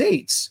in the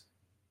States,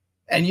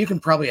 and you can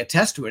probably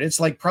attest to it, it's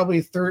like probably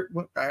a third.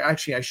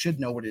 Actually, I should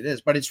know what it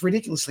is, but it's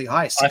ridiculously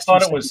high. I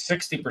thought it was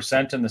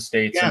 60% in the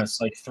States, and it's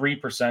like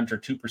 3% or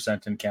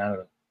 2% in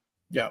Canada.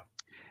 Yeah.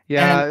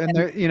 Yeah, and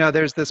there,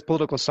 there's this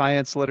political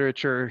science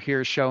literature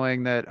here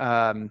showing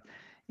that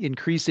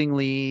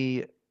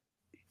increasingly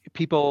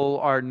people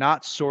are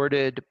not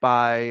sorted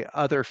by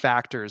other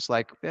factors.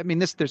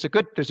 There's a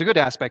good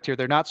aspect here.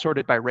 They're not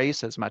sorted by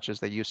race as much as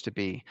they used to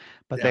be,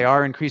 but they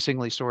are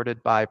increasingly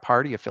sorted by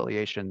party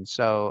affiliation.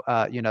 So,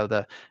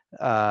 the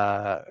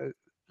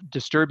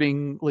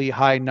disturbingly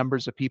high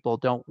numbers of people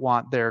don't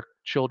want their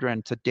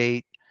children to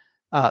date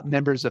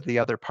members of the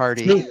other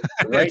party.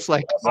 Right. It's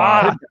like,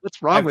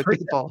 what's wrong with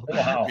people?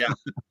 Wow.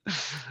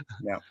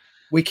 Yeah.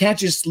 We can't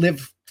just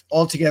live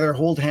all together,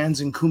 hold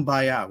hands, and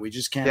kumbaya. We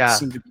just can't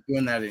seem to be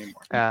doing that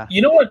anymore. Yeah.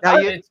 You know what?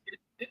 I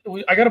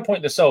got to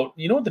point this out.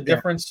 You know what the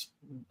difference?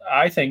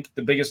 I think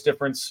the biggest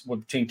difference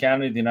between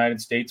Canada and the United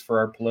States for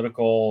our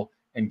political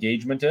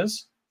engagement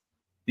is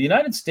the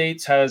United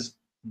States has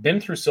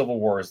been through civil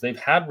wars. They've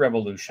had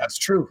revolutions. That's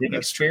true. They've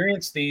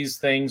experienced these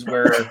things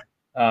where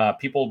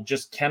People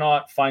just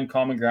cannot find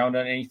common ground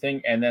on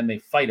anything, and then they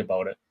fight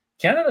about it.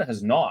 Canada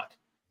has not.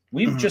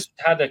 We've just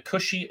had a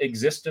cushy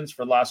existence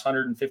for the last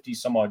 150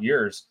 some odd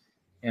years,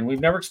 and we've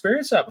never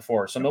experienced that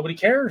before. So nobody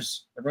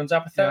cares. Everyone's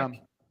apathetic. Yeah.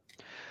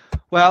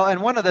 Well,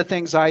 and one of the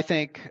things I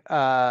think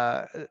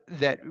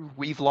that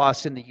we've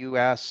lost in the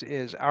U.S.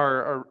 is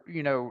our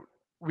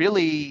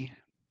really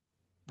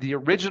the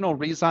original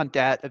raison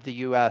d'etre of the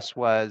U.S.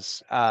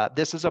 was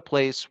this is a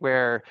place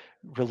where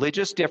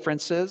religious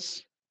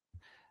differences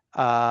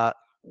we're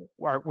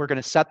going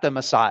to set them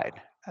aside.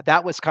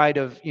 That was kind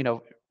of,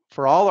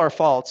 for all our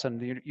faults,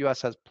 and the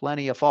U.S. has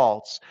plenty of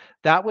faults,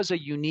 that was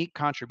a unique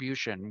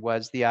contribution,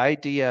 was the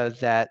idea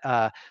that,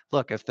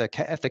 look, if the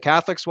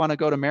Catholics want to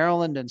go to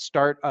Maryland and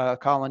start a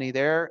colony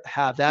there,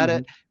 have at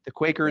it. The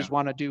Quakers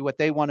want to do what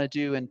they want to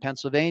do in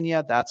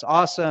Pennsylvania, that's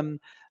awesome.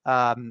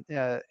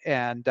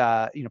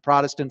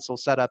 Protestants will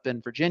set up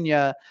in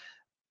Virginia,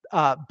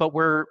 but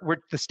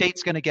the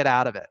state's going to get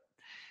out of it.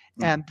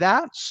 And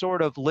that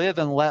sort of live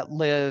and let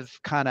live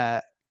kind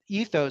of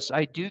ethos,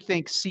 I do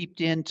think,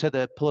 seeped into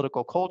the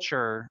political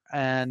culture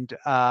and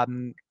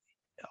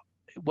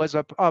was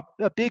a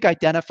big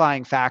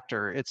identifying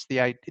factor. It's the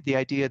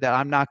idea that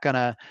I'm not going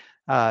to,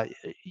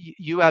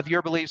 you have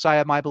your beliefs, I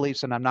have my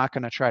beliefs, and I'm not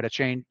going to try to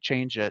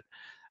change it.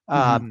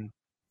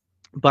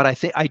 But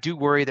I do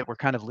worry that we're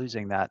kind of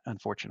losing that,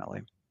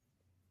 unfortunately.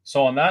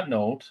 So on that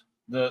note,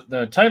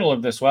 the title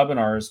of this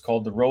webinar is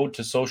called "The Road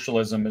to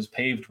Socialism is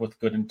Paved with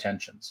Good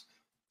Intentions."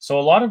 So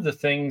a lot of the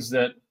things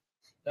that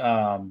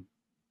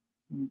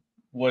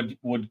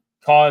would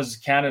cause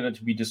Canada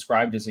to be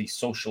described as a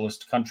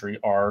socialist country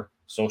are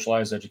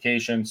socialized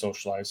education,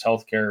 socialized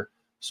healthcare,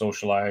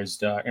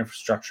 socialized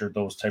infrastructure,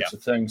 those types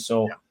of things.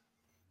 So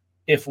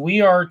if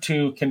we are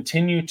to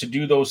continue to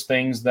do those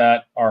things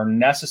that are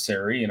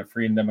necessary in a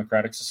free and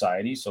democratic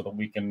society so that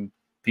we can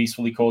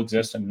peacefully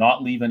coexist and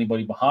not leave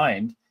anybody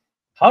behind,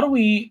 how do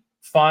we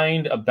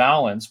find a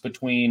balance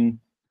between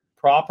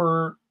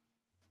proper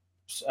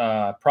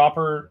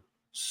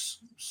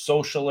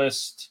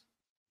socialist,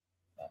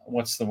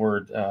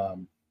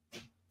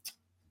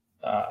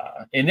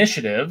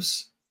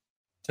 initiatives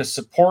to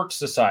support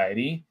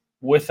society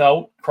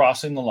without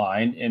crossing the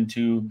line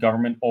into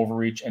government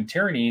overreach and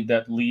tyranny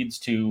that leads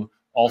to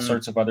all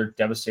sorts of other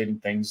devastating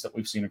things that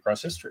we've seen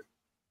across history?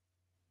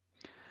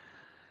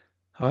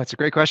 Oh, that's a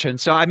great question.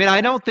 So, I mean,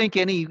 I don't think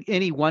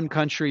any one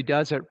country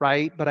does it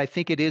right, but I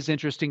think it is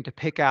interesting to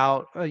pick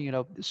out,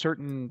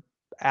 certain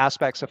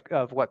aspects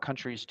of what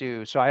countries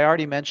do. So I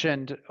already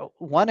mentioned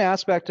one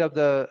aspect of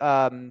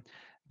the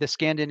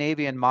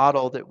Scandinavian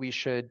model that we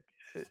should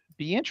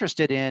be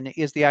interested in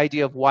is the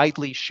idea of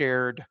widely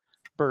shared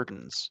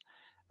burdens.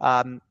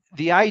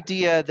 The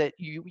idea that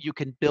you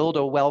can build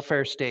a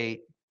welfare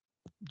state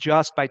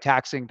just by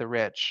taxing the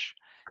rich,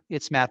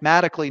 it's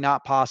mathematically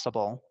not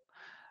possible.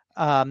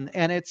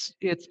 And it's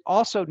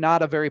also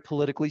not a very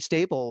politically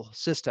stable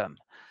system.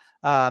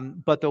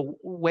 But the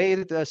way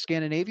that the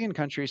Scandinavian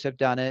countries have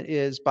done it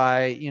is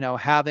by,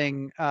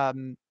 having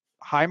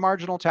high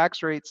marginal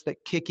tax rates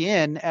that kick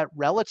in at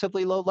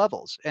relatively low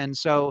levels. And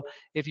so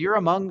if you're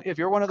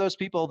one of those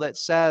people that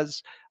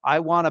says, I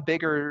want a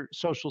bigger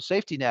social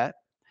safety net,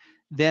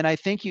 then I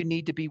think you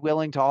need to be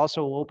willing to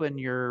also open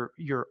your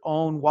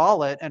own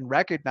wallet and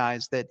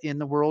recognize that in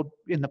the world,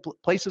 in the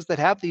places that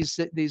have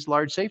these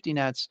large safety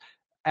nets,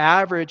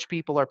 average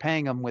people are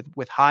paying them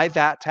with high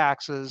VAT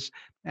taxes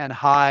and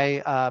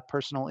high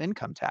personal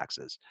income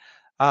taxes.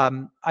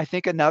 I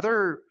think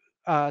another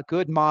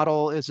good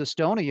model is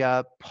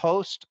Estonia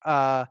post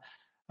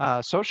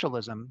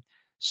socialism.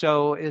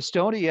 So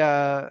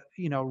Estonia,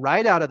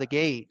 right out of the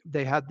gate,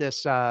 they had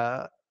this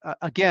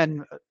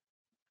again.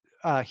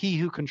 He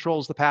who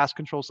controls the past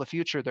controls the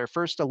future. Their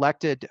first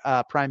elected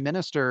prime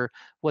minister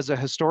was a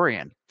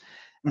historian,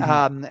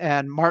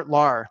 and Mart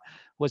Laar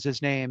was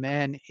his name.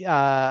 And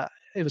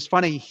it was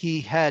funny. He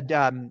had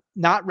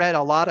not read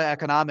a lot of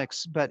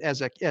economics, but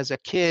as a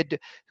kid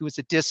who was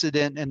a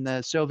dissident in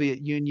the Soviet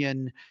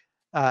Union,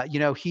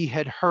 he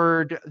had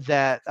heard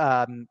that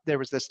there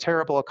was this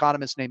terrible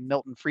economist named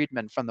Milton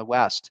Friedman from the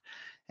West,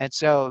 and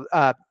so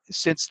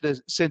since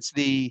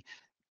the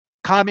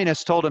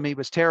communists told him he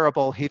was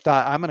terrible, he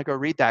thought, I'm going to go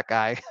read that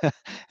guy. And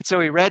so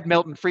he read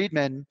Milton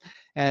Friedman,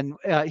 and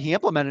he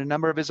implemented a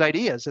number of his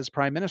ideas as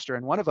prime minister.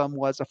 And one of them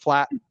was a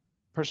flat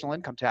personal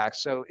income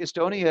tax. So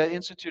Estonia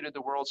instituted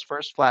the world's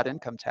first flat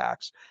income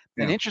tax.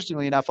 And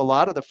interestingly enough, a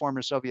lot of the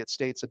former Soviet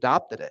states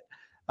adopted it.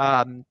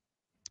 And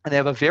they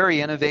have a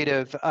very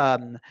innovative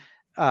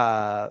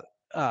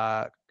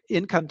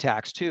income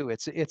tax too.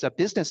 It's a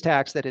business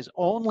tax that is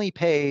only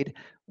paid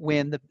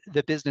when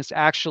the business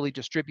actually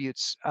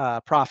distributes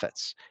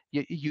profits.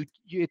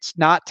 It's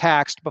not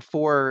taxed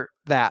before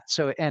that.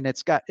 So, and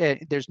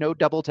there's no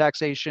double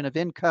taxation of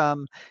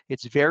income.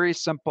 It's very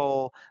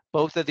simple.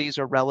 Both of these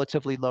are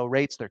relatively low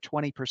rates. They're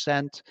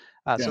 20%.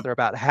 So they're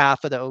about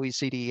half of the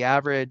OECD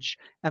average,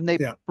 and they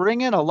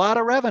bring in a lot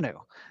of revenue.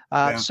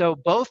 So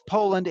both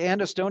Poland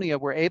and Estonia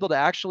were able to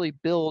actually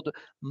build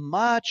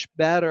much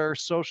better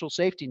social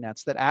safety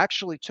nets that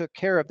actually took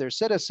care of their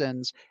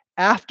citizens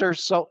after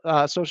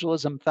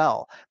socialism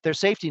fell. Their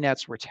safety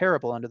nets were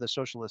terrible under the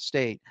socialist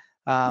state,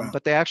 Wow.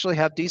 but they actually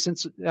have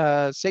decent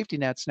safety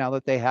nets now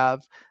that they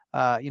have,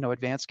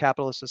 advanced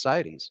capitalist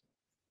societies.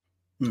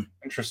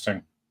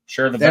 Interesting.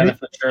 Share the That is-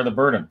 benefit, share the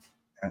burden.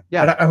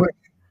 Yeah. But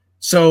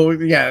so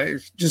yeah,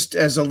 just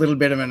as a little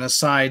bit of an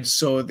aside,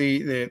 so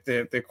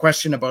the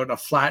question about a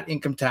flat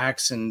income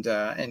tax and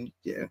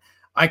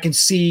I can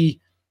see,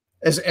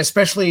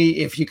 especially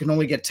if you can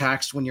only get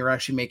taxed when you're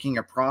actually making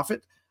a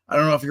profit. I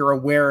don't know if you're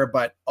aware,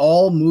 but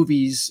all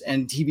movies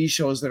and TV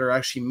shows that are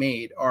actually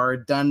made are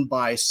done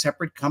by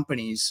separate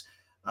companies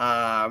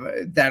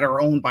that are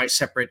owned by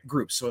separate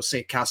groups. So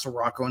say Castle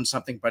Rock owns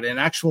something, but an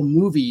actual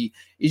movie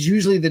is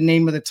usually the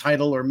name of the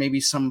title or maybe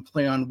some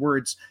play on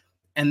words.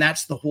 And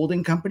that's the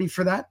holding company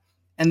for that.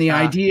 And the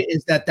idea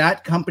is that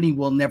that company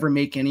will never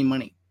make any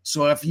money.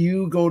 So if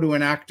you go to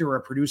an actor or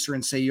a producer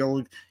and say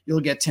you'll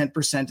get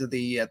 10% of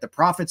the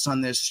profits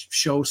on this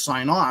show,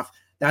 sign off,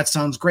 that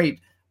sounds great.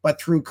 But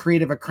through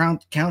creative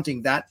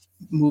accounting, that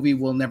movie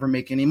will never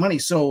make any money.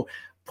 So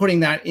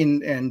putting that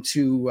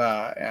into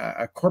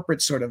a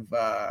corporate sort of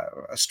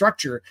a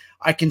structure,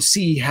 I can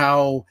see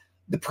how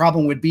the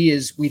problem would be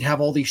is we'd have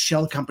all these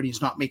shell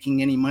companies not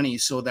making any money,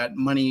 so that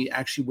money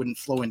actually wouldn't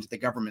flow into the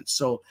government.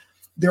 So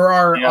there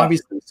are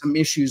obviously some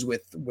issues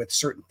with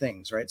certain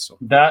things, right? So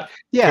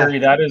Terry,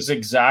 that is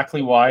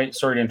exactly why.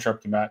 Sorry to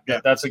interrupt you, Matt.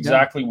 That's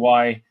exactly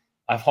why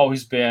I've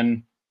always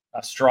been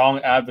a strong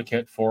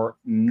advocate for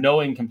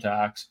no income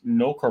tax,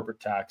 no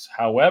corporate tax.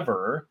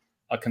 However,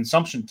 a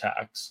consumption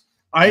tax.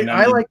 I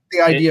like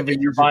the idea of if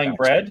you're buying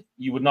bread,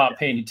 you would not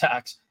pay any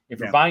tax. If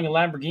you're buying a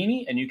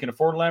Lamborghini and you can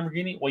afford a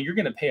Lamborghini, well, you're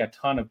going to pay a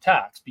ton of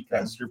tax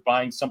because you're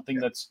buying something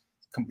that's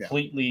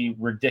completely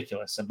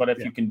ridiculous. But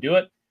if you can do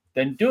it,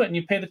 then do it and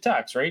you pay the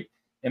tax, right?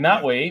 In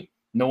that way,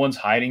 no one's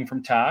hiding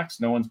from tax.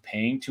 No one's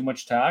paying too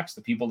much tax.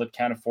 The people that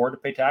can't afford to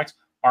pay tax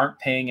aren't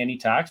paying any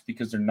tax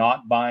because they're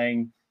not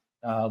buying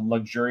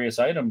luxurious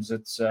items.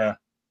 But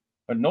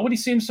nobody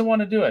seems to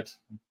want to do it.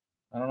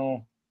 I don't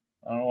know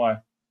why.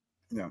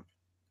 Yeah.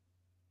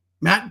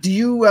 Matt, do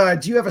you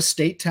have a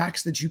state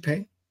tax that you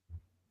pay?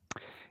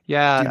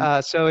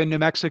 Yeah. So in New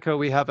Mexico,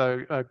 we have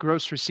a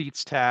gross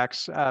receipts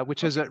tax,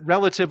 which is a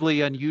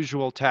relatively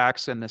unusual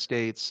tax in the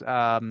States.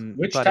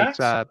 Which tax?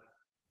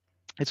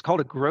 It's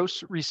called a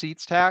gross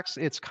receipts tax.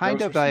 It's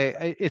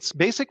it's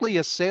basically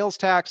a sales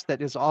tax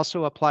that is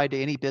also applied to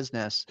any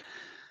business.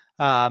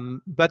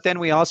 But then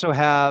we also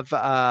have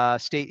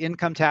state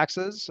income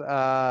taxes,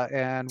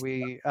 and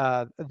we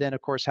then,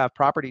 of course, have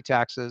property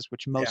taxes,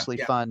 which mostly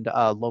fund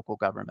local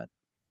government.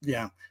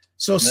 Yeah.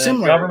 So the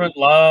similar. Government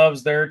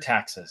loves their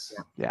taxes.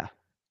 Yeah.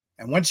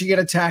 And once you get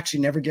a tax, you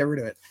never get rid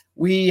of it.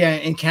 We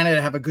in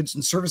Canada have a goods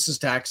and services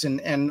tax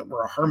and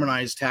we're a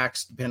harmonized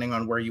tax depending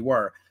on where you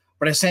are.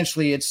 But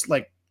essentially, it's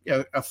like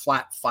a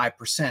flat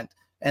 5%.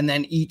 And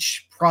then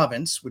each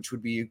province, which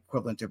would be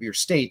equivalent of your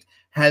state,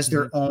 has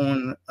their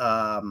own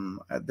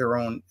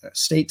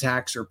state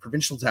tax or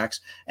provincial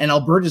tax. And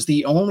Alberta is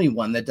the only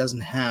one that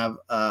doesn't have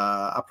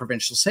a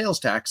provincial sales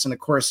tax. And of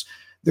course,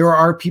 there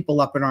are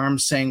people up in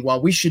arms saying, well,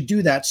 we should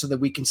do that so that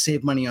we can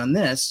save money on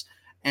this.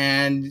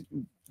 And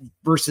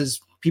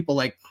versus people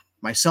like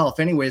myself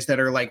anyways, that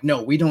are like,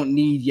 no, we don't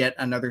need yet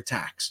another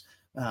tax.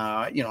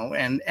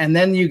 And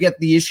then you get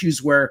the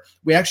issues where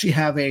we actually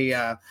have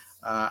a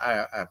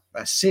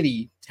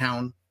city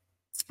town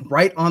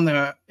right on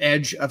the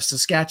edge of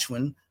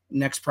Saskatchewan,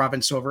 next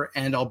province over,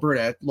 and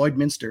Alberta,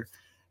 Lloydminster.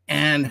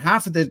 And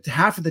half of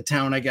the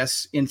town, I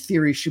guess, in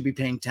theory, should be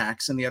paying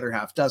tax, and the other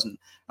half doesn't.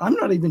 I'm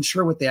not even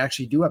sure what they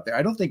actually do up there.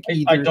 I don't think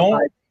I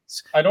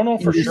don't know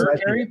for sure,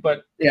 Gary,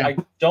 but I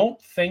don't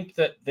think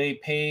that they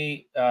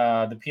pay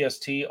the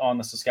PST on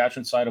the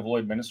Saskatchewan side of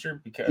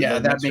Lloydminster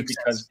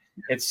because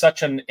it's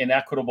such an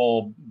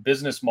inequitable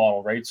business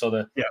model, right?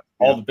 So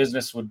all the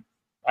business would,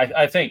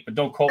 I think, but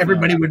don't quote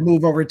everybody would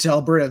move over to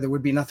Alberta. There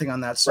would be nothing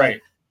on that side.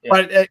 Right. Yeah.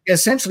 But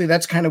essentially,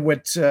 that's kind of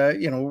what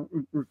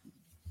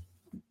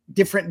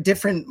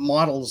different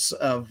models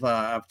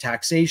of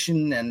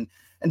taxation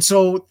and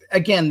so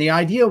again, the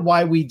idea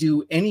why we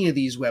do any of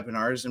these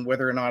webinars and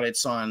whether or not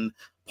it's on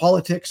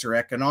politics or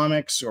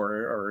economics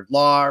or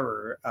law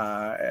or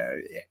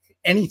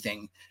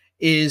anything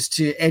is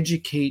to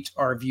educate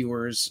our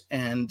viewers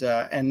and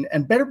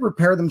better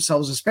prepare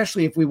themselves,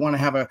 especially if we want to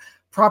have a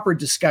proper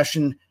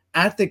discussion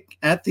at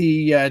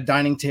the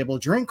dining table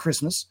during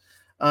Christmas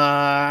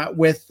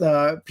with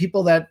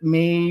people that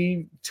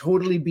may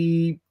totally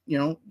be,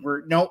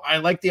 I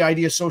like the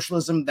idea of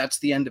socialism. That's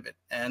the end of it.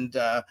 And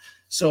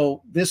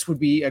so this would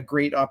be a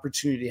great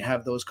opportunity to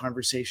have those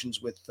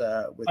conversations with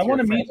I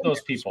want to meet those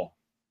people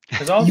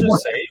because I'll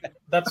just say,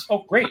 that's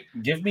great.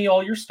 Give me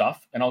all your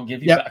stuff and I'll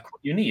give you back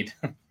what you need.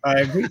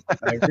 I agree.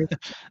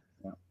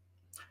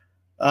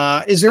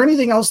 Is there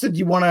anything else that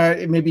you want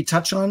to maybe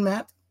touch on,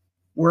 Matt?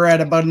 We're at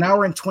about an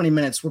hour and 20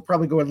 minutes. We'll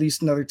probably go at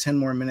least another 10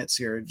 more minutes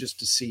here just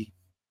to see.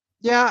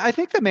 Yeah, I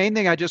think the main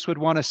thing I just would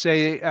want to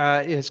say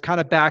is kind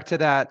of back to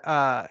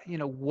that,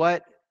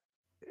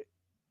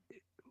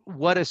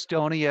 what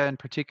Estonia in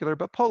particular,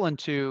 but Poland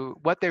too,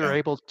 what they were Yeah.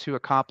 able to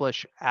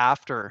accomplish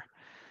after.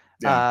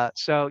 Yeah.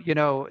 So,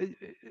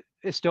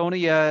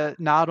 Estonia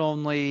not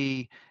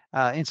only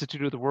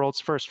instituted the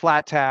world's first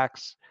flat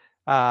tax,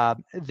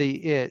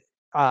 it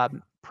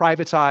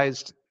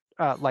privatized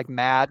like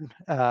mad,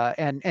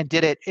 and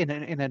did it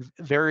in a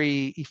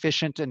very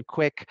efficient and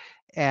quick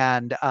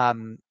and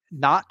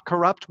not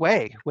corrupt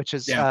way, which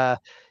is Yeah.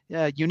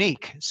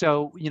 unique.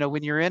 So,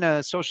 when you're in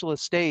a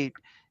socialist state,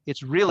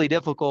 it's really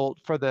difficult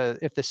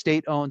if the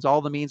state owns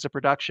all the means of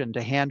production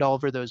to hand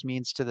over those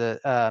means to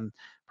the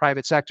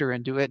private sector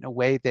and do it in a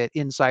way that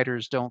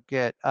insiders don't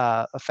get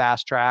a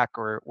fast track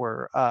or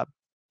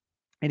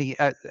any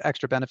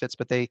extra benefits,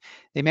 but they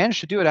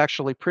managed to do it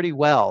actually pretty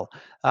well.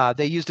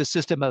 They used a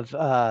system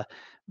of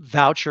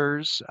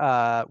vouchers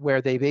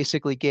where they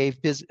basically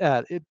gave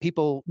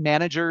people,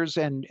 managers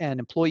and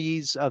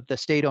employees of the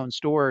state-owned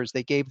stores,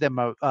 they gave them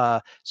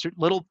a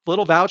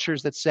little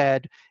vouchers that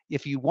said,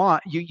 if you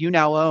want, you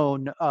now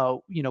own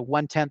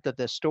 1/10 of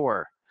this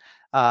store.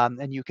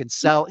 And you can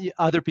sell,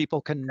 other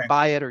people can Okay.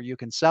 buy it, or you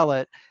can sell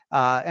it,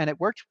 and it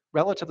worked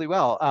relatively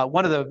well.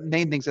 One of the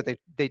main things that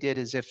they did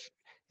is if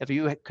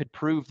you could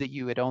prove that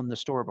you had owned the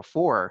store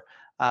before,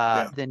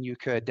 Yeah. then you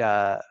could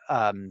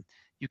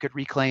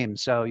reclaim.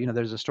 So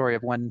there's a story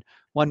of one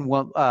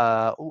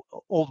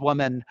old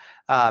woman.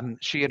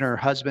 She and her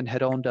husband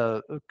had owned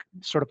a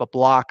sort of a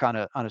block on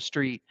a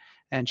street,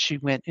 and she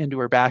went into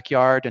her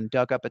backyard and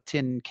dug up a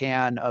tin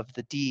can of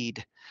the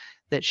deed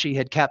that she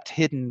had kept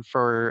hidden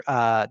for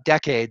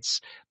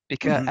decades,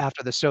 because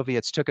after the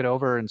Soviets took it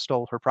over and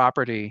stole her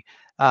property,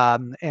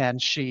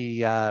 and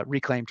she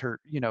reclaimed her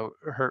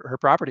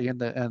property, and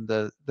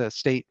the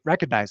state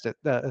recognized it.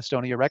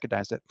 Estonia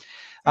recognized it.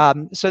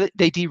 So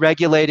they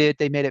deregulated.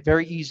 They made it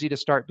very easy to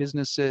start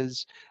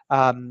businesses.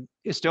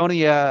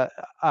 Estonia,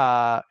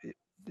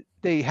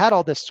 they had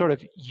all this sort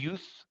of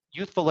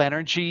youthful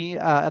energy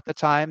at the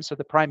time. So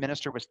the prime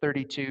minister was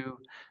 32.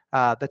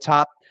 The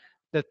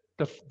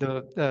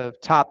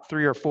top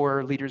 3 or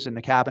 4 leaders in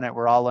the cabinet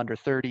were all under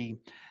 30.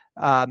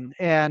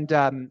 And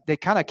they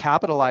kind of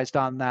capitalized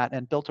on that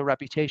and built a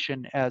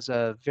reputation as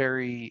a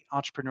very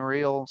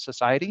entrepreneurial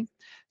society.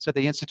 So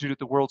they instituted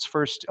the world's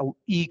first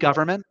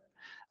e-government,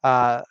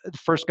 the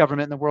first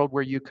government in the world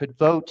where you could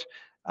vote,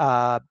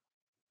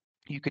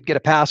 you could get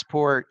a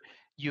passport,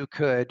 you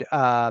could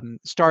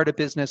start a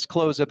business,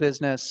 close a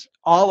business.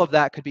 All of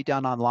that could be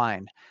done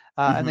online.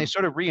 And they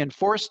sort of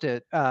reinforced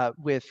it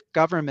with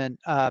government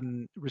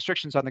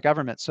restrictions on the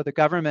government. So the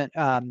government,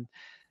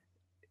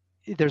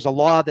 there's a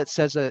law that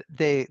says that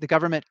the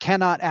government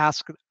cannot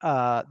ask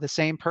the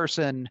same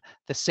person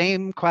the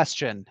same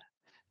question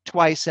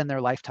twice in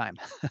their lifetime.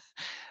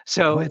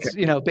 So Okay. it's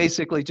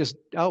basically just,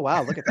 oh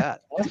wow, look at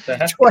that. What the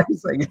heck?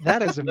 Twice, like,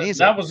 That is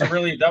amazing. That was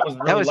really That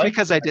was like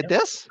because I did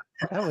this.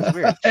 That was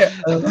weird.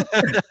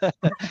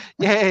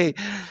 Yay.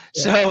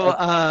 So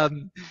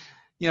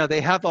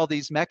they have all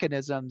these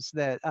mechanisms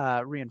that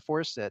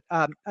reinforce it.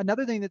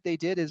 Another thing that they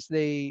did is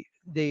they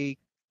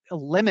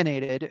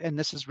eliminated, and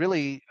this is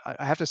really,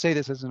 I have to say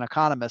this as an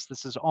economist,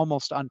 this is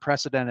almost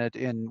unprecedented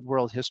in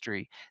world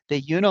history.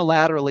 They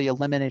unilaterally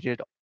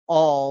eliminated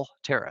all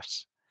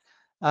tariffs.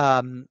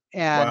 And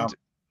wow.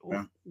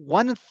 Yeah.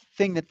 one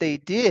thing that they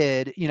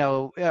did,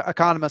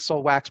 economists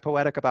will wax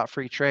poetic about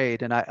free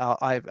trade, and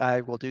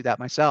I will do that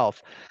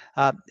myself.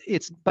 But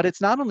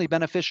it's not only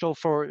beneficial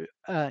for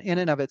in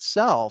and of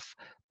itself,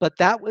 but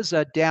that was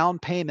a down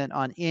payment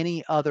on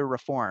any other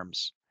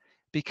reforms,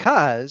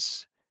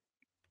 because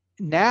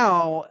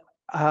now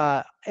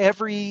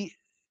every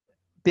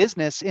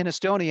business in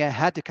Estonia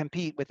had to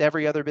compete with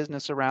every other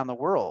business around the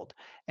world,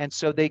 and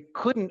so they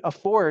couldn't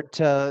afford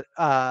to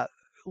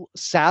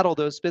saddle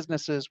those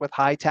businesses with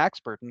high tax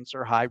burdens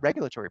or high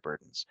regulatory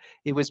burdens.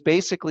 It was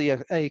basically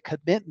a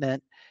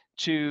commitment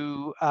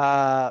to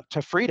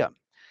freedom.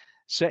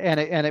 So and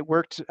it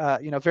worked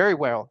very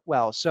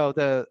well. So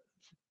the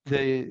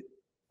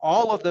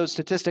all of those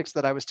statistics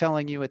that I was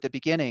telling you at the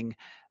beginning,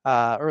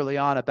 early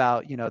on,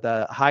 about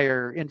the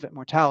higher infant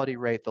mortality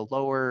rate, the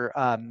lower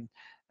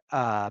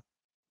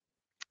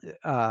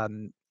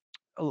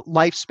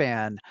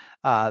lifespan,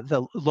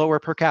 the lower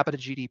per capita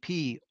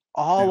GDP,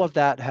 all of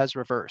that has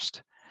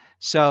reversed.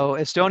 So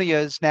Estonia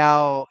is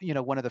now,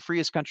 one of the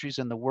freest countries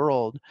in the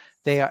world.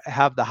 They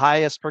have the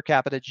highest per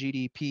capita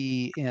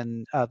GDP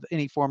of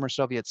any former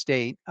Soviet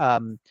state.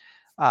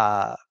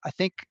 I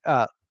think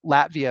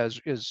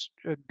Latvia is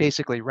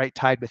basically right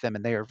tied with them,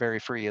 and they are very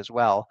free as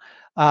well.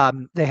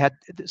 They had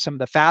some of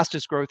the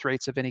fastest growth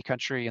rates of any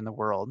country in the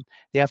world.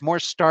 They have more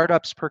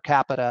startups per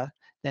capita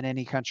than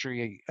any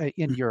country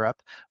in Europe,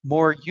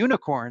 more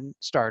unicorn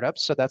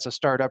startups, so that's a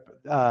startup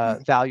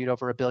valued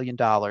over $1 billion,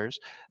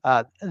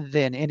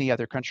 than any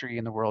other country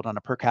in the world on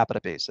a per capita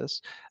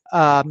basis.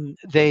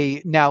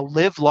 They now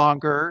live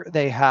longer.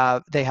 They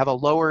have a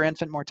lower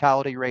infant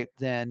mortality rate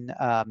than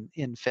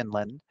in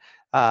Finland,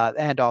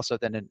 and also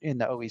than in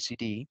the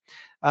OECD.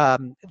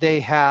 They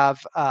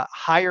have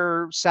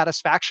higher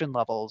satisfaction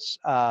levels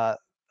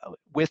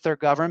with their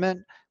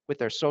government, with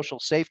their social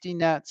safety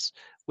nets,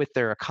 with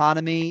their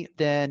economy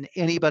than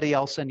anybody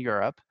else in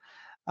Europe.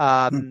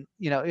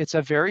 It's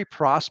a very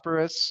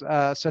prosperous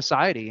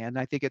society, and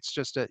I think it's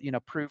just a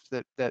proof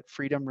that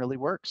freedom really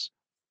works.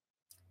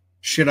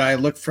 Should I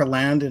look for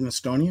land in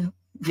Estonia?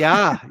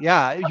 Yeah.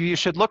 You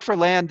should look for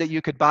land that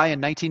you could buy in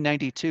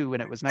 1992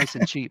 when it was nice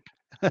and cheap.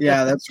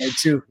 Yeah, that's right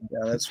too.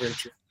 Yeah, that's very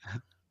true.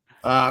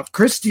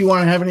 Chris, do you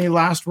want to have any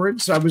last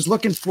words? I was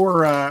looking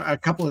for a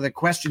couple of the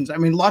questions. I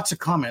mean, lots of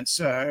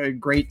comments.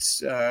 Great,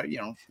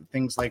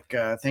 things like,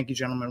 thank you,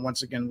 gentlemen.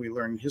 Once again, we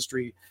learn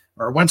history,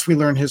 or once we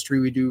learn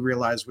history, we do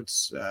realize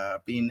what's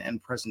being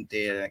and present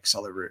day at an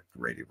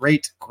accelerated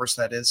rate. Of course,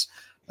 that is.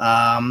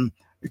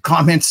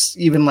 Comments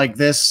even like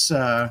this,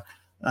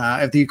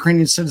 if the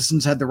Ukrainian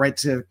citizens had the right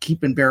to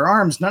keep and bear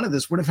arms, none of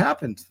this would have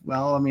happened.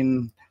 Well, I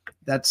mean,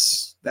 that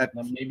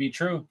may be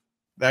true.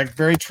 That's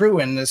very true.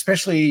 And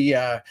especially,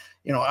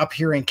 up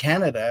here in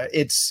Canada,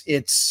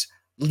 it's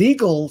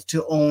legal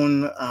to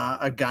own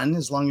a gun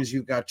as long as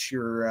you got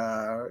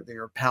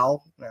your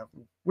PAL.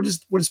 What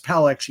does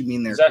PAL actually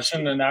mean there?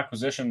 Possession and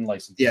acquisition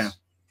license. Yeah.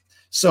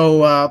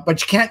 So, but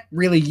you can't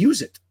really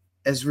use it,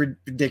 as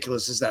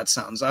ridiculous as that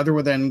sounds,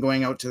 other than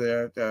going out to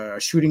the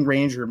shooting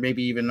range or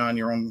maybe even on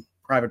your own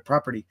private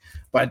property.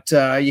 But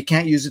you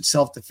can't use it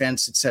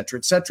self-defense, et cetera,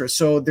 et cetera.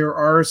 So there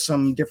are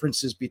some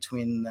differences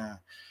between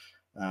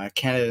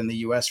Canada and the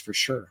U.S. for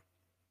sure.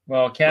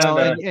 Well,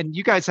 Canada and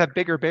you guys have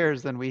bigger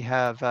bears than we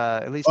have,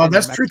 at least. Oh,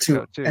 that's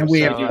Mexico, true too. And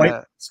we have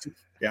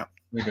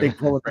big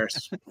polar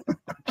bears.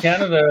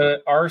 Canada,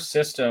 our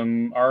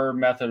system, our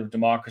method of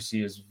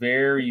democracy is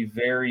very,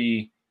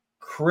 very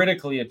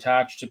critically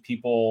attached to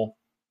people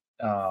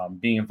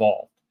being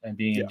involved and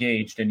being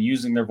engaged and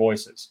using their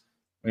voices.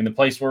 I mean, the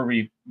place where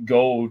we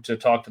go to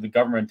talk to the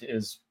government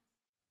is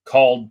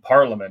called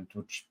Parliament,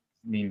 which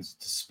means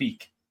to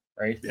speak,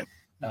 right?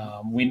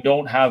 Yeah. We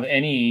don't have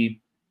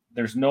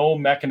there's no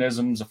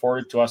mechanisms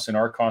afforded to us in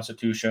our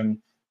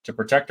Constitution to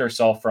protect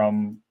ourselves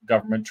from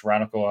government,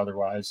 tyrannical or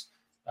otherwise.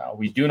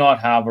 We do not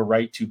have a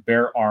right to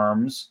bear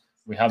arms.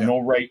 We have no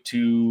right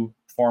to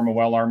form a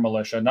well-armed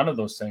militia, none of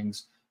those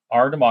things.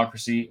 Our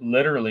democracy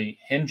literally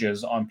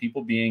hinges on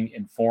people being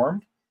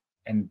informed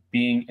and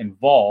being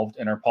involved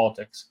in our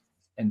politics,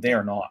 and they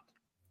are not.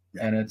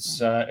 Yeah. And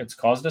it's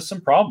caused us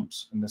some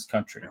problems in this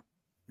country,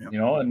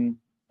 and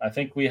I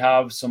think we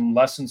have some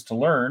lessons to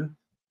learn.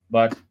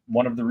 But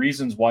one of the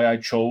reasons why I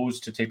chose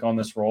to take on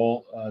this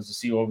role as the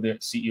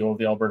CEO of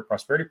the Alberta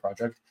Prosperity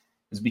Project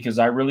is because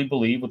I really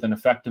believe with an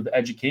effective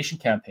education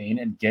campaign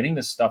and getting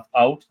this stuff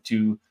out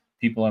to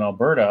people in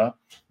Alberta,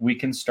 we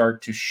can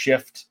start to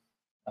shift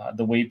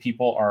the way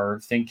people are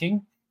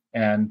thinking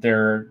and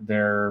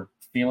their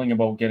feeling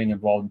about getting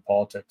involved in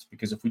politics.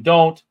 Because if we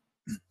don't,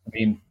 I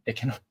mean, it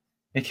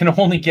can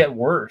only get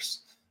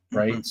worse,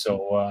 right? Mm-hmm.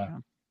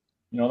 So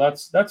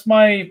that's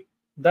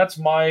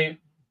my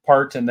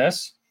part in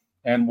this,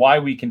 and why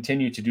we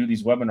continue to do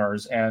these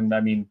webinars. And I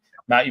mean,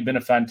 Matt, you've been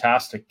a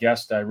fantastic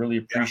guest. I really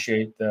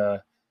appreciate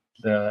the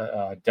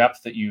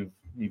depth that you've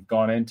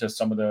gone into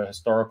some of the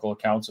historical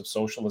accounts of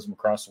socialism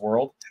across the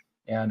world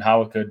and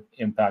how it could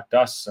impact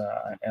us.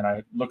 And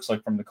it looks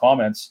like from the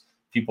comments,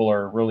 people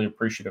are really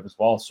appreciative as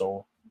well.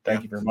 So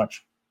thank you very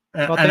much.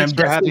 Well, and I'm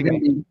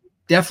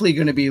definitely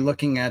going to be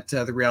looking at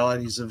the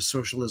realities of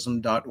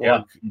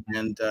socialism.org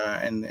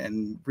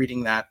and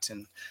reading that.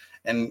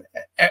 And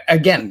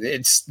again,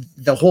 it's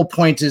the whole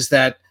point is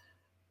that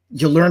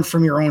you learn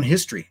from your own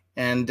history.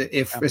 And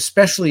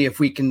especially if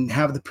we can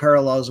have the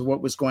parallels of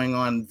what was going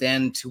on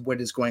then to what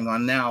is going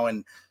on now.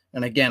 And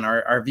again,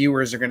 our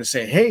viewers are going to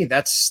say, hey,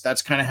 that's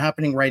kind of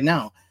happening right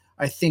now.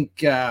 I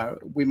think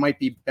we might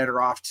be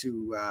better off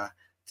to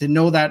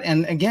know that.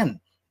 And again,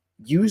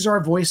 use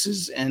our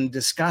voices and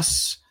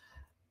discuss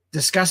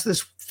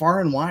this far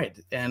and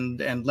wide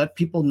and let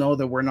people know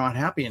that we're not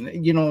happy.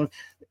 And,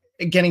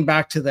 getting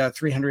back to the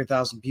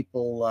 300,000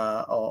 people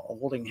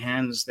holding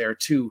hands there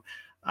too,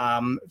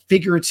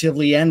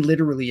 figuratively and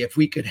literally, if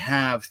we could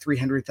have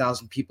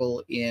 300,000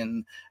 people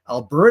in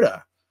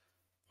Alberta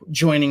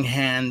joining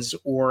hands,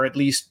 or at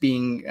least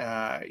being,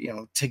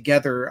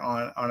 together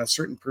on a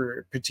certain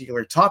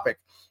particular topic,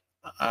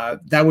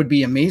 that would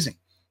be amazing,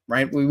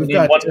 right? We've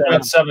got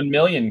 1.7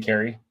 million,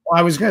 Kerry.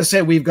 I was going to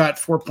say we've got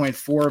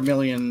 4.4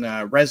 million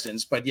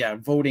residents, but yeah,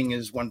 voting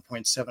is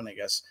 1.7, I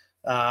guess,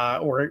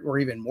 or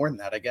even more than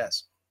that, I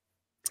guess.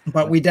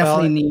 But we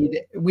definitely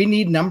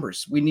need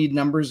numbers. We need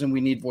numbers, and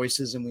we need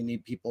voices, and we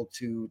need people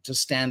to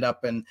stand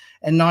up and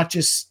not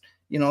just,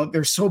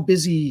 they're so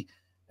busy.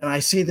 And I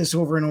say this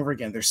over and over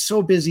again. They're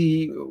so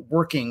busy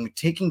working,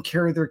 taking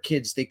care of their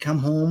kids. They come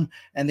home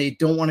and they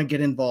don't want to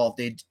get involved.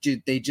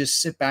 They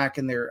just sit back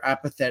and they're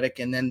apathetic,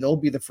 and then they'll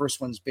be the first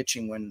ones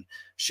bitching when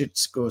shit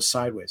goes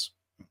sideways.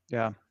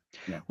 Yeah.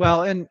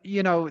 Well, and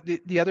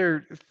the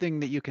other thing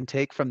that you can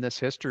take from this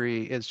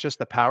history is just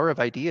the power of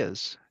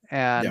ideas.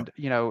 And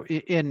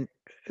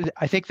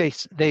I think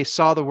they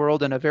saw the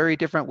world in a very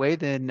different way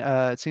than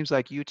it seems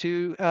like you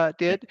two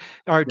did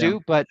or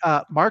do. But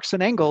Marx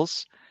and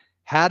Engels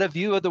had a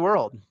view of the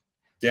world.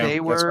 Yeah, they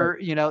were,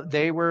 right.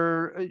 They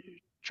were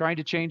trying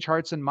to change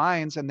hearts and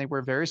minds, and they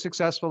were very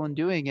successful in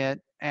doing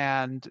it.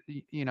 And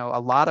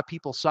a lot of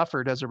people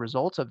suffered as a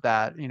result of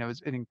that.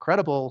 It's an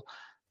incredible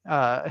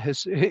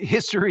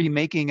history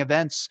making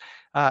events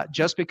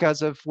just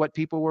because of what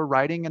people were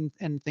writing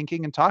and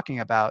thinking and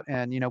talking about.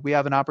 And we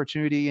have an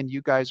opportunity, and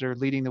you guys are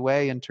leading the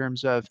way in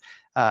terms of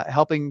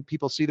helping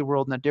people see the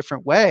world in a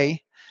different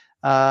way,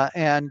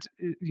 and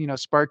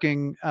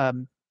sparking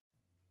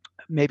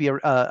maybe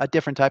a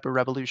different type of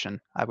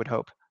revolution, I would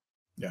hope.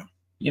 Yeah.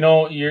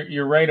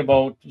 You're right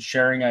about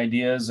sharing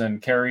ideas,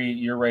 and Carrie,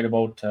 you're right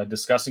about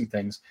discussing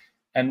things.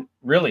 And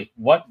really,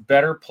 what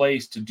better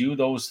place to do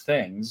those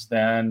things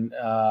than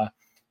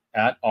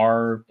at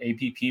our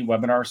APP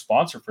webinar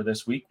sponsor for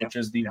this week, which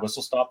is the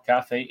Whistle Stop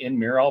Cafe in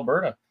Mirror,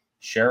 Alberta.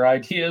 Share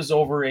ideas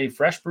over a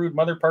fresh brewed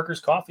Mother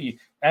Parker's coffee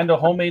and a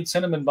homemade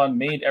cinnamon bun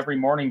made every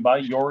morning by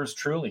yours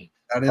truly.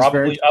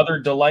 Probably other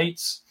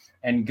delights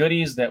and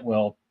goodies that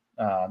will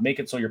make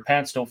it so your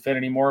pants don't fit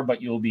anymore,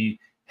 but you'll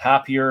be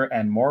happier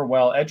and more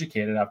well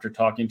educated after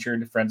talking to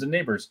your friends and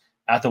neighbors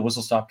at the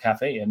Whistle Stop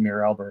Cafe in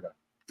Mirror, Alberta.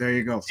 There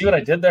you go. See what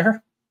I did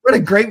there? What a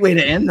great way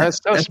to end that.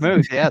 That's so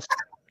smooth. Yes.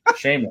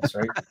 Shameless,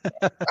 right?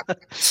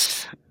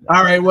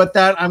 All right. With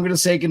that, I'm going to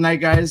say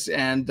goodnight, guys.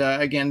 And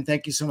again,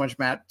 thank you so much,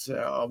 Matt.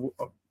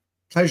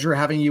 Pleasure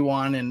having you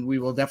on, and we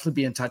will definitely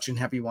be in touch and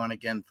have you on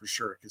again for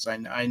sure, because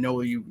I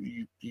know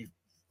you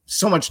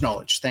so much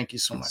knowledge. Thank you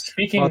so much.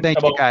 Speaking of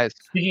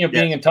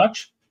being in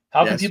touch,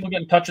 how can people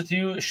get in touch with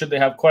you? Should they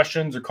have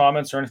questions or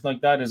comments or anything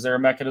like that? Is there a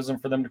mechanism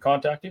for them to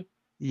contact you?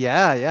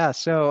 Yeah.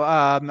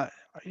 So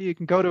you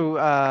can go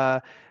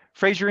to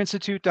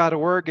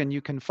FraserInstitute.org, and you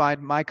can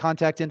find my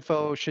contact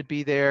info should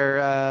be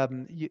there.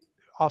 You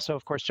also,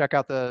 of course, check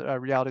out the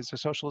Realities of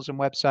Socialism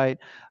website.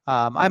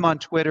 I'm on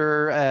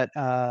Twitter at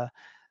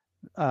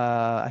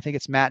I think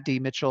it's Matt D.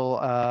 Mitchell.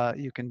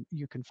 You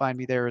can find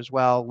me there as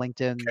well.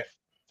 LinkedIn,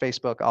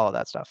 Facebook, all of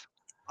that stuff.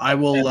 I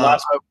will. And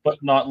last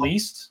but not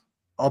least,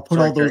 I'll put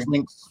all those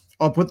links.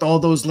 I'll put all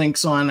those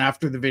links on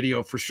after the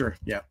video for sure.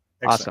 Yeah.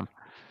 Excellent. Awesome.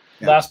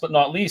 Yeah. Last but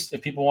not least,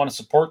 if people want to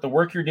support the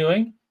work you're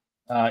doing,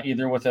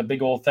 either with a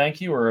big old thank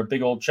you or a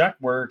big old check,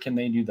 where can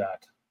they do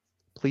that?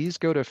 Please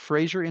go to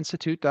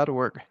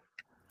FraserInstitute.org.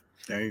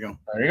 There you go.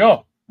 There you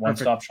go.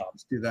 One-stop shop.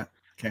 Let's do that.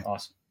 Okay.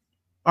 Awesome.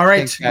 All right.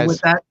 Thanks, guys. With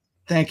that,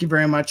 thank you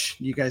very much.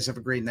 You guys have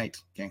a great night.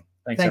 Okay.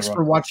 Thanks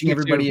for watching,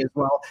 everybody, as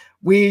well.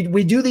 We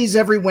do these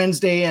every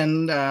Wednesday,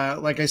 and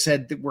like I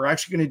said, we're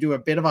actually going to do a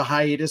bit of a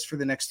hiatus for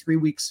the next 3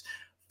 weeks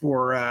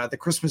for the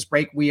Christmas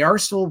break. We are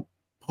still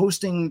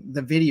posting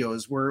the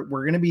videos. We're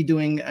going to be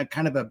doing a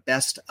kind of a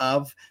best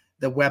of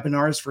the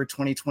webinars for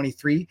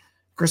 2023.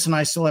 Chris and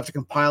I still have to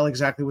compile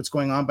exactly what's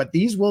going on, but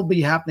these will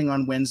be happening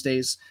on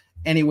Wednesdays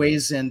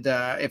anyways. And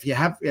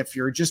if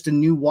you're just a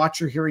new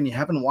watcher here and you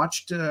haven't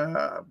watched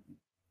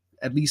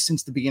at least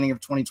since the beginning of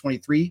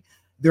 2023,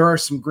 there are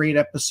some great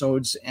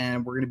episodes,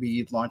 and we're going to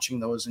be launching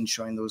those and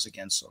showing those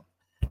again. So,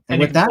 and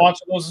with that,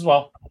 sponsor those as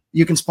well.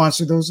 You can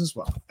sponsor those as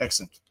well.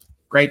 Excellent.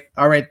 Great.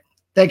 All right.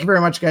 Thank you very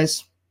much,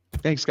 guys.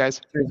 Thanks, guys.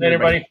 Good night,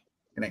 everybody.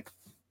 Good night.